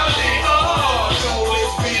the county. Don't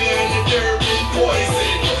live Peter in the dirt and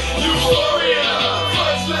poison. Euphoria,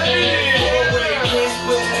 first lady.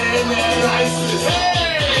 And that ISIS.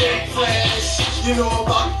 Hey, flash, you know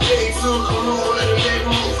about the day too. Rule in the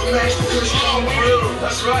neighborhood for Max the Kush on grill.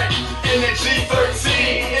 That's right. In that G13,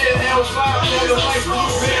 in L5, nigga like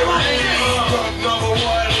blueberry. Skunk number 1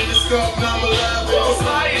 and the skunk number 11. It's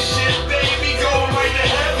high as shit, baby, going right to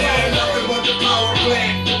heaven. Yeah, nothing but the power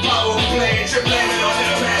plant, the power plant. You're blaming on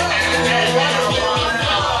that man.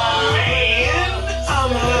 Man,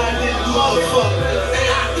 I'm high than a motherfucker.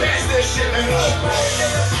 And I pass that shit, man.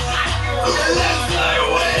 Let's fly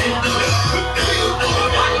away.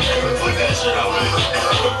 Put that shit on me.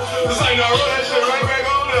 It's like, no, roll that shit right back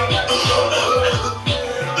on there.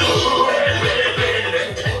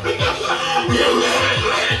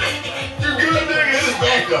 You good, nigga? It's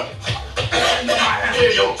back up.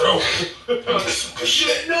 In your throat.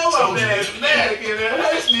 Shit, no, I'm asthmatic and it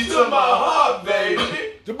hurts me to my heart,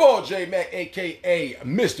 baby. The boy J Mac, aka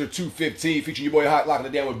Mr. 215, featuring your boy Hot locking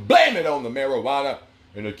it down with Blame It on the Marijuana.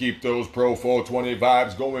 And to keep those Pro 420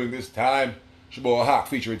 vibes going this time, it's your boy Hawk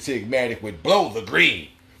featuring Tigmatic with Blow the Green.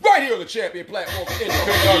 Right here on the champion platform for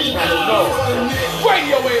independent artists around the world.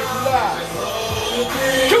 Radio waves live.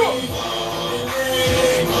 Come on.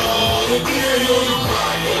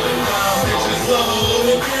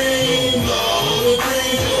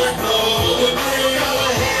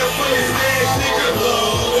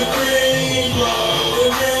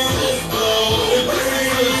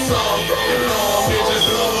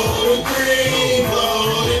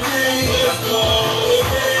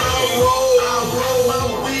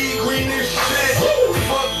 Green as shit.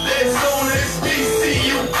 Fuck that zone.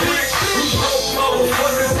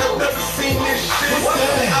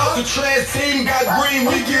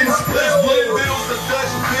 green, we getting split. Blood bills, the Dutch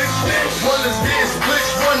bitch. One is getting split,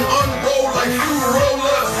 one unroll like two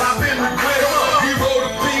roll-ups. Hop in the whip. We roll the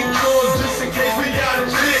pink joints just in case we got a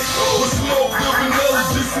chick. With smoke the vanilla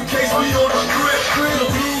just in case we on the strip. The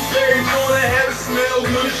blueberry joint have a smell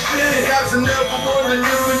good shit. Cops never wonder if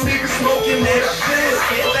a nigga smoking that shit.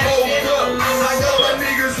 Hold up, I got my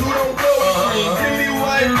niggas who don't go with me. Give me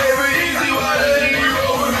white, baby, easy water, and you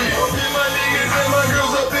roll with me. Get my niggas and my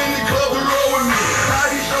girls up in the club to roll with me. I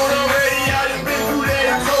be shown already, I done been through that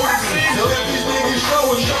and told it shit. So if these niggas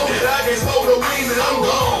showing that I can smoke the weed, then I'm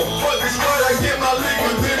gone. Fuck this squad, I get my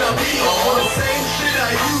liquor, then I be on. The same shit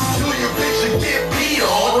I used to, your bitch should get beat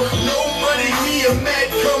on. No money, me and Matt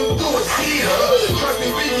come through and see her. Trust me,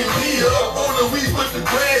 we can beat up on the weed with the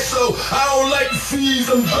grass, so I don't like the seeds,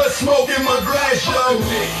 I'm just smoking my grass, yo.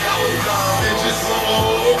 And just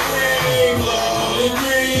blow the green, blow the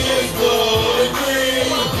green, blow the green.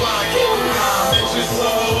 And just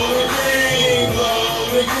blow the green,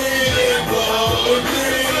 blow the green, blow the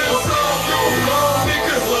green.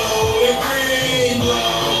 Niggas blow the green,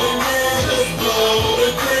 blow the green, just blow the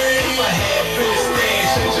green. My head for the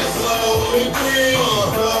stash and just blow the green,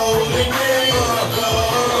 blow the green, blow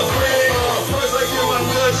the green. First I get my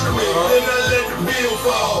Dutch quick, then I let the bill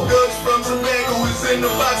fall. Guns from tobacco is in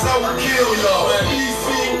the box, I will kill y'all.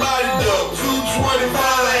 DC bodied up, 225,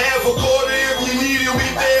 half a quarter if you need it, we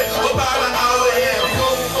there about an hour and a half.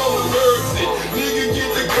 Come from the mercy, nigga get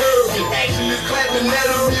the curving. Action is clapping,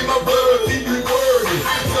 that'll be my bird, keep me wording.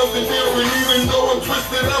 Something different, even though I'm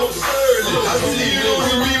twisted, I'm absurd. I see it on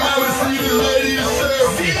the beam, I'm ready to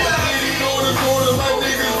serve me. Sitting on the corner, my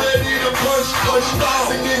niggas ready to punch out.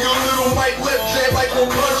 Boxing nigga, little Mike left jab like no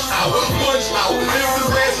punch out. Punch out, if the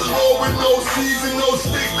grass is raw with no seeds and no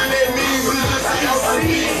sticks, then that means it's just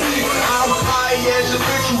LCC. I'm high as your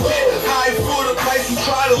bitch, you get high for the price. You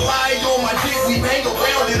try to lie on my dick, we hang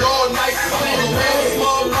around it all night. Hang around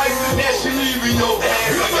small price, and that shit leaving your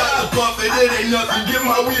ass. I got the buff and it ain't nothing, get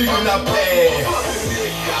my weed and I pass.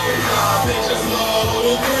 Bitches blow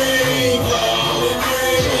the green, blow the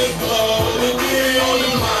green, blow the green. On the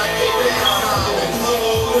mic,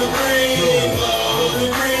 blow the green, blow the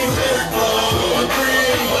green, just blow the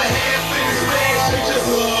green. But half in the stash, just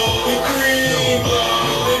blow the green, blow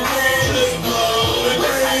the green, just blow the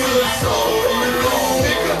green. So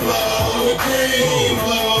nigga, blow the green,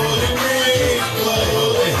 blow the green,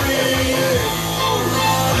 blow the green,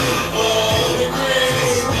 blow the green, blow the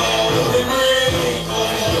green, blow the green.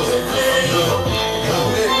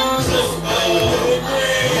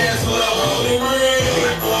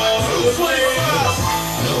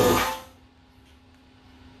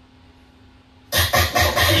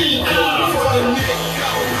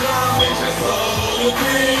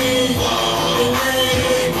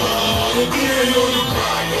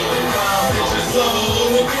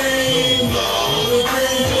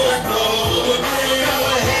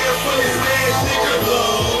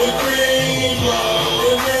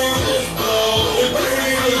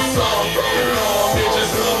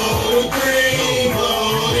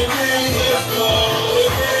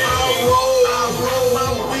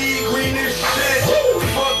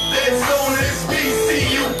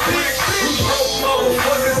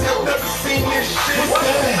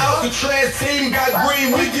 Trans team got green,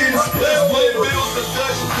 we getting split. Blood bills, the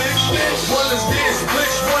Dutch bitch. One is getting split,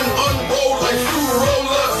 one unroll like two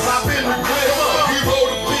roll-ups. Hop in the whip. We roll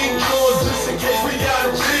the pink joints just in case we got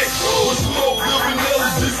a chick. With smoke the vanilla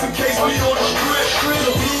just in case we on the strip.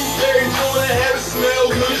 The blueberry joint have a smell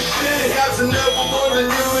good shit. Cops never wonder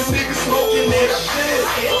if a nigga smoking that shit.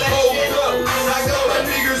 Hold up, I got my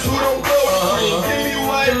niggas who don't go with me. Give me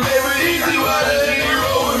white, baby, easy water, and you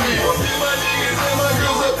roll with me. Get my niggas and my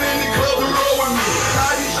girls up in the club to roll with me.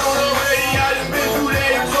 I be shown already, I done been through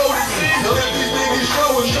that and told it shit. So if these niggas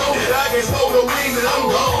showing that I can smoke the weed, then I'm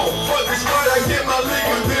gone. Fuck this squad, I get my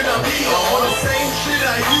liquor, then I be on. The same shit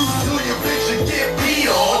I used to, your bitch should get beat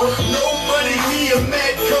on. No money, me and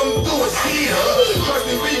Matt come through and see her. Trust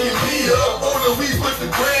me, we can beat up on the weed with the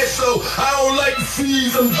grass, so I don't like the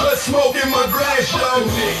seeds, I'm just smoking my grass, yo.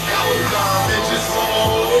 And just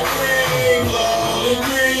blow the green, blow the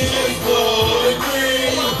green, blow the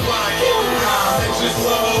green. And just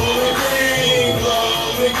blow the green,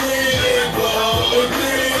 blow the green, blow the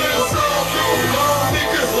green.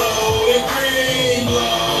 Niggas blow the green,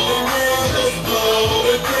 blow the green, just blow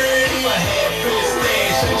the green. My head for the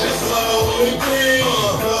stash and just blow the green,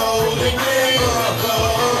 blow the green, blow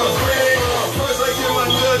the green. First I get my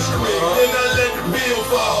Dutch quick, then I let the bill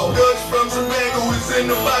fall. Guns from tobacco is in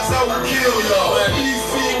the box, I will kill y'all.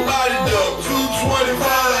 DC bodied up, 225,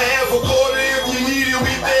 half a quarter if you need it,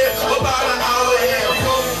 we there about an hour and a half.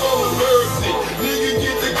 Come from the mercy, nigga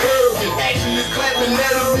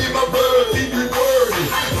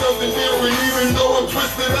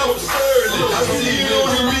that I'm surly. I see it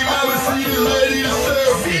on the beat, mama see it ready to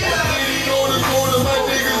serve me. Sitting on the corner, my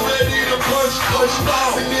niggas ready to punch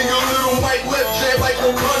out. The nigga little Mike left jab like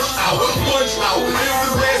no punch out. Punch out. If the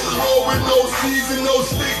grass is roll with no seeds and no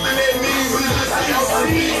sticks, then that means it's just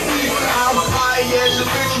easy. I'm high as a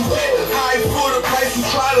bitch, you get high for the price. You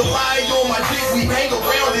try to lie on my dick, we hang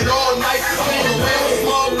around it all night. Hang around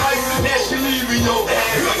small price, and that shit leaving your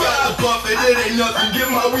ass. I got the buff and it ain't nothing, get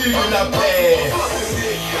my weed in that pass.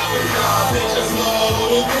 Bitches blow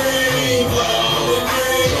the green, blow the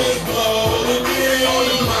green, blow the green. On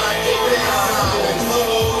the mic,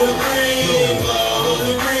 blow the green, blow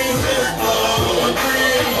the green, just blow the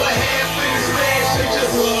green. But half in the stash, they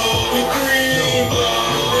just blow the green,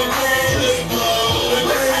 blow the green, just blow the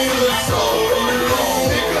green. Let's go,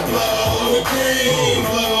 nigga, blow the green,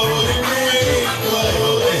 blow the green,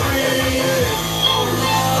 blow the green, blow the green,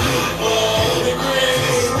 blow the green.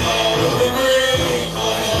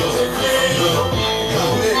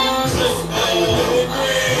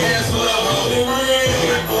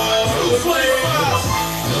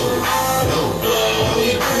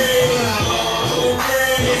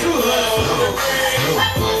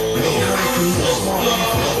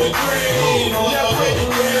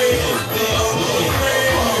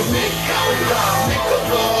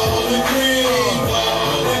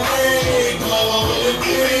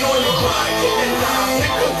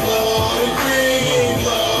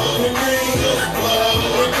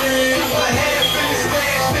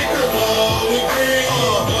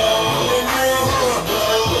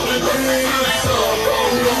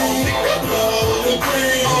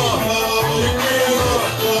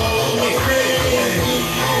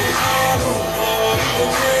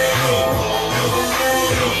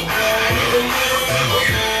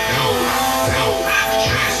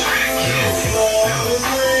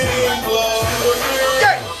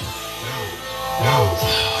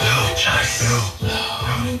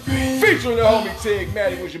 Featuring the homie Tig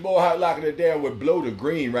Matty with your boy Hot locking it down with Blow the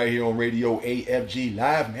Green right here on Radio AFG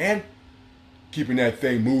Live, man. Keeping that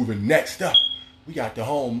thing moving. Next up, we got the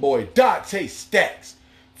homeboy Dante Stacks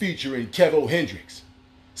featuring Kevo Hendricks.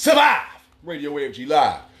 Survive! Radio AFG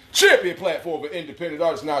Live. Champion platform for independent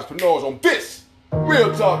artists and entrepreneurs on this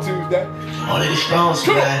Real Talk Tuesday. All of these songs,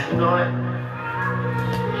 man.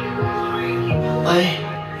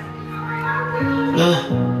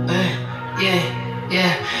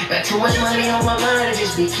 Yeah. Got too much money on my mind, I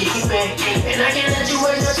just be kicking back. And I can't let you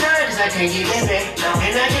waste no time, cause I can't get that back.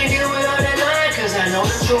 And I can't deal with all that line, cause I know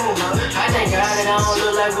the truth. I thank God that I don't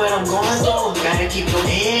look like what I'm going through. Gotta keep your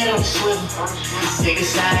head on the swivel. Pick a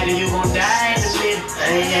side or you gon' die in the middle.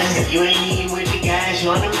 If you ain't eating with the guys,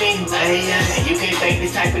 you're on the menu. And you can't fake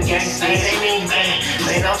this type of gangsta, it ain't me.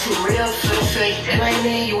 Man, I'm too real for the fake, and I ain't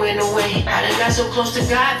in you in the way. I done got so close to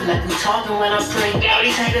God, feel like we talking when I pray. All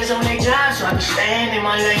these haters on their job, so I can stand in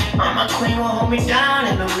my lane. My queen won't hold me down,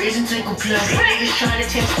 and no reason to complain. Niggas trying to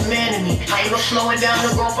test the man in me. Ain't no slowing down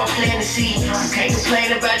the growth, I'm planting the seed. You can't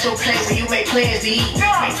complain about your plate when you make plans to eat.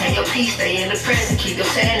 Maintain your peace, stay in the present, keep your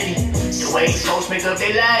sanity. The way these folks make up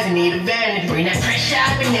their lives and need a vanity. Bring that pressure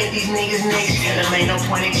up and let these niggas next. Tell them ain't no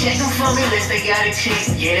point in checking for me unless they got a check.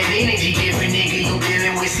 Yeah, that energy different, nigga, you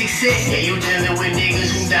dealing with success. Yeah, you dealing with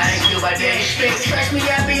niggas who die and killed by their respect. Trust me,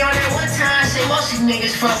 I be on that one time. Say most these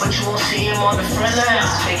niggas front, but you won't see him on the front line.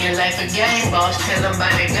 Making life a game, boss, tell them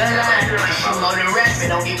by their gun line. This shit more than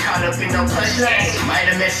rapping, don't get caught up in no punchlines. Might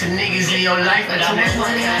have met some niggas in your life, but I'm that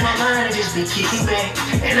money on my mind, I just be kicking back.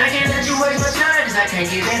 And I can't let you waste my time, cause I can't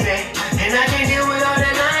get that back. And I can't deal with all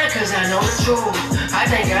that line, cause I know the truth. I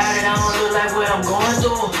thank God that I don't look like what I'm going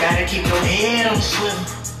through. Gotta keep your head on the swivel.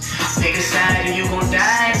 Pick a side or you gon'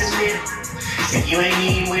 die in the middle. If you ain't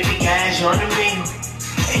eating with the guys, you're on the menu.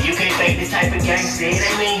 And you can't fake this type of gangsta, it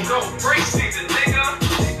ain't me. Go break season, nigga.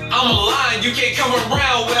 I'm a lion, you can't come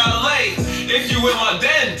around without a leg. If you in my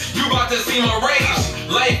den, you about to see my rage.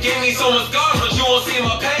 Life gave me so much scars, but you won't see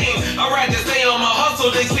my pain. I'd rather stay on my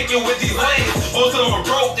hustle than kicking with these lanes. Most of them are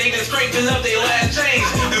broke, they just scraping up their last change.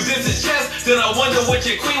 If this is chess, then I wonder what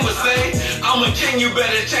your queen would say. I'm a king, you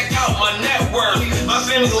better check out my net worth. My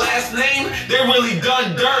family's last name, they really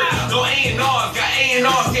done dirt. No A&Rs, got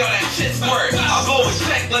A&Rs, see how that shit squirt. I'll go and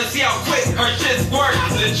check, let's see how quick her shit squirt.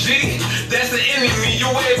 The G, that's the enemy,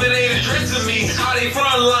 you wave it ain't addressing me. How they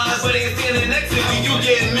front lines, but they standing next to me. You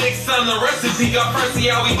get mixed on the recipe, got first see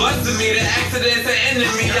how he blessing me. The accident's an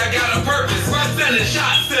enemy, I got a purpose. Sending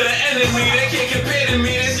shots to the enemy, they can't compare to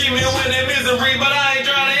me. They see me winning misery, but I ain't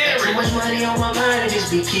trying to hear it. Too much money on my mind, I just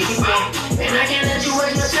be kicking back. And I can't let you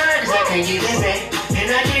waste my time, cause I can't get that back. And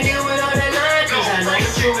I can't deal with all that line, cause I know the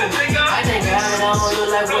truth. I thank God that I don't look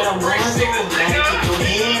like what I'm going through. Gotta keep your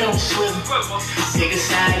head on the swivel. Pick a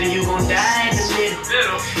side and you gon' die in the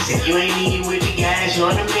middle. If you ain't eating with the guys, you're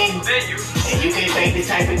on the menu. And you can't fake the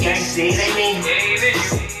type of gangster it ain't in you.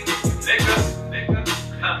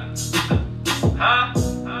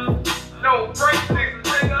 No break, nigga.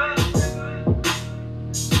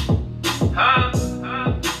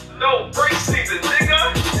 No break season, nigga.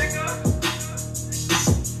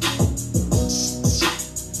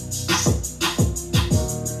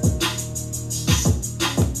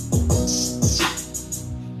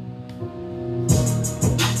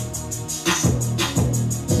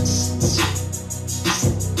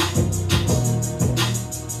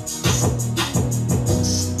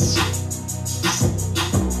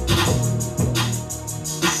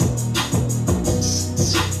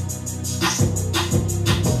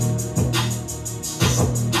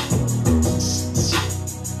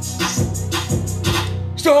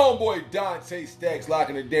 Homeboy Dante Stacks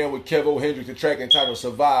locking it down with Kevo Hendricks, the track entitled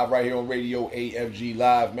Survive right here on Radio AFG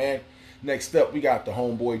Live, man. Next up, we got the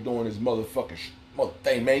homeboy doing his motherfucking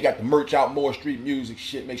thing, man. He got the merch out, more street music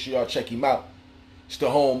shit. Make sure y'all check him out. It's the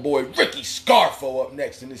homeboy Ricky Scarfo up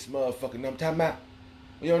next in this motherfucking, know what I'm talking about?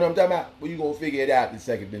 You know what I'm talking about? Well, you gonna figure it out in a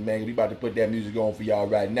second then, man. We about to put that music on for y'all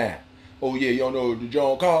right now. Oh yeah, you don't know the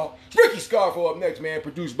John call? It's Ricky Scarfo up next, man.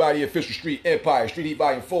 Produced by the official Street Empire, Street Heat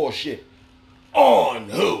Volume 4 shit. On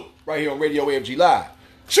who? Right here on Radio AFG Live.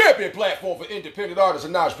 Champion platform for independent artists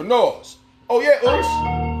and entrepreneurs. Oh yeah, oops.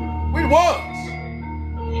 We the ones.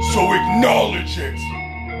 So acknowledge it.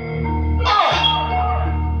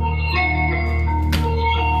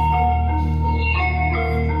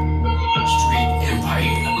 Street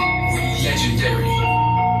Empire. We legendary.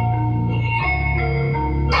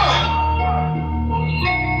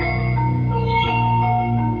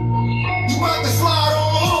 You about to slide on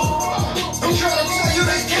who? I'm trying to tell you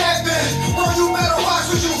they capping. Bro, you better watch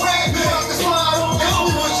what you rapping. You about to slide on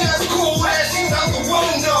who? Was just cool ass shit out the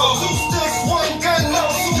window. 2 sticks, 1 gun, no.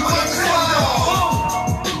 You about to slide on who?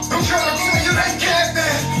 I'm trying to tell you they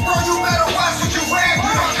capping. Bro, you better watch what you rapping.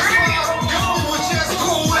 You about to slide on who? Was just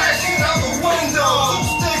cool ass shit out the window.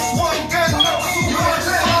 2 sticks, 1 gun, no. You about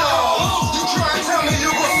to slide on who? You try to tell me you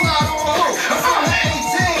gon' slide on who? I'm from the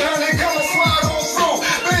 1800, come and slide on through.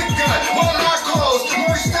 Big gun, one eye closed,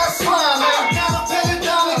 merch that's fine, man. Gotta pay it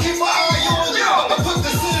down and keep an eye on you. I put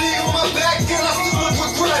the city on my back and I still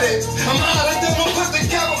regret it. I'm out of them and put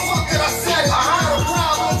together, fuck it, I said it. I had a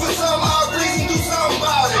problem for some odd reason, do something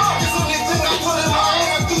about it. Cause anything I put in my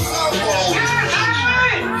hand, do something about it.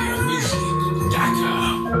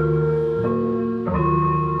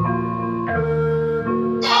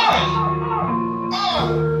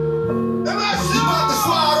 And that shit about to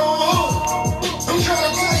slide on who? I'm trying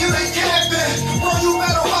to tell you they capping. Bro, you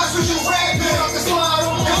better watch what you rapping. About to slide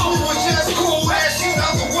on who? Was just cool ass shit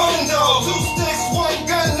out the window. 2 sticks, 1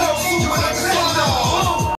 gun, no. You about to slide on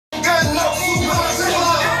who? Gun, no. You about to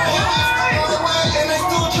slide on who? And they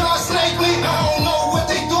still try to snake me. I don't know what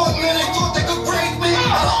they thought, man. They thought they could break me.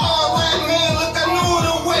 Out of all that, man, look, I knew it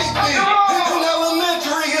await me. In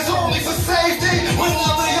elementary, it's only for safety.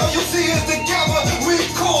 Whenever you see us together, we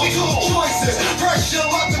cool. 2 choices. Pressure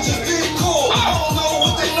luck or just be cool. I don't know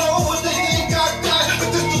what they think I got. But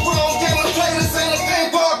this the wrong game to play. This ain't a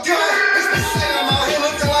paintball gun. It's the same. I'm out here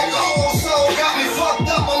looking like a whole soul. Got me fucked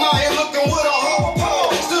up. I'm out here looking with a whole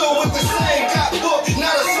pole. Still with the same. Got booked,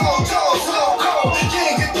 not a soul toe. So cold.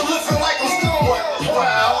 Can't get the lifting like I'm stoned.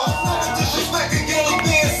 Wow. Disrespect again of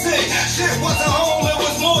being sick. Shit wasn't home. It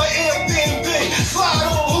was more Airbnb. Slide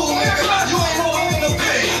on who, nigga? You ain't nowhere in the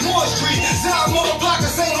big. More street. Sound more block.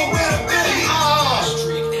 This ain't nowhere to be.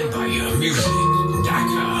 Street Empire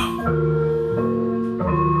Music.com.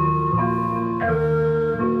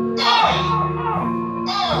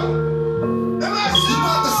 And that shit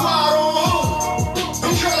about to slide on who?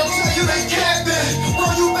 I'm trying to tell you they capping. Bro,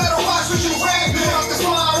 you better watch what you rapping. About to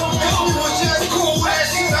slide on who? Was just cool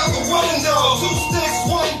ass shit out the window. 2 sticks,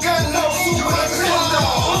 1 gun, no. You about to slide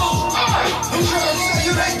on who? I'm trying to tell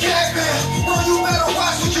you they capping. Bro, you better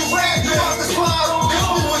watch what you rapping. About to slide on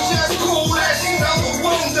who? Was just cool ass shit out the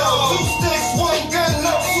window. 2 sticks, 1 gun,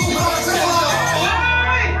 no. You about to slide on who?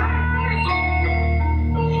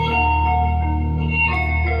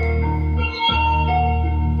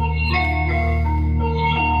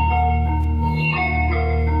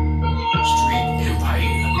 Street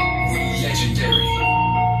Empire. We legendary.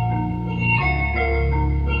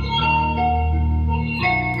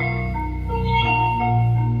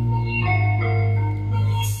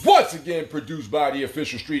 Once again, produced by the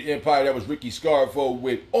official Street Empire. That was Ricky Scarfo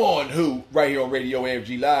with On Who right here on Radio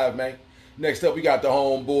AFG Live, man. Next up, we got the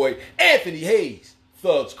homeboy Anthony Hayes,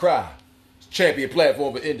 Thugs Cry. Champion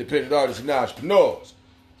platform for independent artists and entrepreneurs.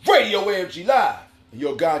 Radio AFG Live. And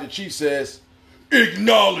your God, the Chief, says,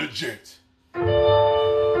 acknowledge it.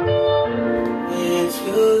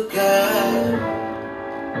 Into God.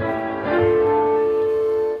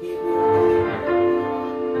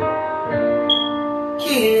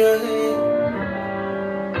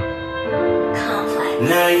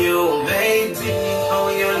 Now you baby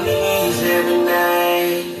on your knees every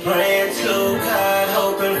night, praying to God,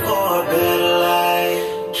 hoping for a better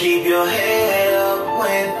life. Keep your head up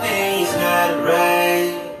when things not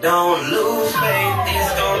right. Don't lose faith,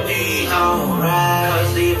 it's gonna be alright.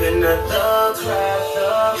 Cause even the thug cry,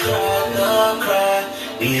 thug cry, thug cry.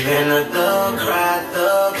 Even the thug cry,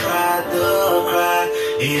 thug cry, thug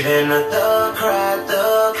cry. Even the thug cry,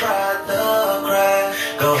 thug cry, thug cry.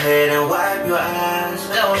 Go ahead and wipe your eyes,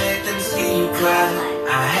 don't let them see you cry.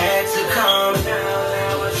 I had to calm down,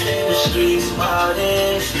 I was in the streets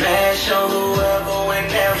partying. Smash on whoever,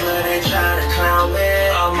 whenever they try to clown me.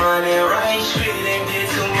 I'm on that right street and did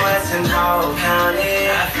too much in Howell County.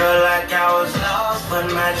 I felt like I was lost, but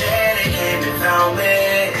my daddy came and found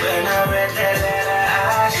me. When I read that letter,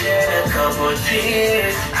 I shed a couple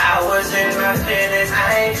tears. I was in my feelings,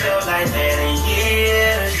 I ain't felt like that in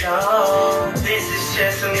years. Oh, this is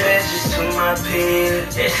just a message to my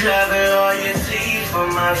peers. It's love and loyalty for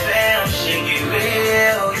my fam, shit get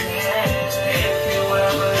real, yeah. If you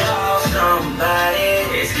ever lost somebody,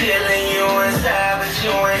 it's killing you inside, but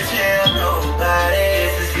you ain't tell nobody.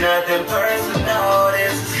 This is nothing personal,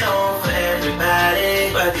 this is a song for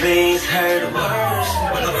everybody. But things hurt worse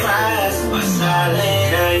when the cries are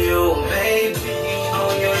silent. Now you baby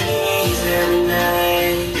on your knees every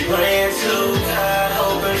night, praying to God,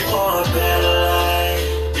 hoping for a better life.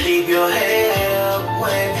 Keep your head up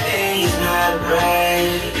when things not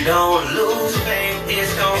right. Don't lose faith,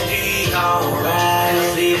 it's gonna be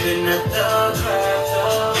alright. Even the thug cry,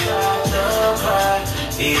 thug cry, thug cry.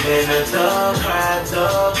 Even the thug cry,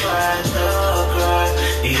 thug cry, thug cry.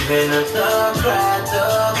 Even the thug cry,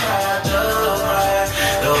 thug cry, thug cry.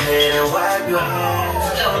 Go ahead and wipe your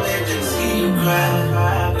eyes, don't let them see you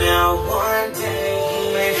cry. Now one day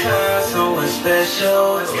you may find someone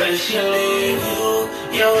special. When she leave you,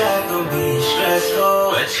 your life gon' be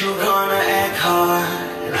stressful. But you gonna act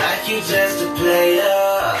hard, like you just a player.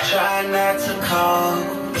 Try not to call,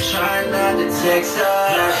 try not to text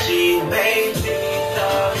her. Now she may be the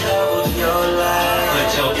love of your life. Put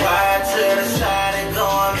your pride to the side and go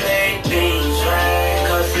and make things right.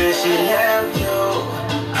 Cause since she left you,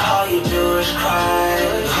 all you do is cry.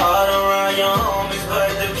 Hard around your homies, but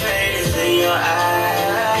the pain is in your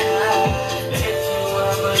eyes. If you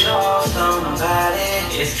ever lost somebody,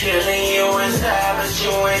 it's killing you inside, but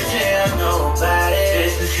you ain't tell nobody.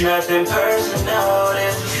 This is nothing personal,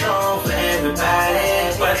 this is a song for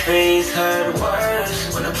everybody. But things hurt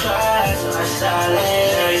worse when the cries are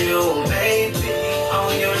silent. Now you baby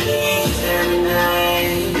on your knees every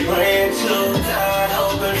night, praying to God,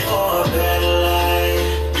 hoping for a better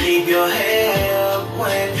life. Keep your head up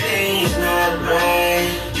when things not right.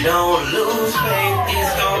 Don't lose faith,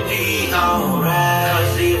 it's gonna be alright.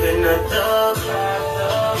 Cause even the thug cry,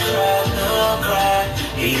 thug cry, thug cry.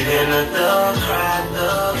 Even the thug cry,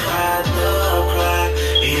 thug cry, thug cry.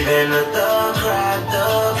 Even the thug cry,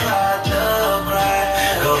 thug cry, thug cry.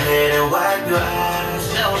 Go ahead and wipe your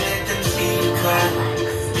eyes, don't let them see you cry.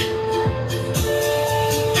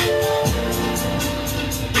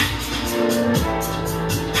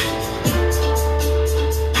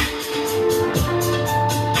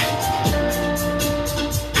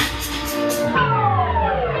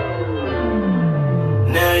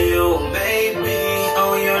 Now you baby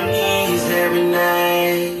on your knees every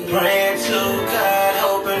night, praying to God,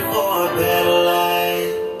 hoping for a better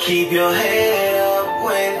life. Keep your head up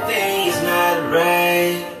when things not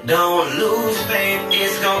right. Don't lose faith,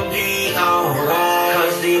 it's gonna be alright.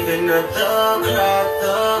 Cause even the thug cry,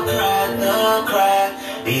 thug cry, thug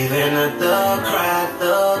cry. Even the thug cry,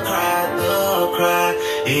 thug cry, thug cry.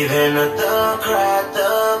 Even the thug cry,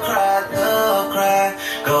 thug cry, thug cry.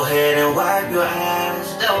 Go ahead and wipe your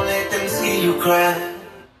eyes, don't let them see you cry.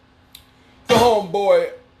 The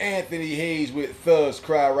homeboy Anthony Hayes with Thugs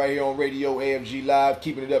Cry right here on Radio AFG Live.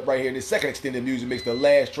 Keeping it up right here in the second extended music mix, the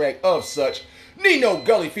last track of such. Nino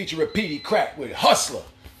Gully featuring Petey Crack with Hustler.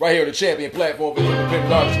 Right here on the champion platform for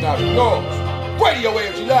independent artists now. Noise. Radio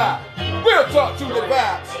AFG Live. Real talk to the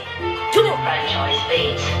vibes. Come on. Franchise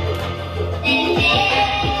beats.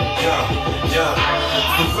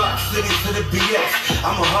 From Rock City to the BX,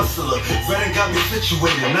 I'm a hustler. Redding got me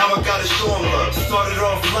situated, now I gotta show 'em love. Started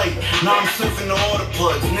off light, now I'm surfing the order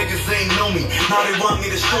plugs. Niggas ain't know me, now they want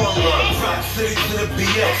me to show 'em love. Rock City to the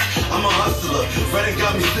BX, I'm a hustler. Redding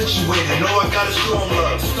got me situated, know I gotta show 'em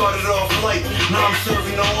love. Started off light, now I'm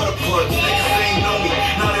serving the order plugs. Niggas ain't know me,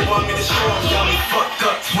 now they want me to show 'em. Got me fucked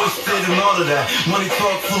up, twisted and all of that. Money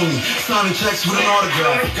talk for me, signing checks with an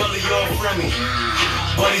autograph. Gully all friendly.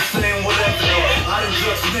 Buddy saying whatever though. I done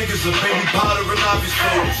judged niggas a baby powder and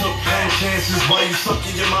obviously took 10 chances while you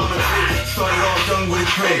sucking your mama dick. Started off young with a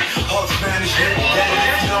trade. Hawk Spanish hit. That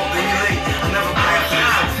if you don't, then you late. I never planned for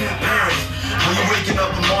this. I'm 10 parents. When you waking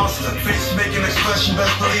up a monster, face making expression,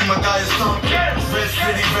 best believe my guy is thumping. Red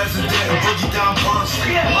City resident and boogie down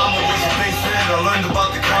Bronson. Mama was a bass fan, I learned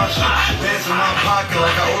about the contract. Bands in my pocket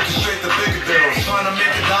like I orchestrate the bigger deals. Trying to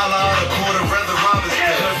make $1 out of quarter, rather rob it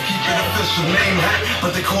still. Just keep it official, name hack,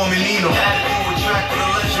 but they call me Nino. Had to do a track with a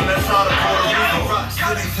legend, that's out of Puerto Rico. Rock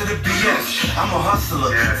City to the BS, I'm a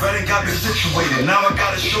hustler. Redding got me situated, now I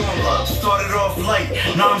gotta show 'em love. Started off light,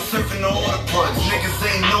 now I'm surfing the order plugs. Niggas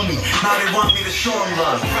ain't know me, now they want me to show 'em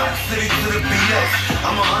love. Rock City to the BS,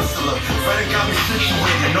 I'm a hustler. Redding got me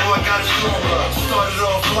situated, know I gotta show 'em love. Started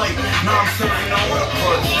off light, now I'm serving the order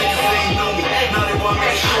plugs. Niggas ain't know me, now they want me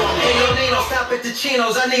to show 'em love. Hey yo Nino, stop at the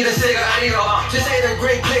Chinos, I need a cigarrillo. Just ate a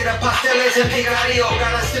great plate of pasteles and picadillo.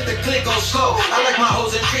 Gotta sip the click, go slow. I like my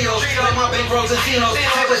hoes and trios, like my big bros and Tinos.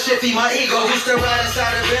 Type of shit feed my ego. Used to ride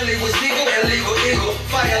inside a Bentley with Steagle, illegal eagle.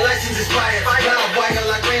 Fire license expired, loud wire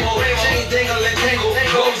like rainbow. Chain dangle and tangle,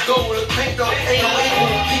 rose gold look pink though. Ain't no equal,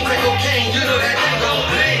 keep crack cocaine, you know that thing go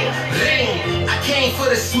ring, ring. I came for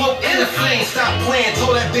the smoke and the flame. Stop playing,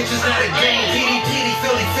 told that bitch it's not a game. PD, PD,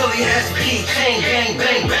 Philly, Philly, SP, chain gang,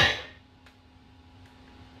 bang, bang.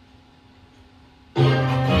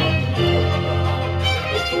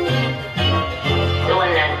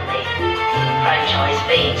 Doing nothing. Franchise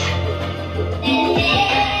beats.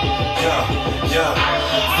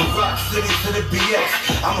 From Rock City to the BX,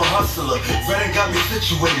 I'm a hustler. Redding got me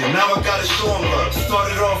situated, now I gotta show 'em love.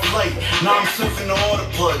 Started off light, now I'm surfing the order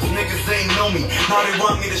plugs. Niggas ain't know me, now they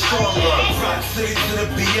want me to show 'em love. Rock City to the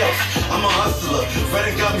BX, I'm a hustler.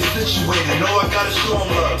 Redding got me situated, know I gotta show 'em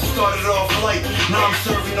love. Started off light, now I'm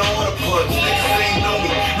serving the order plugs. Niggas ain't know me,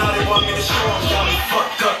 now they want me to show 'em. Got me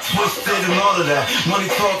fucked up, twisted and all of that. Money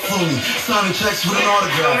talk for me, signing checks with an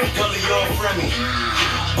autograph. Gully all friendly.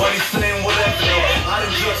 Buddy saying whatever though. I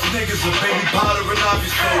done judged niggas a baby powder and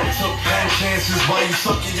obviously took 10 chances while you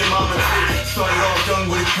sucking your mama dick. Started off young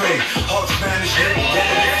with a trade. Hawk Spanish hit. That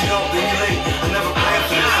if you don't, then you late. I never planned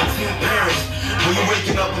for this. I'm 10 parents. When you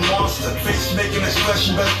waking up a monster, face making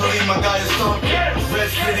expression, best believe my guy is thumping. Red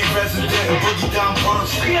City resident and boogie down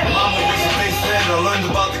Bronson. Mama was a bass fan, I learned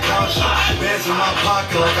about the contract. Bands in my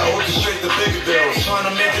pocket like I orchestrate the bigger deals. Trying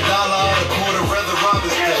to make $1 out of quarter, rather rob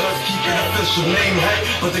it still. Just keep it official, name hack,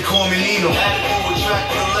 but they call me Nino. Had to do a track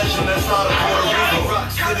with a legend, that's out of Puerto Rico. Rock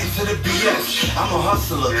City to the BS, I'm a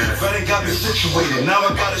hustler. Redding got me situated, now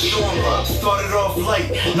I gotta show 'em love. Started off light,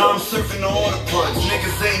 now I'm surfing the order plugs.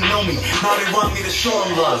 Niggas ain't know me, now they want me to show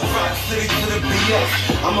 'em love. Rock City to the BS,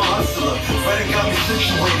 I'm a hustler. Redding got me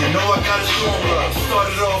situated, know I gotta show 'em love.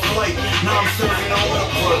 Started off light, now I'm serving the order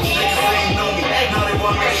plugs. Niggas ain't know me, now they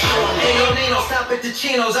want me to show 'em love. Hey yo Nino, stop at the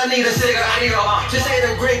Chinos, I need a cigarrillo. Just ate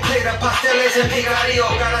a great plate of pasteles and picadillo.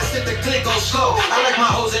 Gotta sip the click, go slow. I like my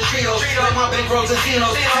hoes and trios, like my big bros and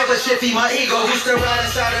Tinos. Type of shit feed my ego. Used to ride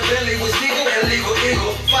inside a Bentley with Steagle, illegal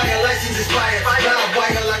eagle. Fire license expired, loud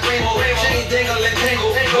wire like rainbow. Chain dangle and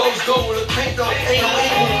tangle, rose gold look pink though. Ain't no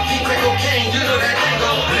equal, keep crack cocaine, you know that thing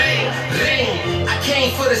go ring, ring. I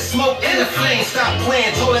came for the smoke and the flame. Stop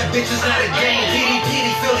playing, told that bitch it's not a game. PD, PD,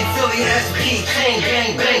 Philly, Philly, SP, chain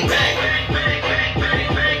gang, bang, bang.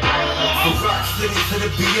 From Rock City to the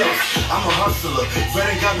BX, I'm a hustler.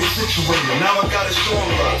 Redding got me situated, now I gotta show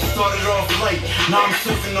 'em love. Started off light, now I'm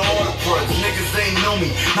surfing the order plugs. Niggas ain't know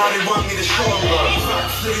me, now they want me to show 'em love.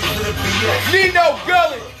 Rock City to the BX. Nino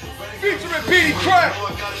Gully, featuring Petey Crack,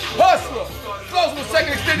 Hustler. Closing the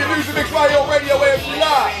second extended music mix right here on Radio AFG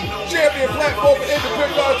Live. Champion platform for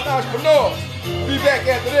independent artists and entrepreneurs. Be back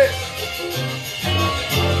after this.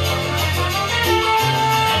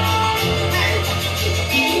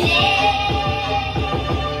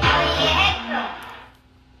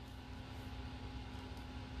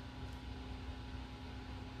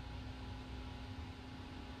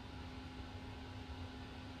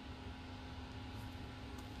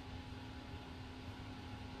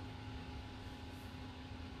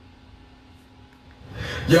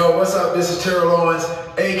 Yo, what's up? This is Terrell Owens,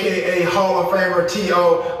 aka Hall of Famer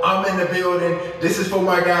T.O. I'm in the building. This is for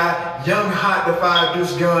my guy, Young Hot the 5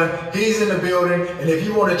 Deuce Gun. He's in the building, and if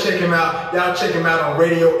you want to check him out, y'all check him out on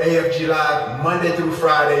Radio AFG Live, Monday through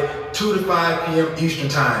Friday, 2 to 5 p.m. Eastern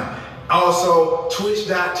Time. Also,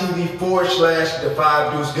 twitch.tv/the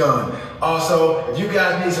 5 Deuce Gun. Also, if you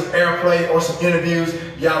guys need some airplay or some interviews,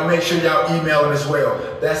 y'all make sure y'all email him as well.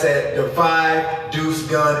 That's at the 5 Deuce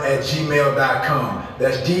Gun at gmail.com.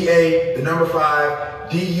 That's DA, the number 5,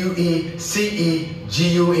 DUECEGUN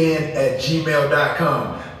at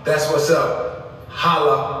gmail.com. That's what's up.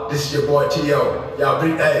 Holla, this is your boy T.O. Y'all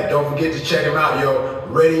hey, don't forget to check him out, yo.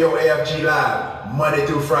 Radio AFG Live, Monday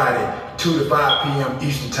through Friday, 2 to 5 p.m.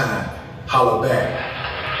 Eastern Time. Holla back.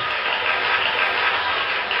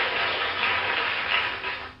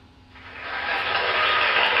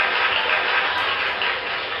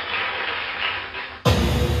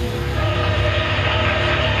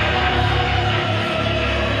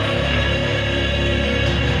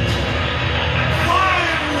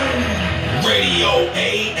 Radio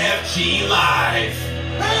AFG Live.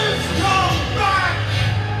 Let's come back!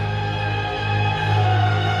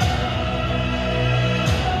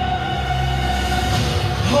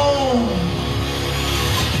 Home.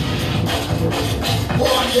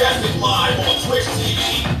 Broadcasting live on Twitch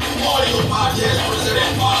TV. Audio podcast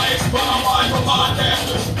presented by Spotify for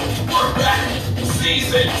podcasters. We're back.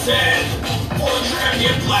 Season 10. For the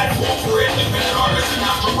champion platform for independent artists and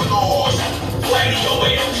entrepreneurs. Radio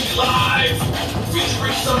AFG Live,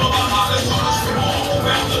 featuring some of the hottest artists from all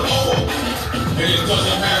around the globe. And it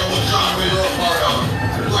doesn't matter what genre you're a part of.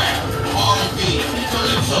 Rap, R&B,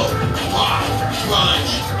 calypso, rock,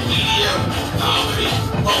 grunge, EDM, comedy,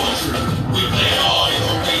 poetry. We play it all here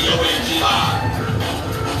on Radio AFG Live.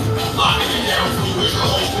 Locking it down for you is your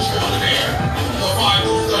host extraordinaire, the 5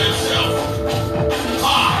 Deuce Gun himself.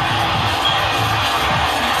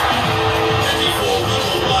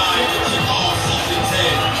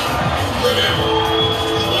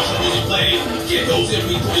 Get those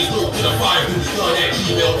MP3s through to the 5 Deuce Gun at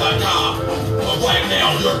gmail.com. But right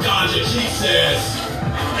now, your ganja chief says,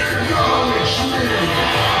 acknowledge me.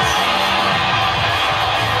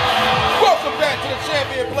 Welcome back to the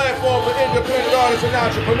champion platform for independent artists and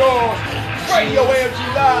entrepreneurs. Radio AFG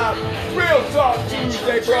Live, Real Talk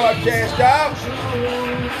Tuesday broadcast out.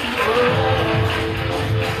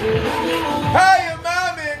 How your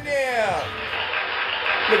mom in there?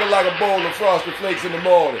 Looking like a bowl of Frosted Flakes in the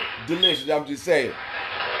morning. Delicious, I'm just saying.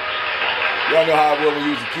 Y'all know how I was when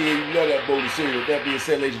you was a kid. You love that bowl of cereal. That being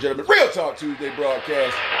said, ladies and gentlemen, Real Talk Tuesday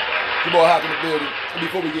broadcast. Your boy Hop in the building. And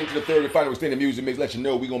before we get into the third and final extended music mix, let you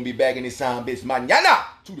know we're going to be back in this sound bits mañana,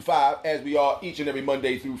 2 to 5, as we are each and every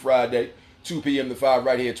Monday through Friday, 2 p.m. to 5,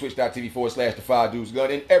 right here at twitch.tv/the 5 Deuce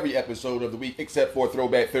Gun. And every episode of the week, except for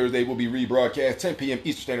Throwback Thursday, will be rebroadcast 10 p.m.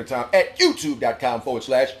 Eastern Standard Time at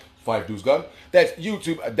youtube.com/5 Deuce Gun. That's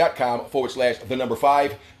youtube.com/the number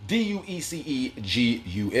 5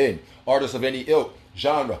 DUECEGUN. Artists of any ilk,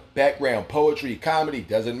 genre, background, poetry, comedy,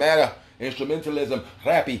 doesn't matter. Instrumentalism,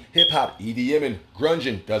 rappy, hip-hop, EDMing,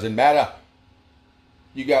 grunging, doesn't matter.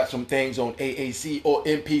 You got some things on AAC or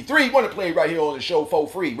MP3. Want to play right here on the show for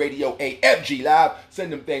free. Radio AFG Live.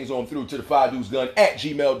 Send them things on through to the 5 Deuce Gun at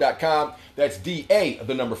gmail.com. That's DA,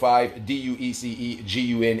 the number 5,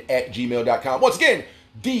 DUECEGUN at gmail.com. Once again,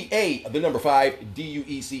 DA, the number 5,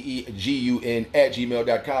 DUECEGUN at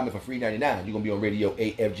gmail.com. And for free 99, you're going to be on Radio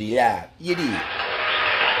AFG Live. You did.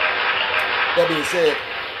 That being said,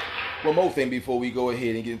 one more thing before we go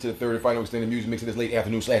ahead and get into the third and final extended music mix of this late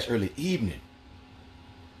afternoon/early evening.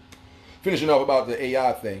 Finishing off about the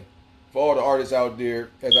AI thing. For all the artists out there,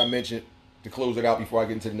 as I mentioned, to close it out before I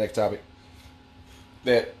get into the next topic,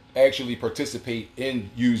 that actually participate in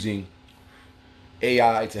using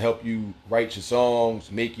AI to help you write your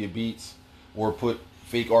songs, make your beats, or put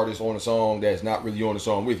fake artists on a song that's not really on the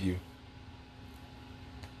song with you.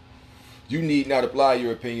 You need not apply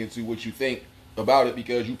your opinion to what you think about it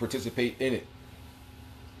because you participate in it.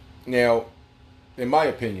 Now, in my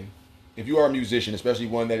opinion, if you are a musician, especially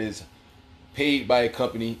one that is paid by a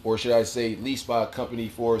company, or should I say leased by a company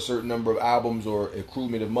for a certain number of albums or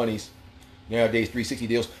accruement of monies, nowadays 360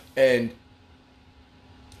 deals, and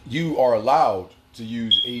you are allowed to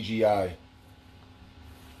use AGI,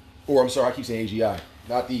 or I'm sorry, I keep saying AGI,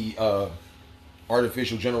 not the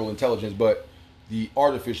artificial general intelligence, but the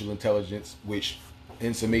artificial intelligence, which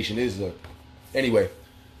in summation is the... Anyway,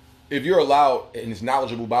 if you're allowed and it's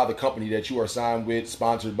knowledgeable by the company that you are signed with,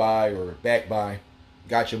 sponsored by, or backed by,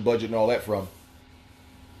 got your budget and all that from,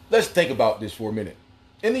 let's think about this for a minute.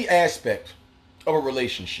 In the aspect of a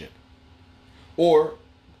relationship, or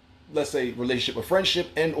let's say, relationship of friendship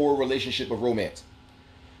and or relationship of romance.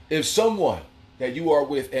 If someone that you are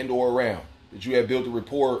with and or around, that you have built a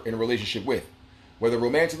rapport in a relationship with, whether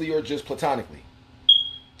romantically or just platonically,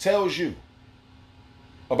 tells you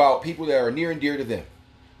about people that are near and dear to them,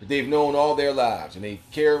 that they've known all their lives, and they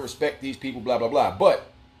care and respect these people, blah, blah, blah.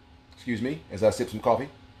 But, excuse me, as I sip some coffee,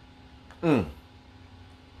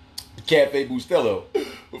 Cafe Bustelo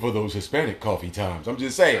for those Hispanic coffee times. I'm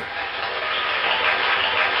just saying.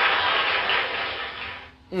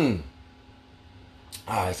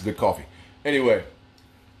 It's a good coffee. Anyway,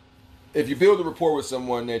 if you build a rapport with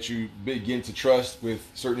someone that you begin to trust with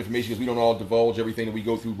certain information, because we don't all divulge everything that we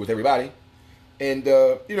go through with everybody, and,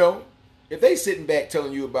 if they sitting back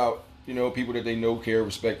telling you about, people that they know, care,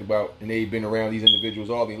 respect about, and they've been around these individuals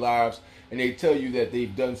all their lives, and they tell you that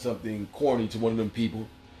they've done something corny to one of them people,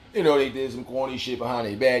 they did some corny shit behind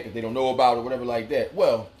their back that they don't know about or whatever like that.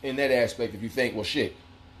 Well, in that aspect, if you think, well, shit,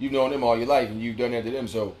 you've known them all your life and you've done that to them,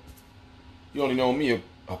 so you only know me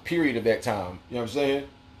a period of that time. You know what I'm saying?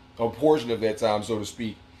 A portion of that time, so to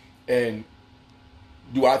speak. And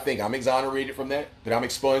do I think I'm exonerated from that? That I'm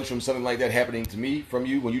expunged from something like that happening to me from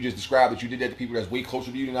you when you just described that you did that to people that's way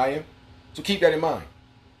closer to you than I am? So keep that in mind.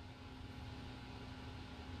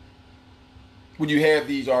 When you have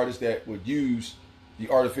these artists that would use the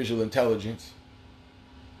artificial intelligence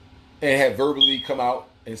and have verbally come out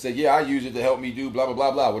and say, yeah, I use it to help me do blah, blah,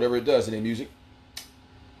 blah, blah, whatever it does in their music.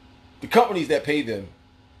 The companies that pay them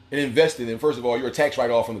and invest in them, first of all, you're a tax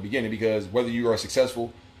write-off from the beginning, because whether you are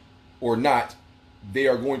successful or not, they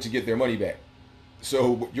are going to get their money back.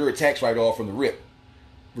 So you're a tax write-off from the rip,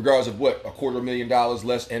 regardless of what, $250,000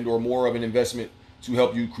 less and or more of an investment to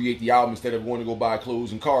help you create the album instead of going to go buy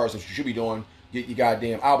clothes and cars, that you should be doing, get your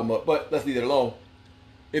goddamn album up. But let's leave that alone.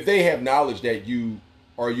 If they have knowledge that you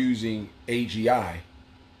are using AI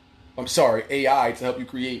to help you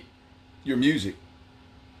create your music,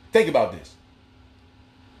 think about this.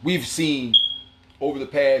 We've seen over the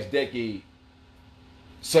past decade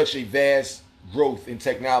such a vast growth in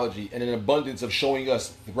technology and an abundance of showing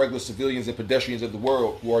us, the regular civilians and pedestrians of the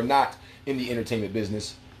world who are not in the entertainment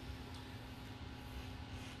business.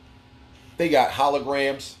 They got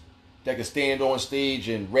holograms that can stand on stage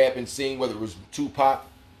and rap and sing, whether it was Tupac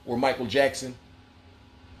or Michael Jackson.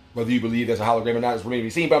 Whether you believe that's a hologram or not is remains to be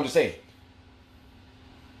seen, but I'm just saying.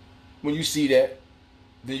 When you see that,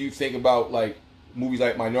 then you think about like movies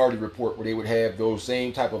like Minority Report, where they would have those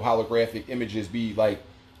same type of holographic images be like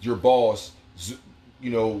your boss,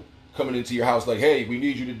 coming into your house like, hey, we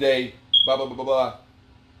need you today, blah, blah, blah, blah, blah.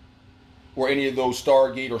 Or any of those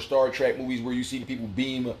Stargate or Star Trek movies where you see the people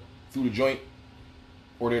beam through the joint,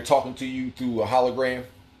 or they're talking to you through a hologram.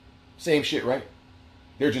 Same shit, right?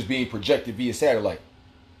 They're just being projected via satellite.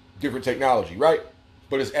 Different technology, right?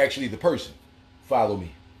 But it's actually the person. Follow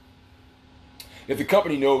me. If the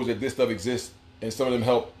company knows that this stuff exists and some of them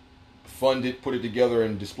help fund it, put it together,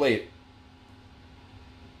 and display it,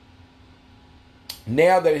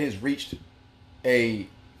 now that it has reached a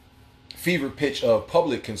fever pitch of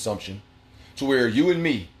public consumption to where you and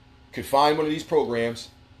me could find one of these programs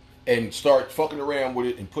and start fucking around with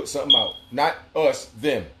it and put something out. Not us,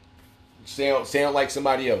 them. Sound like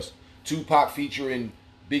somebody else. Tupac featuring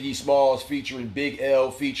Biggie Smalls, featuring Big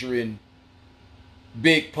L, featuring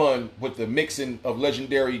Big Pun, with the mixing of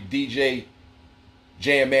legendary DJ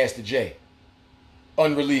Jam Master Jay.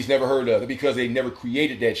 Unreleased, never heard of it, because they never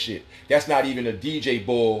created that shit. That's not even a DJ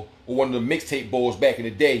bull or one of the mixtape bulls back in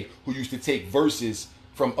the day who used to take verses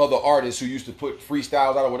from other artists who used to put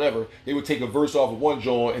freestyles out or whatever. They would take a verse off of one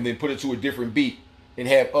joint and then put it to a different beat and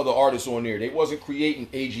have other artists on there. They wasn't creating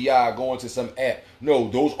AGI, going to some app. No,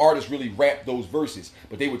 those artists really rapped those verses,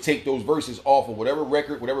 but they would take those verses off of whatever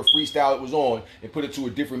record, whatever freestyle it was on, and put it to a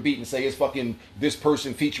different beat and say it's fucking this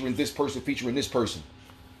person featuring this person featuring this person.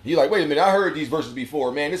 You're like, wait a minute, I heard these verses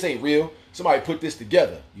before. Man, this ain't real. Somebody put this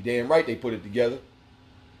together. You damn right they put it together.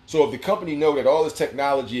 So if the company know that all this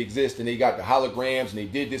technology exists and they got the holograms and they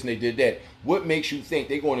did this and they did that, what makes you think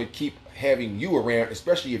they're going to keep having you around,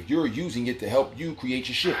 especially if you're using it to help you create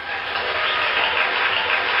your shit?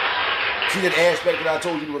 See that aspect that I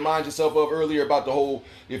told you to remind yourself of earlier about the whole,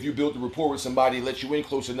 if you build a rapport with somebody, let you in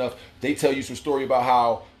close enough, they tell you some story about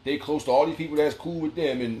how they close to all these people that's cool with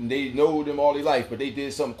them and they know them all their life, but they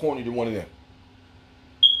did something corny to one of them.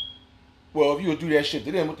 Well, if you would do that shit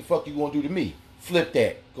to them, what the fuck you gonna do to me? Flip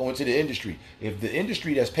that. Go into the industry. If the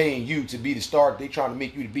industry that's paying you to be the star they trying to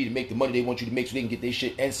make you to be, to make the money they want you to make so they can get their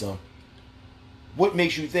shit and some, what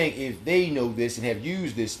makes you think if they know this and have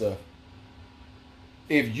used this stuff,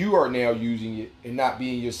 if you are now using it and not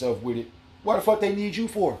being yourself with it, what the fuck they need you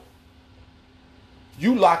for?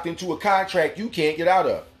 You locked into a contract you can't get out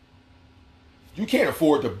of. You can't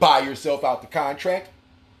afford to buy yourself out the contract.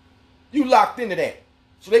 You locked into that.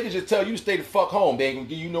 So they can just tell you to stay the fuck home. They ain't gonna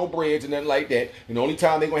give you no breads and nothing like that. And the only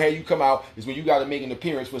time they gonna have you come out is when you gotta make an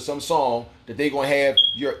appearance for some song that they gonna have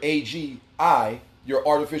your AGI, your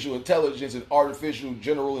artificial intelligence and artificial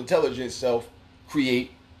general intelligence self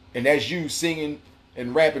create. And that's you singing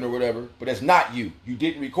and rapping or whatever. But that's not you. You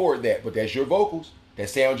didn't record that. But that's your vocals. That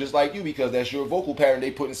sound just like you because that's your vocal pattern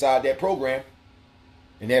they put inside that program.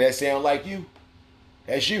 And now that sound like you.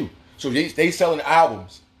 That's you. So they selling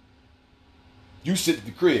albums. You sit at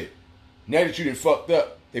the crib. Now that you done fucked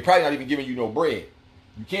up, they probably not even giving you no bread.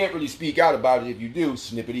 You can't really speak out about it if you do.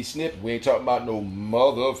 Snippety snip. We ain't talking about no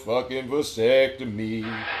motherfucking vasectomy.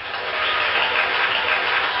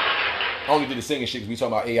 I only did the singing shit because we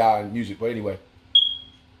talking about AI and music. But anyway.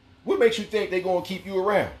 What makes you think they going to keep you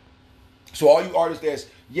around? So all you artists that's,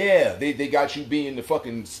 yeah, they got you being the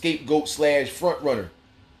fucking scapegoat / front runner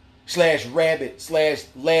 / rabbit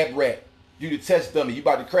 / lab rat. You the test dummy. You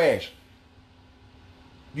about to crash.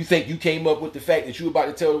 You think you came up with the fact that you about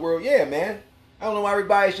to tell the world, yeah, man, I don't know why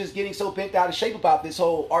everybody's just getting so bent out of shape about this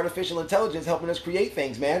whole artificial intelligence helping us create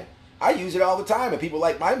things, man. I use it all the time, and people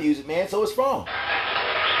like my music, man, so it's wrong.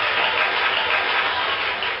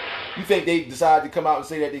 You think they decided to come out and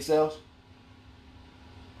say that themselves?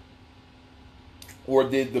 Or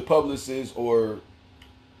did the publicist or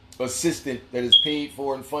assistant that is paid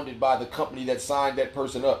for and funded by the company that signed that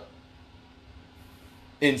person up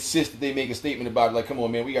insist that they make a statement about it? Like, come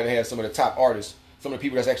on, man, we got to have some of the top artists, some of the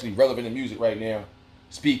people that's actually relevant in music right now,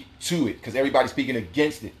 speak to it because everybody's speaking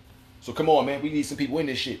against it. So come on, man, we need some people in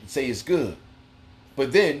this shit to say it's good.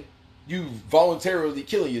 But then you voluntarily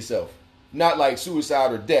killing yourself. Not like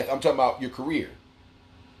suicide or death. I'm talking about your career.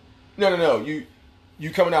 No. You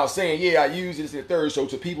coming out saying, yeah, I use this and the third. So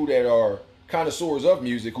to people that are connoisseurs of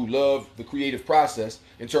music who love the creative process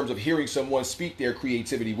in terms of hearing someone speak their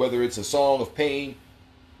creativity, whether it's a song of pain,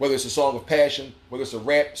 whether it's a song of passion, whether it's a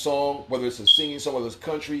rap song, whether it's a singing song, whether it's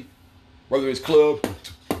country, whether it's club,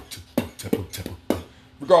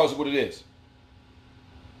 regardless of what it is.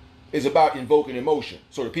 It's about invoking emotion.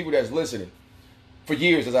 So the people that's listening, for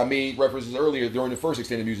years, as I made references earlier during the first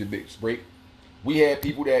extended music break, we had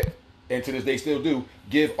people that, and to this day still do,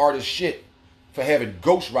 give artists shit for having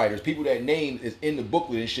ghostwriters, people that name is in the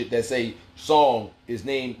booklet and shit that say song is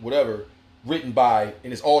named whatever, written by,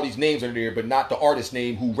 and it's all these names under there, but not the artist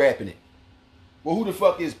name who rapping it. Well, who the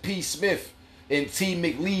fuck is P. Smith and T.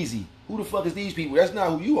 McLeasy? Who the fuck is these people? That's not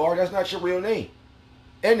who you are. That's not your real name.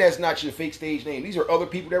 And that's not your fake stage name. These are other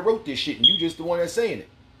people that wrote this shit, and you just the one that's saying it.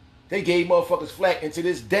 They gave motherfuckers flack, and to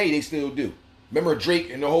this day, they still do. Remember Drake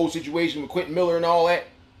and the whole situation with Quentin Miller and all that?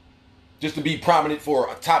 Just to be prominent for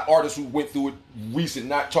a top artist who went through it recent,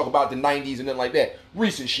 not talk about the 90s and nothing like that.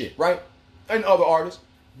 Recent shit, right? And other artists.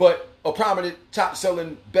 But a prominent,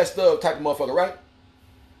 top-selling, best of type of motherfucker, right?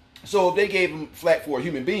 So if they gave him flack for a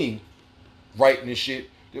human being writing this shit,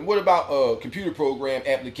 then what about a computer program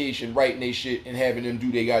application writing their shit and having them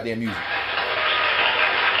do their goddamn music?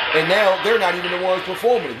 And now they're not even the ones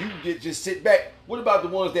performing it. You can just sit back. What about the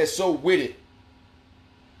ones that's so with it,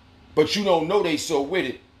 but you don't know they so with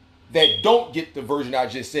it, that don't get the version I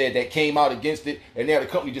just said, that came out against it, and now the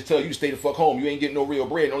company just tell you to stay the fuck home. You ain't getting no real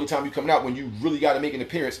bread. The only time you coming out when you really got to make an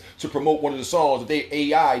appearance to promote one of the songs that they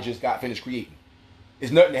AI just got finished creating.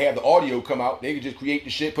 It's nothing to have the audio come out. They can just create the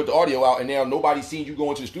shit, put the audio out, and now nobody's seen you go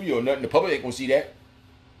into the studio or nothing. The public ain't gonna see that.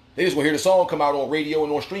 They just gonna hear the song come out on radio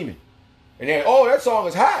and on streaming. And then, oh, that song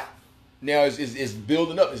is hot. Now it's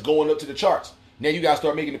building up. It's going up to the charts. Now you got to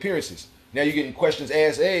start making appearances. Now you're getting questions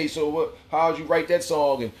asked, hey, so what? How'd you write that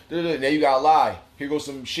song? And now you got to lie. Here goes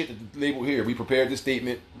some shit that the label here. We prepared this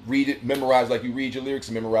statement. Read it. Memorize like you read your lyrics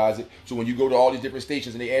and memorize it. So when you go to all these different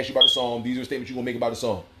stations and they ask you about the song, these are the statements you're going to make about the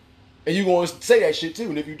song. And you're going to say that shit too.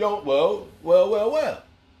 And if you don't, well.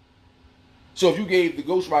 So if you gave the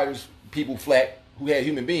ghostwriters people flack who had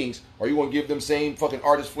human beings, are you going to give them same fucking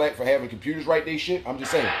artists flack for having computers write their shit? I'm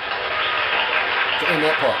just saying. To end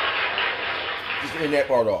that part. Just to end that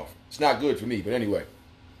part off. It's not good for me, but anyway.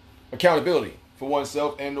 Accountability for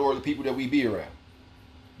oneself and or the people that we be around.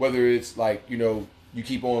 Whether it's like, you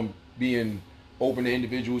keep on being open to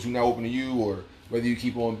individuals who not open to you, or whether you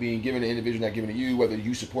keep on being given to individuals not given to you, whether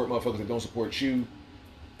you support motherfuckers that don't support you.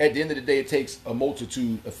 At the end of the day, it takes a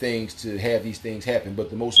multitude of things to have these things happen. But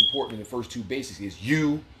the most important in the first two basics is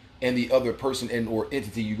you and the other person and or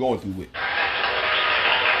entity you're going through with.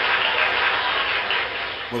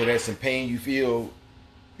 Whether that's some pain you feel,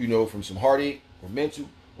 from some heartache or mental,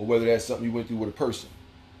 or whether that's something you went through with a person.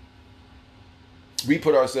 We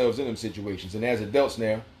put ourselves in them situations. And as adults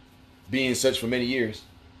now, being such for many years,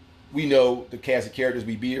 We know the cast of characters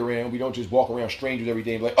we be around. We don't just walk around strangers every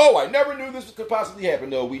day and be like, oh, I never knew this could possibly happen.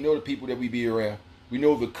 No, we know the people that we be around. We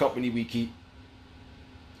know the company we keep.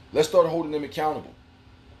 Let's start holding them accountable.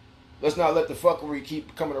 Let's not let the fuckery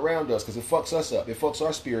keep coming around us because it fucks us up. It fucks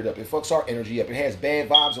our spirit up. It fucks our energy up. It has bad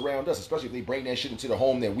vibes around us, especially if they bring that shit into the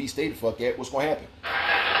home that we stay the fuck at. What's going to happen?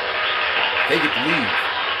 They get to leave.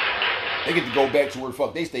 They get to go back to where the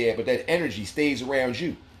fuck they stay at, but that energy stays around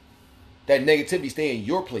you. That negativity stay in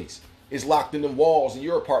your place. It's locked in the walls in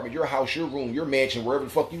your apartment, your house, your room, your mansion, wherever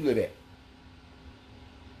the fuck you live at.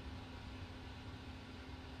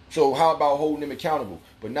 So how about holding them accountable?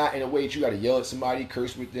 But not in a way that you got to yell at somebody,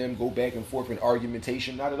 curse with them, go back and forth in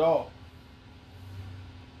argumentation. Not at all.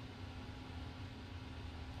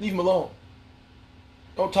 Leave them alone.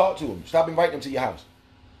 Don't talk to them. Stop inviting them to your house.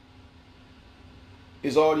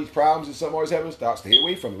 Is all these problems that something always happens? Stop. Stay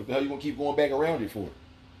away from it. What the hell you going to keep going back around it for?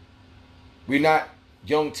 We're not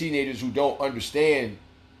young teenagers who don't understand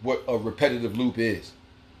what a repetitive loop is.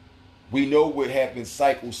 We know what happens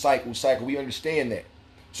cycle, cycle, cycle. We understand that.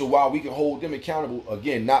 So while we can hold them accountable,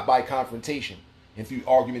 again, not by confrontation and through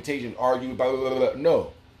argumentation, argue, blah, blah, blah, blah.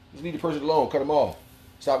 No. Just leave the person alone. Cut them off.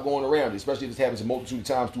 Stop going around it, especially if this happens a multitude of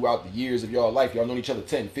times throughout the years of y'all life. Y'all known each other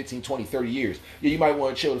 10, 15, 20, 30 years. Yeah, you might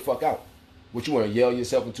want to chill the fuck out. What, you want to yell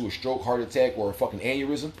yourself into a stroke, heart attack, or a fucking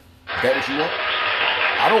aneurysm? Is that what you want?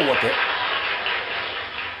 I don't want that.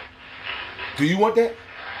 Do you want that?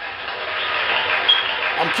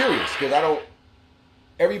 I'm curious, because I don't...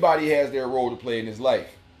 Everybody has their role to play in his life.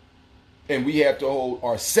 And we have to hold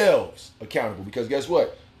ourselves accountable. Because guess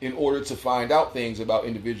what? In order to find out things about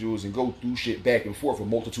individuals and go through shit back and forth a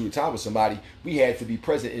multitude of times with somebody, we had to be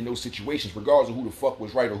present in those situations, regardless of who the fuck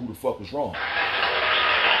was right or who the fuck was wrong.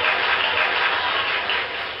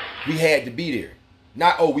 We had to be there.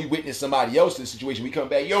 Not, oh, we witnessed somebody else's situation. We come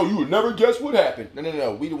back, yo, you would never guess what happened. No, no,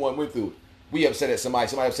 no. We the one went through it. We upset at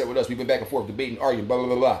somebody upset with us. We went back and forth, debating, arguing, blah, blah,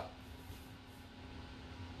 blah, blah.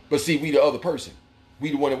 But see, we the other person.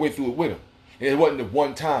 We the one that went through it with them. And it wasn't the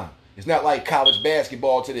one time. It's not like college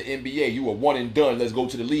basketball to the NBA. You were one and done. Let's go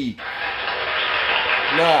to the league.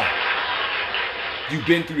 Nah. You've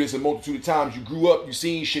been through this a multitude of times. You grew up. You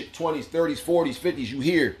seen shit 20s, 30s, 40s, 50s. You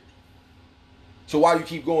hear. So why do you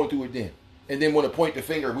keep going through it then? And then want to point the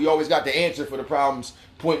finger. We always got the answer for the problems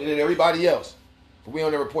pointing at everybody else. But we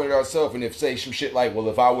don't ever point at ourselves and if say some shit like, well,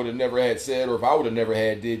 if I would have never had said or if I would have never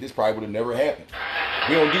had did, this probably would have never happened.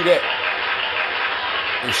 We don't do that.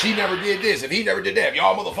 If she never did this, if he never did that, if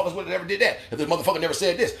y'all motherfuckers would have never did that, if the motherfucker never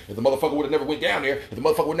said this, if the motherfucker would have never went down there, if the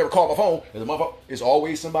motherfucker would never call my phone, if the motherfucker, it's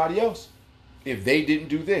always somebody else. If they didn't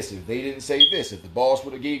do this, if they didn't say this, if the boss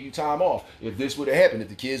would have gave you time off, if this would have happened, if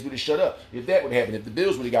the kids would have shut up, if that would have happened, if the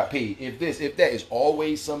bills would have got paid, if this, if that, is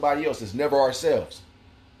always somebody else. It's never ourselves.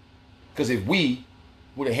 Because if we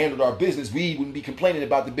would have handled our business, we wouldn't be complaining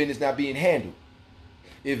about the business not being handled.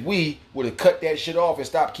 If we would have cut that shit off and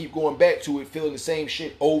stopped keep going back to it, feeling the same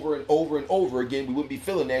shit over and over and over again, we wouldn't be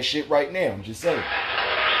feeling that shit right now. I'm just saying.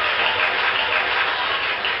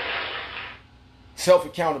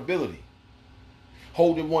 Self-accountability.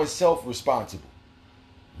 Holding oneself responsible.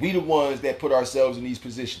 We the ones that put ourselves in these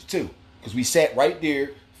positions too. Because we sat right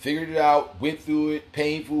there, figured it out, went through it,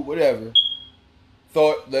 painful, whatever.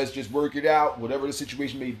 Thought, let's just work it out, whatever the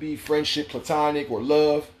situation may be, friendship, platonic, or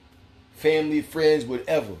love, family, friends,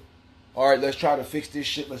 whatever. All right, let's try to fix this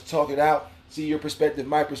shit. Let's talk it out. See your perspective,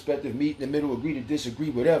 my perspective, meet in the middle, agree to disagree,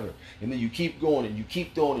 whatever. And then you keep going and you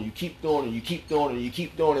keep doing and you keep doing and you keep doing and you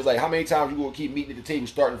keep doing. It's like, how many times you going to keep meeting at the table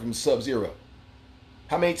starting from sub-zero?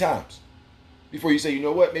 How many times? Before you say, you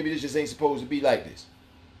know what, maybe this just ain't supposed to be like this.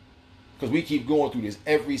 Because we keep going through this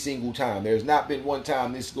every single time. There's not been one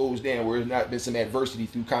time this goes down where there's not been some adversity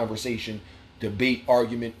through conversation, debate,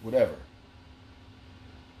 argument, whatever.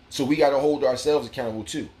 So we got to hold ourselves accountable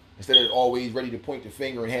too. Instead of always ready to point the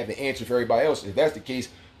finger and have the answer for everybody else. If that's the case,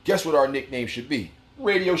 guess what our nickname should be?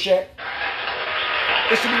 Radio Shack.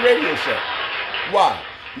 It should be Radio Shack. Why?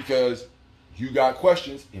 Because you got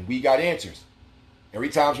questions and we got answers. Every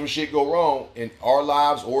time some shit go wrong in our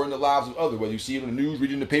lives or in the lives of others, whether you see it in the news,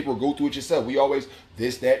 read it in the paper, or go through it yourself, we always,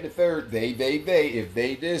 this, that, and the third, they, if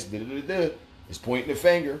they this, it's pointing the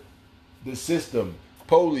finger. The system,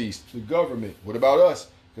 police, the government, what about us?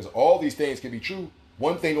 Because all these things can be true.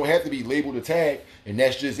 One thing don't have to be labeled a tag, and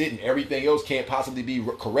that's just it, and everything else can't possibly be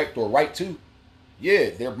correct or right too.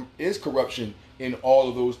 Yeah, there is corruption in all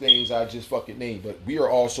of those things I just fucking named, but we are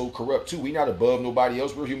also corrupt too. We're not above nobody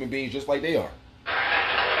else. We're human beings just like they are.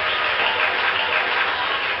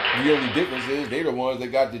 The only difference is they're the ones that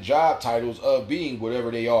got the job titles of being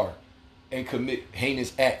whatever they are. and commit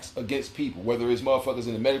heinous acts against people, whether it's motherfuckers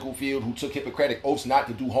in the medical field who took Hippocratic oaths not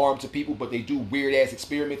to do harm to people, but they do weird ass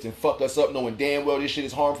experiments and fuck us up knowing damn well this shit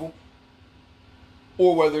is harmful,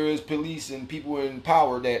 or whether it's police and people in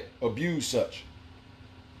power that abuse such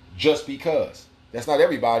just because. That's not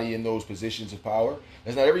everybody in those positions of power.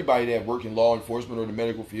 That's not everybody that work in law enforcement or the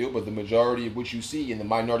medical field, but the majority of which you see and the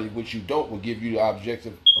minority of which you don't will give you the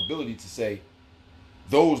objective ability to say,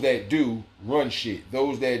 those that do run shit.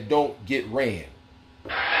 Those that don't get ran.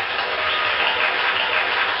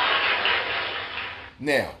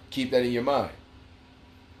 Now, keep that in your mind.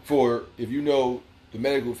 For if you know the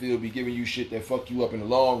medical field be giving you shit that fuck you up in the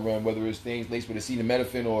long run, whether it's things laced with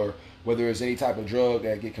acetaminophen or whether it's any type of drug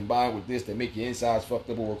that get combined with this that make your insides fucked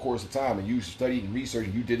up over a course of time, and you studied and researched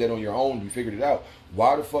and you did that on your own, you figured it out,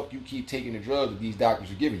 why the fuck you keep taking the drugs that these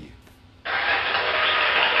doctors are giving you?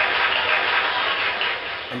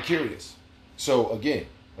 I'm curious. So again,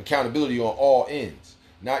 accountability on all ends.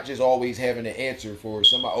 Not just always having an answer for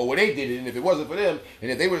somebody, oh, well, they did it, and if it wasn't for them, and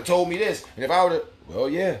if they would have told me this, and if I would have, well,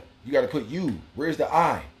 yeah, you got to put you. Where's the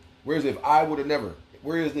I? Where's the if I would have never?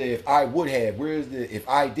 Where is the if I would have? Where is the if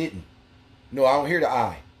I didn't? No, I don't hear the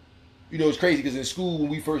I. You know, it's crazy because in school, when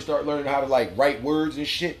we first start learning how to, like, write words and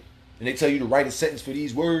shit, and they tell you to write a sentence for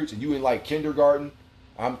these words, and you in, like, kindergarten,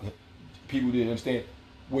 people didn't understand.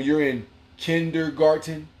 When you're in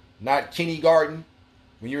kindergarten, not kindergarten,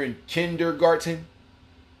 when you're in kindergarten,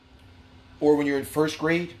 or when you're in first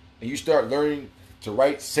grade and you start learning to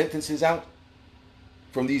write sentences out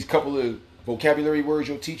from these couple of vocabulary words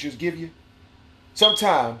your teachers give you,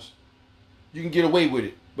 sometimes you can get away with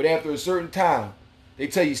it. But after a certain time, they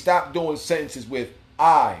tell you stop doing sentences with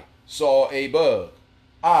I saw a bug,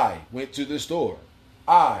 I went to the store,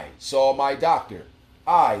 I saw my doctor,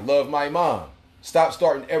 I love my mom. Stop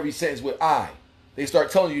starting every sentence with I. They start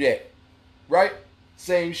telling you that, right?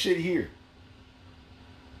 Same shit here.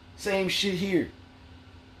 Same shit here.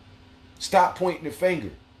 Stop pointing the finger.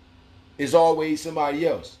 It's always somebody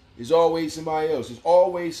else. It's always somebody else. It's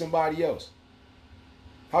always somebody else.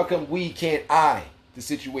 How come we can't I the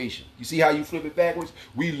situation? You see how you flip it backwards?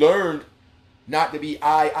 We learned not to be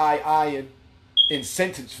I in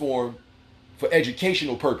sentence form for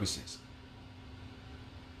educational purposes.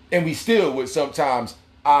 And we still would sometimes,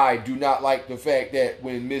 I do not like the fact that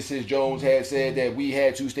when Mrs. Jones had said that we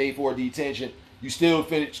had to stay for detention, you still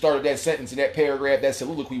started that sentence in that paragraph, that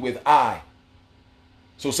soliloquy with I.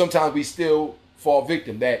 So sometimes we still fall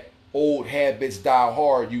victim, that old habits die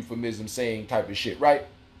hard euphemism saying type of shit, right?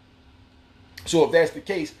 So if that's the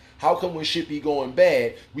case, how come when shit be going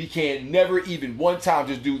bad, we can never even one time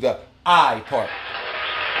just do the I part?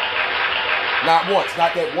 Not once,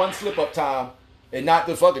 not that one slip up time. And not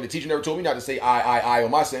the fucking, the teacher never told me not to say I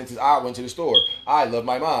on my sentences. I went to the store. I love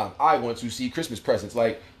my mom. I went to see Christmas presents.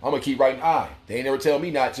 Like, I'm going to keep writing I. They ain't never tell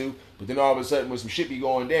me not to. But then all of a sudden, when some shit be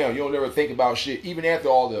going down, you don't never think about shit. Even after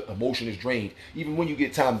all the emotion is drained. Even when you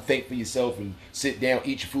get time to think for yourself and sit down,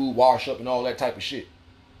 eat your food, wash up, and all that type of shit.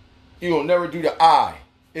 You don't never do the I.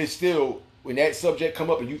 It's still, when that subject come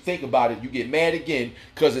up and you think about it, you get mad again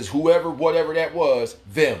because it's whoever, whatever that was,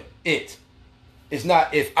 them, it. It's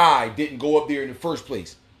not if I didn't go up there in the first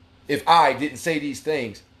place. If I didn't say these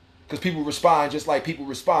things. Because people respond just like people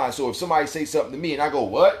respond. So if somebody say something to me and I go,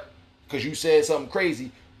 what? Because you said something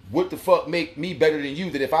crazy, what the fuck make me better than you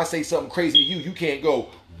that if I say something crazy to you, you can't go,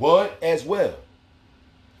 what as well?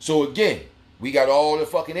 So again, we got all the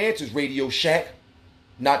fucking answers, Radio Shack.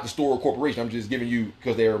 Not the store or corporation. I'm just giving you,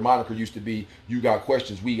 because their moniker used to be, you got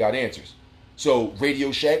questions, we got answers. So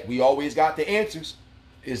Radio Shack, we always got the answers.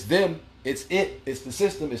 It's them. It's it. It's the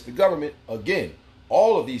system. It's the government. Again,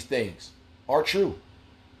 all of these things are true.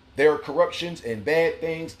 There are corruptions and bad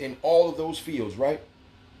things in all of those fields, right?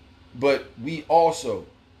 But we also,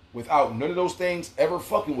 without none of those things ever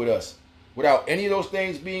fucking with us, without any of those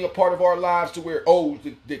things being a part of our lives to where, oh,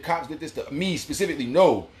 the cops did this to me specifically,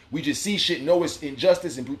 no. We just see shit, know it's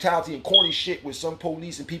injustice and brutality and corny shit with some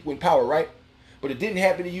police and people in power, right? But it didn't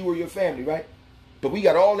happen to you or your family, right? But we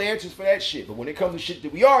got all the answers for that shit. But when it comes to shit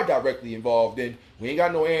that we are directly involved in, we ain't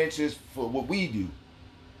got no answers for what we do.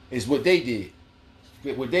 It's what they did.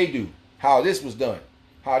 What they do. How this was done.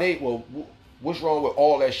 How they, well, what's wrong with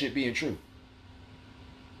all that shit being true?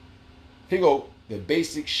 Here go the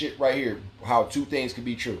basic shit right here. How two things can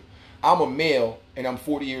be true. I'm a male and I'm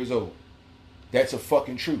 40 years old. That's a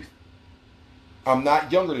fucking truth. I'm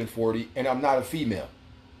not younger than 40 and I'm not a female.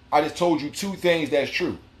 I just told you two things that's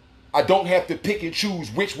true. I don't have to pick and choose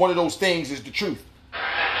which one of those things is the truth.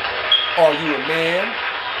 Are you a man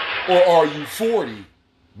or are you 40?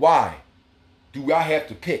 Why do I have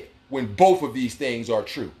to pick when both of these things are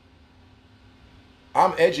true?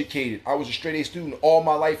 I'm educated. I was a straight A student all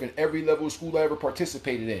my life in every level of school I ever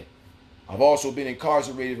participated in. I've also been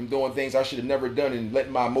incarcerated from doing things I should have never done and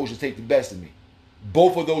letting my emotions take the best of me.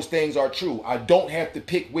 Both of those things are true. I don't have to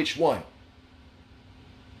pick which one.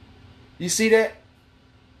 You see that?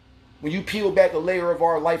 When you peel back a layer of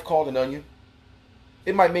our life called an onion,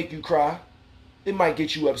 it might make you cry. It might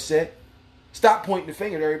get you upset. Stop pointing the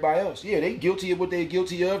finger at everybody else. Yeah, they guilty of what they're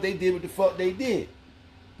guilty of. They did what the fuck they did.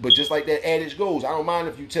 But just like that adage goes, I don't mind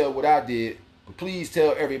if you tell what I did, but please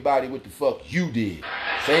tell everybody what the fuck you did.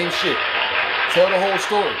 Same shit. Tell the whole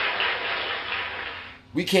story.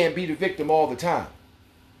 We can't be the victim all the time.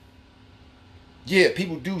 Yeah,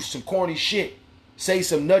 people do some corny shit. Say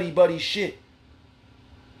some nutty buddy shit.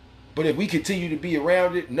 But if we continue to be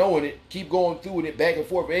around it, knowing it, keep going through it, back and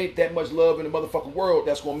forth, it ain't that much love in the motherfucking world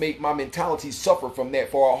that's going to make my mentality suffer from that.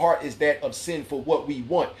 For our heart is that of sin for what we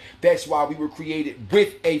want. That's why we were created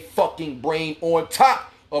with a fucking brain on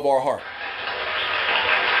top of our heart.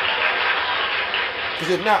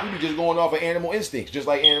 Because if not, we be just going off of animal instincts, just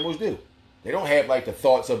like animals do. They don't have like the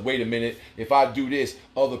thoughts of, wait a minute, if I do this,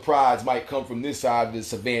 other prides might come from this side of the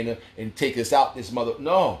savannah and take us out this mother.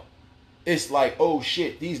 No. It's like, oh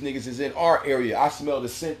shit, these niggas is in our area. I smell the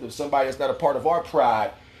scent of somebody that's not a part of our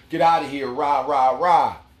pride. Get out of here, rah, rah,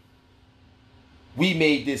 rah. We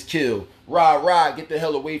made this kill. Rah, rah, get the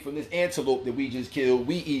hell away from this antelope that we just killed.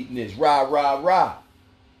 We eating this. Rah, rah, rah.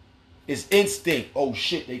 It's instinct. Oh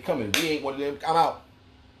shit, they coming. We ain't one of them. I'm out.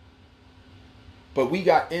 But we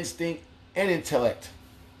got instinct and intellect.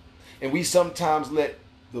 And we sometimes let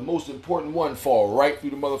the most important one fall right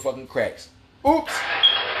through the motherfucking cracks. Oops.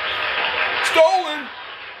 Stolen!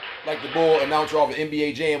 Like the bull announcer off an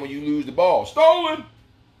NBA Jam when you lose the ball. Stolen!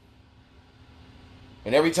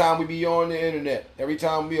 And every time we be on the internet, every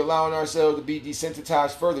time we allowing ourselves to be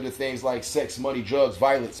desensitized further to things like sex, money, drugs,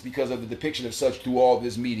 violence because of the depiction of such through all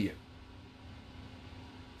this media.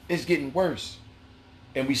 It's getting worse.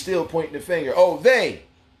 And we still pointing the finger. Oh, they.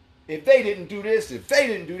 If they didn't do this, if they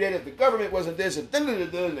didn't do that, if the government wasn't this, and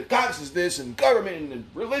the cops is this, and government and the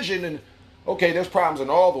religion and... Okay, there's problems in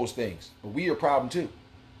all those things, but we are a problem too.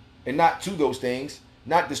 And not to those things,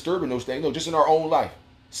 not disturbing those things, no, just in our own life.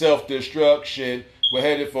 Self-destruction. We're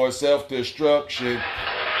headed for self-destruction.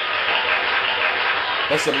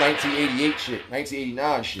 That's some 1988 shit,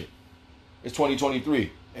 1989 shit. It's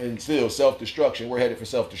 2023, and still self-destruction. We're headed for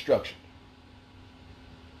self-destruction.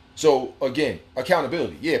 So, again,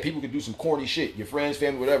 accountability. Yeah, people can do some corny shit. Your friends,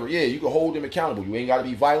 family, whatever. Yeah, you can hold them accountable. You ain't got to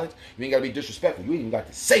be violent. You ain't got to be disrespectful. You ain't even got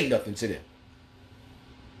to say nothing to them.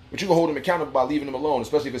 But you can hold them accountable by leaving them alone,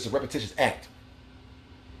 especially if it's a repetitious act.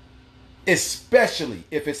 Especially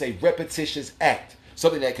if it's a repetitious act.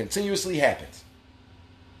 Something that continuously happens.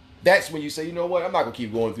 That's when you say, you know what? I'm not going to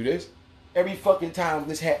keep going through this. Every fucking time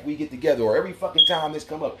we get together, or every fucking time this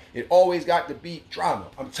come up, it always got to be drama.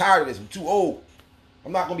 I'm tired of this. I'm too old.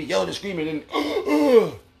 I'm not going to be yelling and screaming and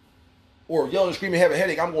or yelling and screaming, have a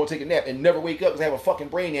headache. I'm going to take a nap and never wake up because I have a fucking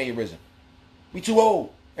brain aneurysm. We too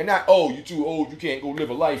old. And not, oh, you too old. You can't go live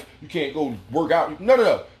a life. You can't go work out.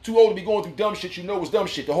 No. Too old to be going through dumb shit you know was dumb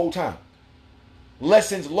shit the whole time.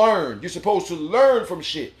 Lessons learned. You're supposed to learn from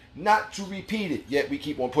shit, not to repeat it. Yet we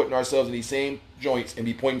keep on putting ourselves in these same joints and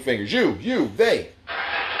be pointing fingers. You, they.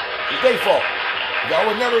 It's their fault. Y'all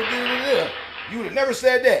would never do. You would have never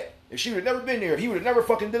said that. If she would have never been there, if he would have never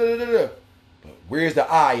fucking da-da-da-da. But where's the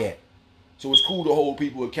I at? So it's cool to hold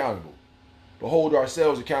people accountable. But hold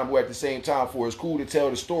ourselves accountable at the same time for it's cool to tell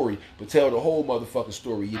the story, but tell the whole motherfucking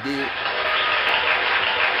story. You did?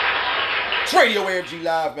 It's Radio AFG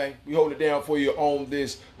Live, man. We holding it down for you on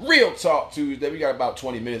this Real Talk Tuesday. We got about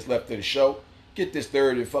 20 minutes left of the show. Get this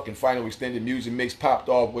third and fucking final extended music mix popped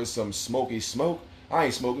off with some smoky smoke. I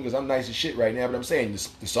ain't smoking because I'm nice as shit right now, but I'm saying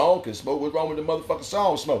the song can smoke. What's wrong with the motherfucking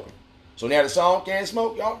song smoking? So now the song can't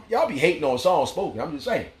smoke? Y'all be hating on songs smoking. I'm just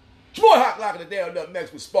saying. It's more hot locking the down up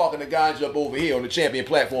next with Sparking the Ganja up over here on the champion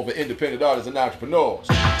platform for independent artists and entrepreneurs.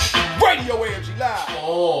 Radio AFG Live.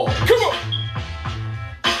 Oh. Come on.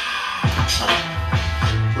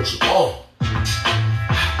 What you want?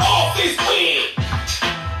 Off this week.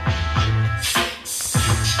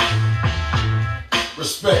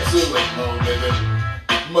 Respect to it, baby.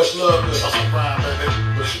 Much love to us, baby.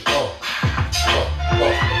 What you want?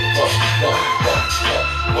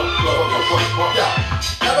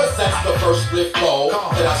 Ever since the first split bowl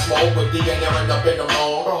that I smoked with D and Aaron up in the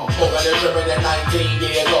moon, smoking and tripping at 19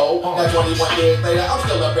 years old. Now 21 years later, I'm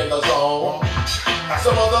still up in the zone.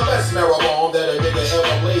 Some of the best marijuana that a nigga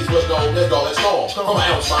ever blazed was known as Garlic Storm. From an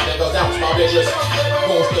ounce, my niggas, ounce, my bitches.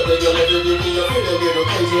 Won't slip nigga, let it give me a little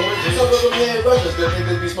crazy. Some of them head rushers, the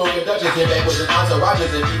niggas be smoking Dutchess. Hit back with an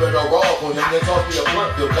entourages and even though raw, when niggas toss me a blunt,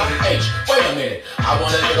 feel cousin H. Wait a minute, I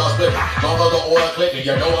wanna get all split. Long as the order clicking,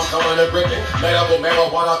 you know I'm coming to grip it. Medical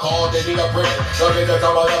marijuana called, they need a print. Look at the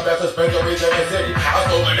top of the best dispensaries in the city. I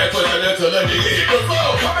smoke it and twist it until the nigga hit the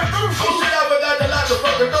floor. Coming through, so shit, I forgot to lock the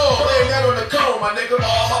fucking door. Laying that on the cone, my nigga.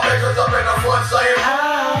 All my bitches up in the front saying,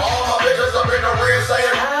 all my bitches up in the rear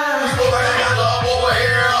saying, we smoking that ganja up over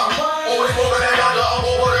here. Oh, we smoking that ganja up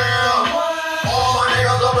over there. All my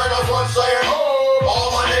niggas up in the front saying, all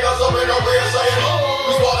my niggas up in the rear saying,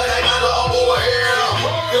 we smoking that ganja up over here.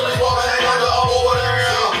 Then we smoking that ganja up over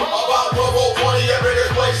there. About Provo 20 up in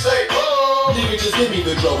this place say, nigga, just give me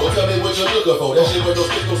the trouble. Tell me what you're looking for. That shit with no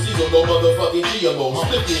stick, no season, no motherfucking GMOs.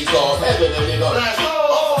 Split these stars, having a nigga.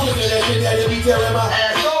 Twisting that shit that be tearing my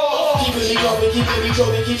ass. Keeping me coughing, keeping me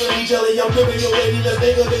choking, keeping me jelly. I'm giving your lady, let's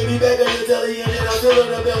make a baby back on your telly. And then I'm filling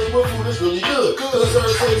her belly with food that's really good. Cause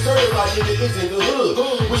certified nigga is in the hood.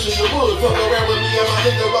 Wishing you would fuck around with me and my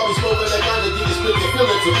nigga while we smoking that kind of niggas scripted,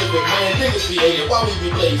 feeling terrific, man. Niggas be hating while we be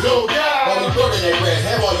blazing. While we burning that grass,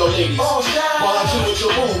 have all your ladies. While I shoot with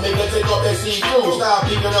your boom, make her take off that see-through. Stop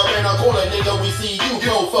peeking up in a corner, nigga, we see you.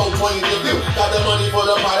 Pro 420 to you. Got the money for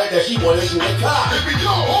the product that she wanted you to cop.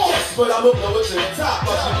 Yes, but I'ma blow it to the top.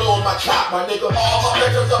 But she blowing my top, my nigga. All my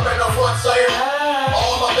bitches up in the front saying,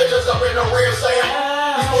 all my bitches up in the rear saying,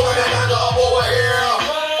 we smoking that ganja up over here.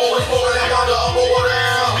 Oh, we smoking that ganja up over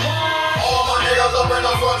there. All my niggas up in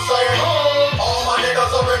the front saying, all my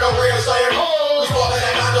niggas up in the rear saying, we smoking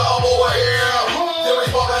that ganja up over here. Then we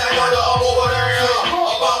smoking that ganja up over there.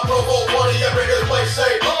 About Provo 20 up in this place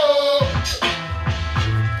say, oh.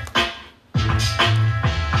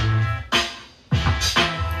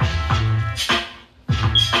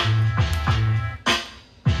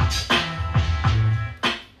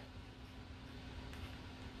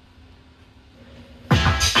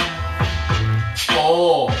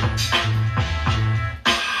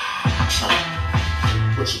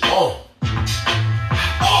 What you want?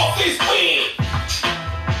 Office weed.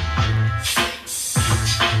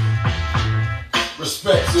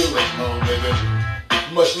 Respect to it, baby.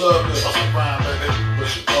 Much love to us around, baby. What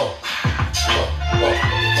you want?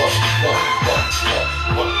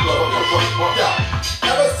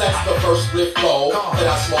 Ever since the first split bowl that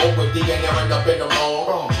I smoked with D and Aaron up in the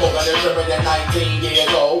mall, smoking and tripping at 19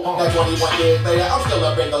 years old. Now 21 years later, I'm still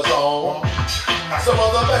up in the zone. Some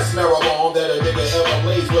of the best marijuana that a nigga ever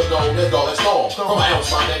blazed was known as Garlic Storm. From an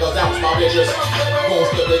ounce, my niggas, ounce, my bitches.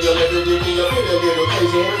 Won't slip nigga, let it give me a little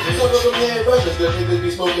crazy. Some of them head rushers, the niggas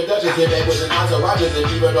be smoking Dutchess. Hit back with an entourages and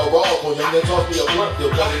even though raw, when young niggas toss me a blunt,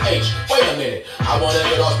 feel cousin H. Wait a minute, I wanna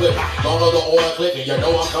get all split. Long as the order clicking, you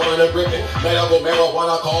know I'm coming to grip it. Medical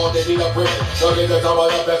marijuana called, they need a print. Look at the top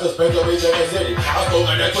of the best dispensaries in the city. I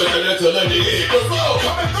smoking and twisting until the nigga hit the floor.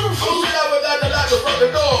 Coming through, so shit, I forgot to lock the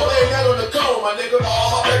fucking door. Laying that on the cone, my nigga.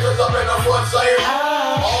 All my bitches up in the front saying,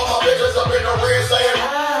 all my bitches up in the rear saying,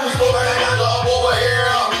 we smoking that ganja up over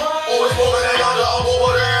here. Oh, we smoking that ganja up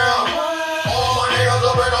over there. All my niggas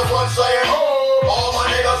up in the front saying, all my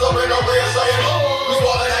niggas up in the rear saying, we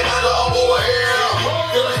smoking that ganja up over here.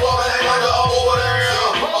 Then we smoking that ganja up over there.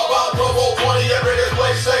 About Provo 20 up in this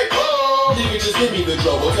place say, nigga, just give me the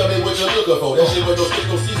trouble. Tell me what you're looking for. That shit with no stick,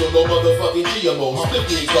 no season, no motherfucking GMOs.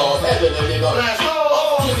 Split these stars, having a nigga.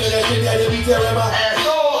 Twisting that shit that be tearing my ass.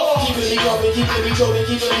 Keeping me coughing, keeping me choking,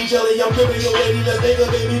 keeping me jelly. I'm giving your lady, let's make a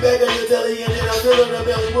baby back on your telly. And then I'm filling her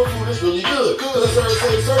belly with food that's really good. Cause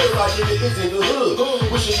certified nigga is in the hood.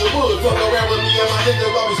 Wishing you would fuck around with me and my nigga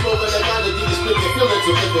while we smoking that kind of niggas scripted, feeling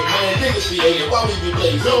terrific, man. Niggas be hating while we be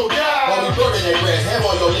blazing. While we burning that grass, have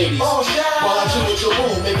all your ladies. While I shoot with your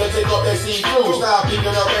boom, make her take off that see-through. Stop peeking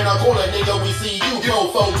up in a corner, nigga, we see you.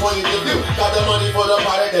 Pro 420 to you. Got the money for the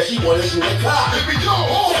product that she wanted you to cop.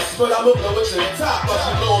 Yes, but I'ma blow it to the top. But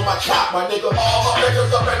she blowing my top, my nigga. All my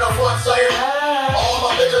bitches up in the front saying, all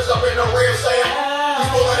my bitches up in the rear saying, we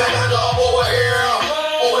smoking that ganja up over here.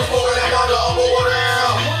 Oh, we smoking that ganja up over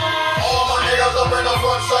there. All my niggas up in the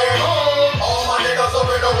front saying, all my niggas up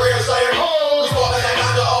in the rear saying, we smoking that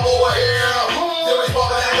ganja up over here. Then we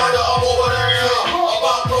smoking that ganja up over there.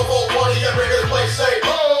 About Provo 20 up in this place say,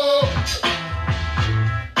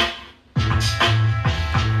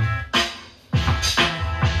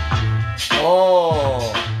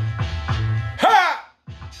 oh. Ha!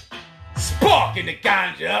 Sparking the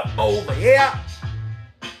ganja up over here.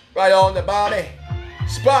 Right on the Bobby.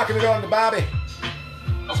 Sparking it on the Bobby.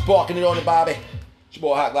 Sparking it on the Bobby. It's your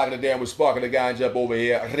boy Hot Locking the Damn with Sparking the Ganja up over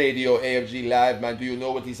here. Radio AFG Live, man. Do you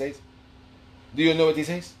know what he says? Do you know what he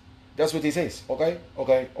says? That's what he says. Okay?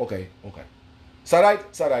 Okay. Sarai.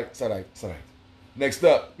 Next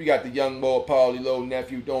up, we got the young boy, Paulie Low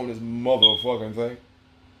nephew, doing this motherfucking thing.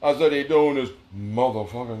 I said they doing this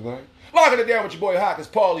motherfucking thing. Locking it down with your boy Hawkins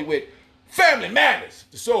Paulie with Family Matters,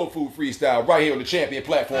 the Soul Food Freestyle, right here on the champion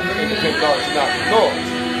platform for independent artists and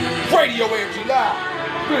entrepreneurs. Radio AFG Live.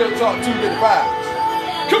 Real Talk 2 Minute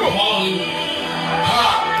Vibes. Come on, Paulie.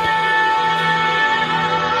 Ha!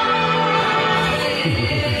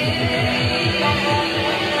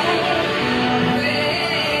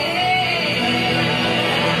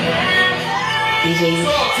 DJ.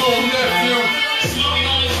 Talk to him, nephew. Smoking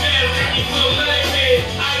on his bed, you feel like me.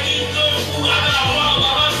 I eat good food, I got a while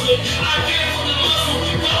of hustle. I get for the muscle,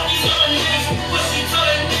 fuck these other niggas, pussy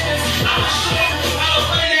telling niggas. I'm a shit, I don't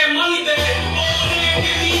play that money back. All hand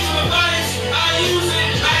give me to advice, I use it.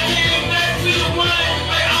 I came back to the grind,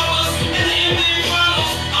 like I was in the NBA finals.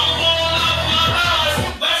 I'm balling out for my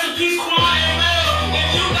eyes. Rest in peace, crying man. If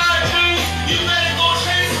you got dreams, you better go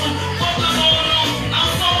chase them. Focus on them. I'm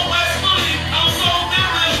so West Philly, I'm so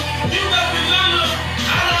different. You better remember,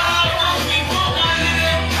 I know how it goes. We broke my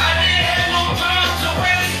nigga. I didn't have no time to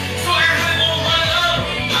waste, so I had to go run up.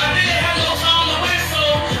 I didn't have no time to waste, so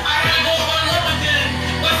I had to go run up again.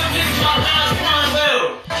 Rest in peace, my last prime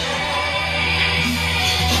battle.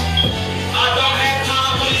 I don't have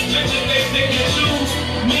time for these bitches, they pick and choose.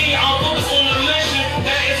 Me, I'm focused on the mission,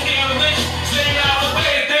 that is getting rich. Stay out of the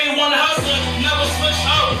way, they wanna hustle, never switch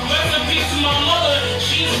up. Rest in peace to my mother,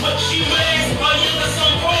 she's what she raised. My younger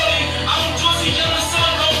son, Paulie, I'm Joyce's younger son,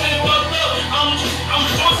 don't get fucked up. I'm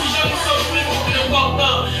Joyce's younger son, please don't get fucked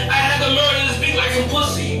up. I had to murder this beat like some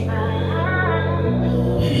pussy.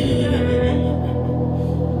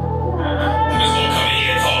 I'm just gonna come in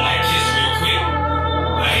here and talk like this real quick.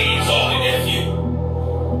 I ain't talking nephew.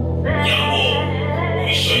 Young boy, let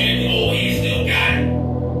me show you that the old head still got it.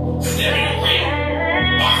 Step in the ring.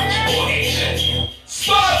 Box with your boy Asian.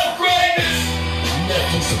 Spot for greatness!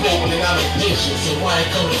 Nephew spoken and I'm impatient, so I ain't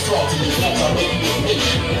come to talk to you folks, I make you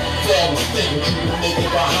impatient. Flag was thinking you were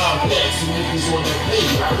naked behind backs, and niggas on your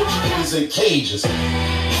page, put you niggas in cages.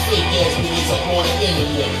 Fake ass niggas up on the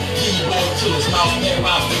internet, keyboard killers, mouse pad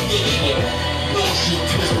rhymes for getting there. Bullshit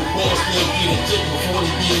twist with balls still getting dick before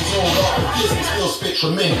 40 years old, off the business still spit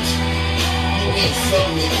tremendous. You ain't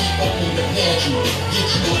something to eat, open the pantry, get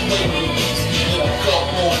you a plate with a beef, get a cup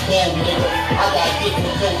or bowl, nigga. I got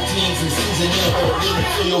different proteins and seasoning that'll really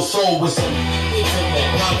fill your soul with some internet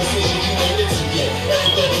conversations you ain't into yet.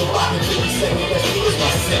 Every got your block in 50 seconds, that's me, it's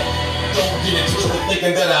my set. Don't get it twisted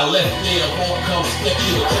thinking that I left there. Won't come step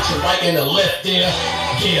you to catch you right in the left there.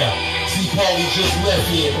 Yeah, see Paulie just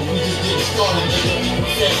left here, but we just getting started, nigga.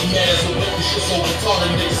 Family Matters will whip the shit so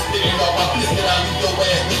retarded, nigga. Spitting off my biscuit, I leave your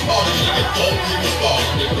ass retarded, nigga. Don't get me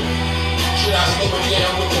started, nigga. Should I slow it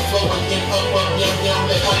down with the flow again? Up,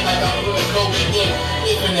 down, left, right, like I'm gonna go again.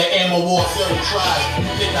 If in the ammo war, 30 tries,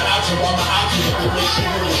 you pick the option while my option is to make sure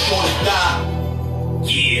you're short and die.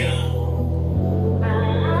 Yeah.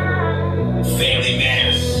 Family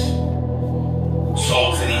Matters.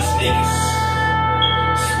 Talk to these niggas.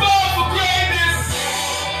 Spot for greatness!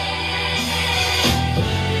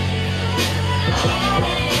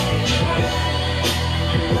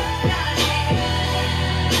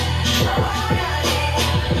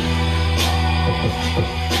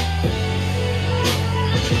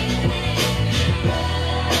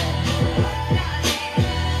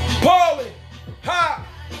 Paulie, ha!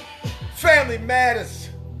 Family Matters.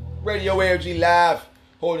 Radio AFG Live.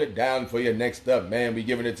 Hold it down for you. Next up, man, we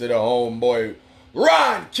giving it to the homeboy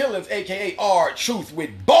Ron Killings, a.k.a. R-Truth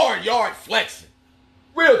with Barnyard Flexing.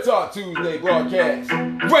 Real Talk Tuesday broadcast.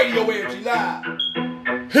 Radio AFG Live.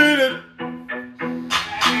 Hit it.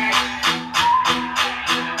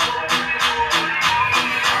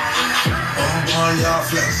 Barnyard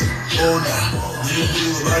Flexing. Oh, now. You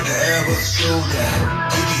about to have a showdown.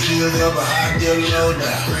 Get your heels up behind your low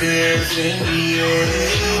now. Prayers in the air.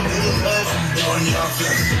 Barnyard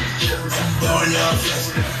Flexing. Barnyard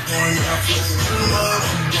Flexing. Barnyard Flexing.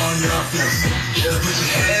 Barnyard Flexing. Just put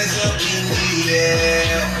your hands up in the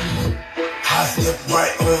air. I step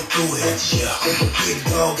right on through it, yeah. Big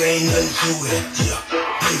dog ain't nothing to it, yeah.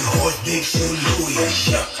 Big horse, big shoe,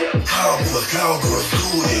 Louis, yeah. Cowboy,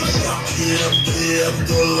 school it, yeah. Get up,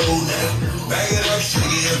 go low now. Back it up, shake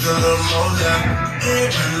it up, come on now.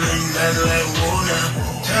 Everybody like whoa now.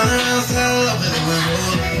 Turn around, stand up, and we're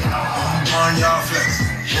rolling. Barnyard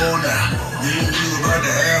Flexing, whoa now. Me and you about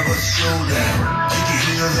to have a showdown. Kick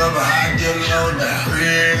your heels up high, get low now.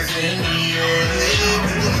 Prayers in the air.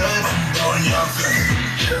 Barnyard Flexing.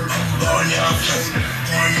 Barnyard Flexing.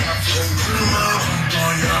 Barnyard Flexing.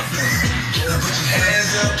 Barnyard Flexing. Put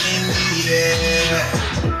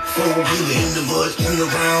the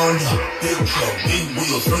ground. Big truck, big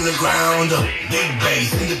wheels from the ground. Big bass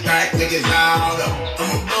in the back, make it loud.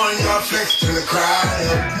 I'ma burn y'all flex to the crowd.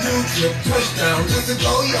 New trip, touchdown, just to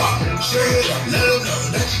go yard. Straight up, let them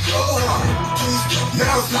know that you go hard. Two-step,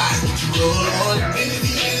 now slide, get you roll on. And if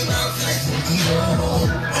you ain't about flex, we can go on.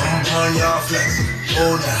 I'ma burn y'all flex,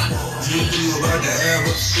 oh now. You about to have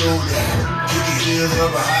a showdown. Kick your heels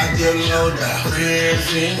up, a high get low down. Friends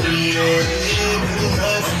in the air,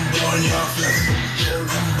 I'm burn y'all flex.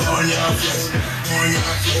 On your flex, on your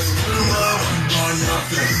flex, on your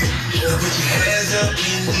flex. Now put your hands up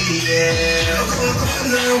in the air. I'm gonna clap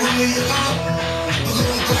now when we are. I'm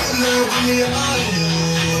gonna clap now when we are.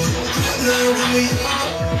 Clap now when we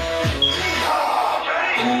are.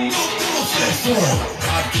 Flex on.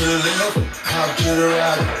 Hop to the left, hop to the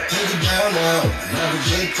right. Take it down now, have a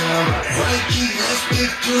good time. Right key, left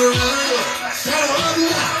kick to the right. Saddle up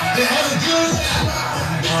now, and have a good time.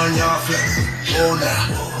 On your flex, oh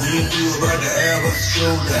now. Me and you about to have a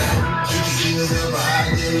showdown. Keep your fingers up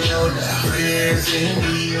high and low now. Friends in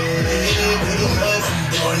the air,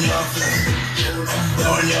 on your flex,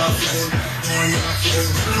 on your flex, on your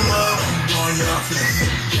flex, on your flex.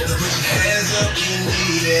 Now put your hands up in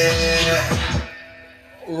the air.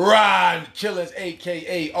 Rhyme Killers,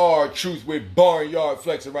 a.k.a. R-Truth with Barnyard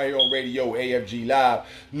Flexing right here on Radio AFG Live.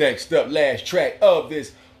 Next up, last track of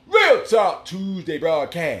this Real Talk Tuesday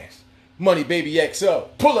broadcast. Money Baby XO,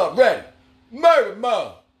 pull up ready, Murder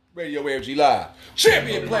Mug, Radio AFG Live.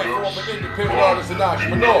 Champion platform for independent artists and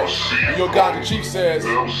entrepreneurs. And your God the Chief says,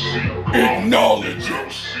 acknowledge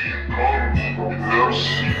it.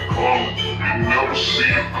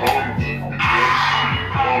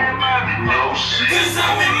 Cause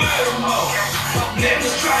I'm in murder mode.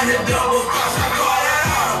 Niggas trying to double cross, I call it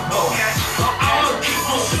audible. I'ma keep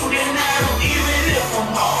on shooting at them even if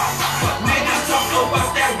I'm hard. Niggas talk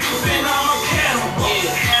about that beef and I'm a cannibal.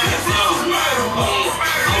 Cause it was murder mode.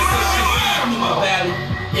 I'm my valley,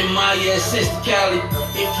 in my sister Cali.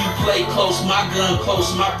 If you play close, my gun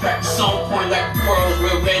close, my practice on point like the pearls,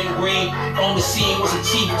 red and green. On the scene was a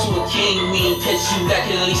chief to a king. We ain't catch you back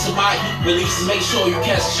in the lease of my heat releases. Make sure you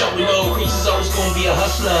catch a shot with no creases. Always gonna be a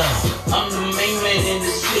hustler. I'm the main man in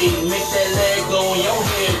the city. Make that leg go in your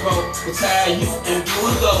head, bro. Retire you and do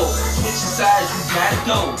it go. Switching sides, you gotta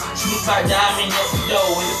go. Sneak by diamond at the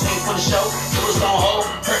door. And the thing for the show, it was gon' hold.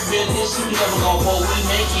 Hurt business, we never gon' go. We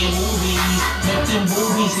making movies. Make them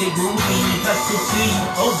movies, they groovy. Hustle to you,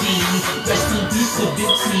 OD. Rest in peace to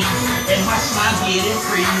Big T. And my slime getting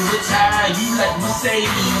free. Retire you like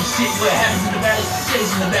Mercedes. Shit, what happens in the valley?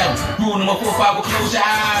 Stays in the valley. Rule number 4, 5, will close your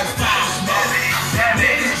eyes.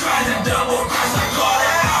 Niggas trying to double cross, I call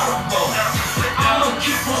it audible. I'ma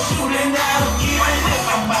keep on shooting at them even if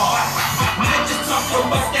I'm hard. Niggas talk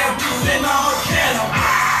about that beef and I'm a cannibal.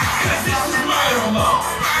 Cause this is murder mode.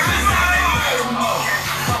 Cause I'm in murder mode.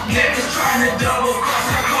 Niggas trying to double cross,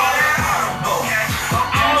 I call it audible.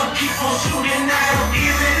 I'ma keep on shooting at them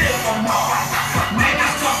even if I'm hard.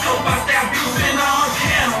 Niggas talk about that beef and I'm a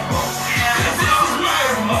cannibal. Cause this is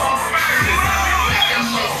murder mode.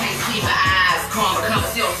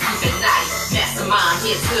 Mastermind,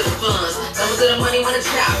 head to the funds. Some good money when the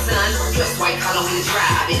job's done. Dress white collar when you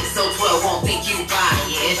drive it. So 12 won't think you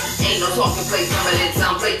buying. Ain't no talking, play some of that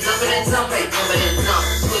some. Play jumping and some, play some of that some.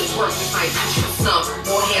 Good work, you might teach you some.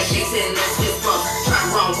 More handshakes and less fist bumps. Try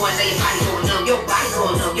to run one day, body going numb. Your body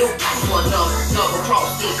going numb, your body going numb. Double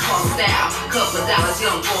cross, get cross style. Couple of dollars,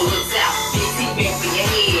 young boy looks out. Big teeth big for your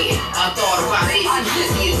head. I thought about it, you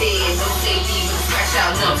just get dead. No safety, even scratch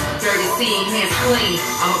out numbs. Dirty scene, hands clean.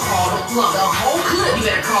 I'ma call the plumber. The whole clip, you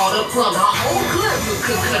better call the plumber. The whole clip, you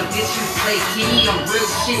could come get you play key. I'm real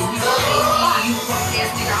shit, you fake you fuck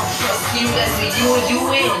ass nigga, I don't trust you. That's it, you and you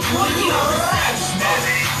and you.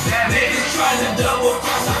 Niggas trying to double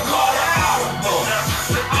cross, I call it audible.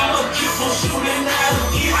 I'ma keep on shooting at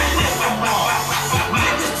them even if I'm hard.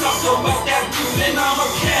 Niggas talk about that beef and I'm a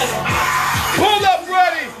cannibal. Pull up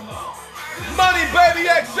ready, Money Baby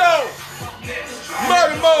XO,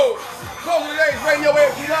 Murder Mode. Close of today's Radio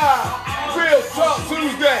AFG Live. Real Talk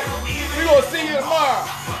Tuesday. We gonna see you tomorrow,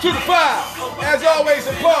 2 to 5. As always,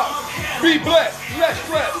 in park. Be blessed, less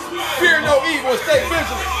stress, fear no evil, and stay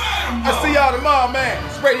vigilant. I see y'all tomorrow, man.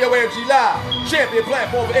 It's Radio AFG Live, champion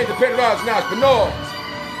platform for independent artists and entrepreneurs.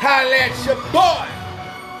 Holla at your boy.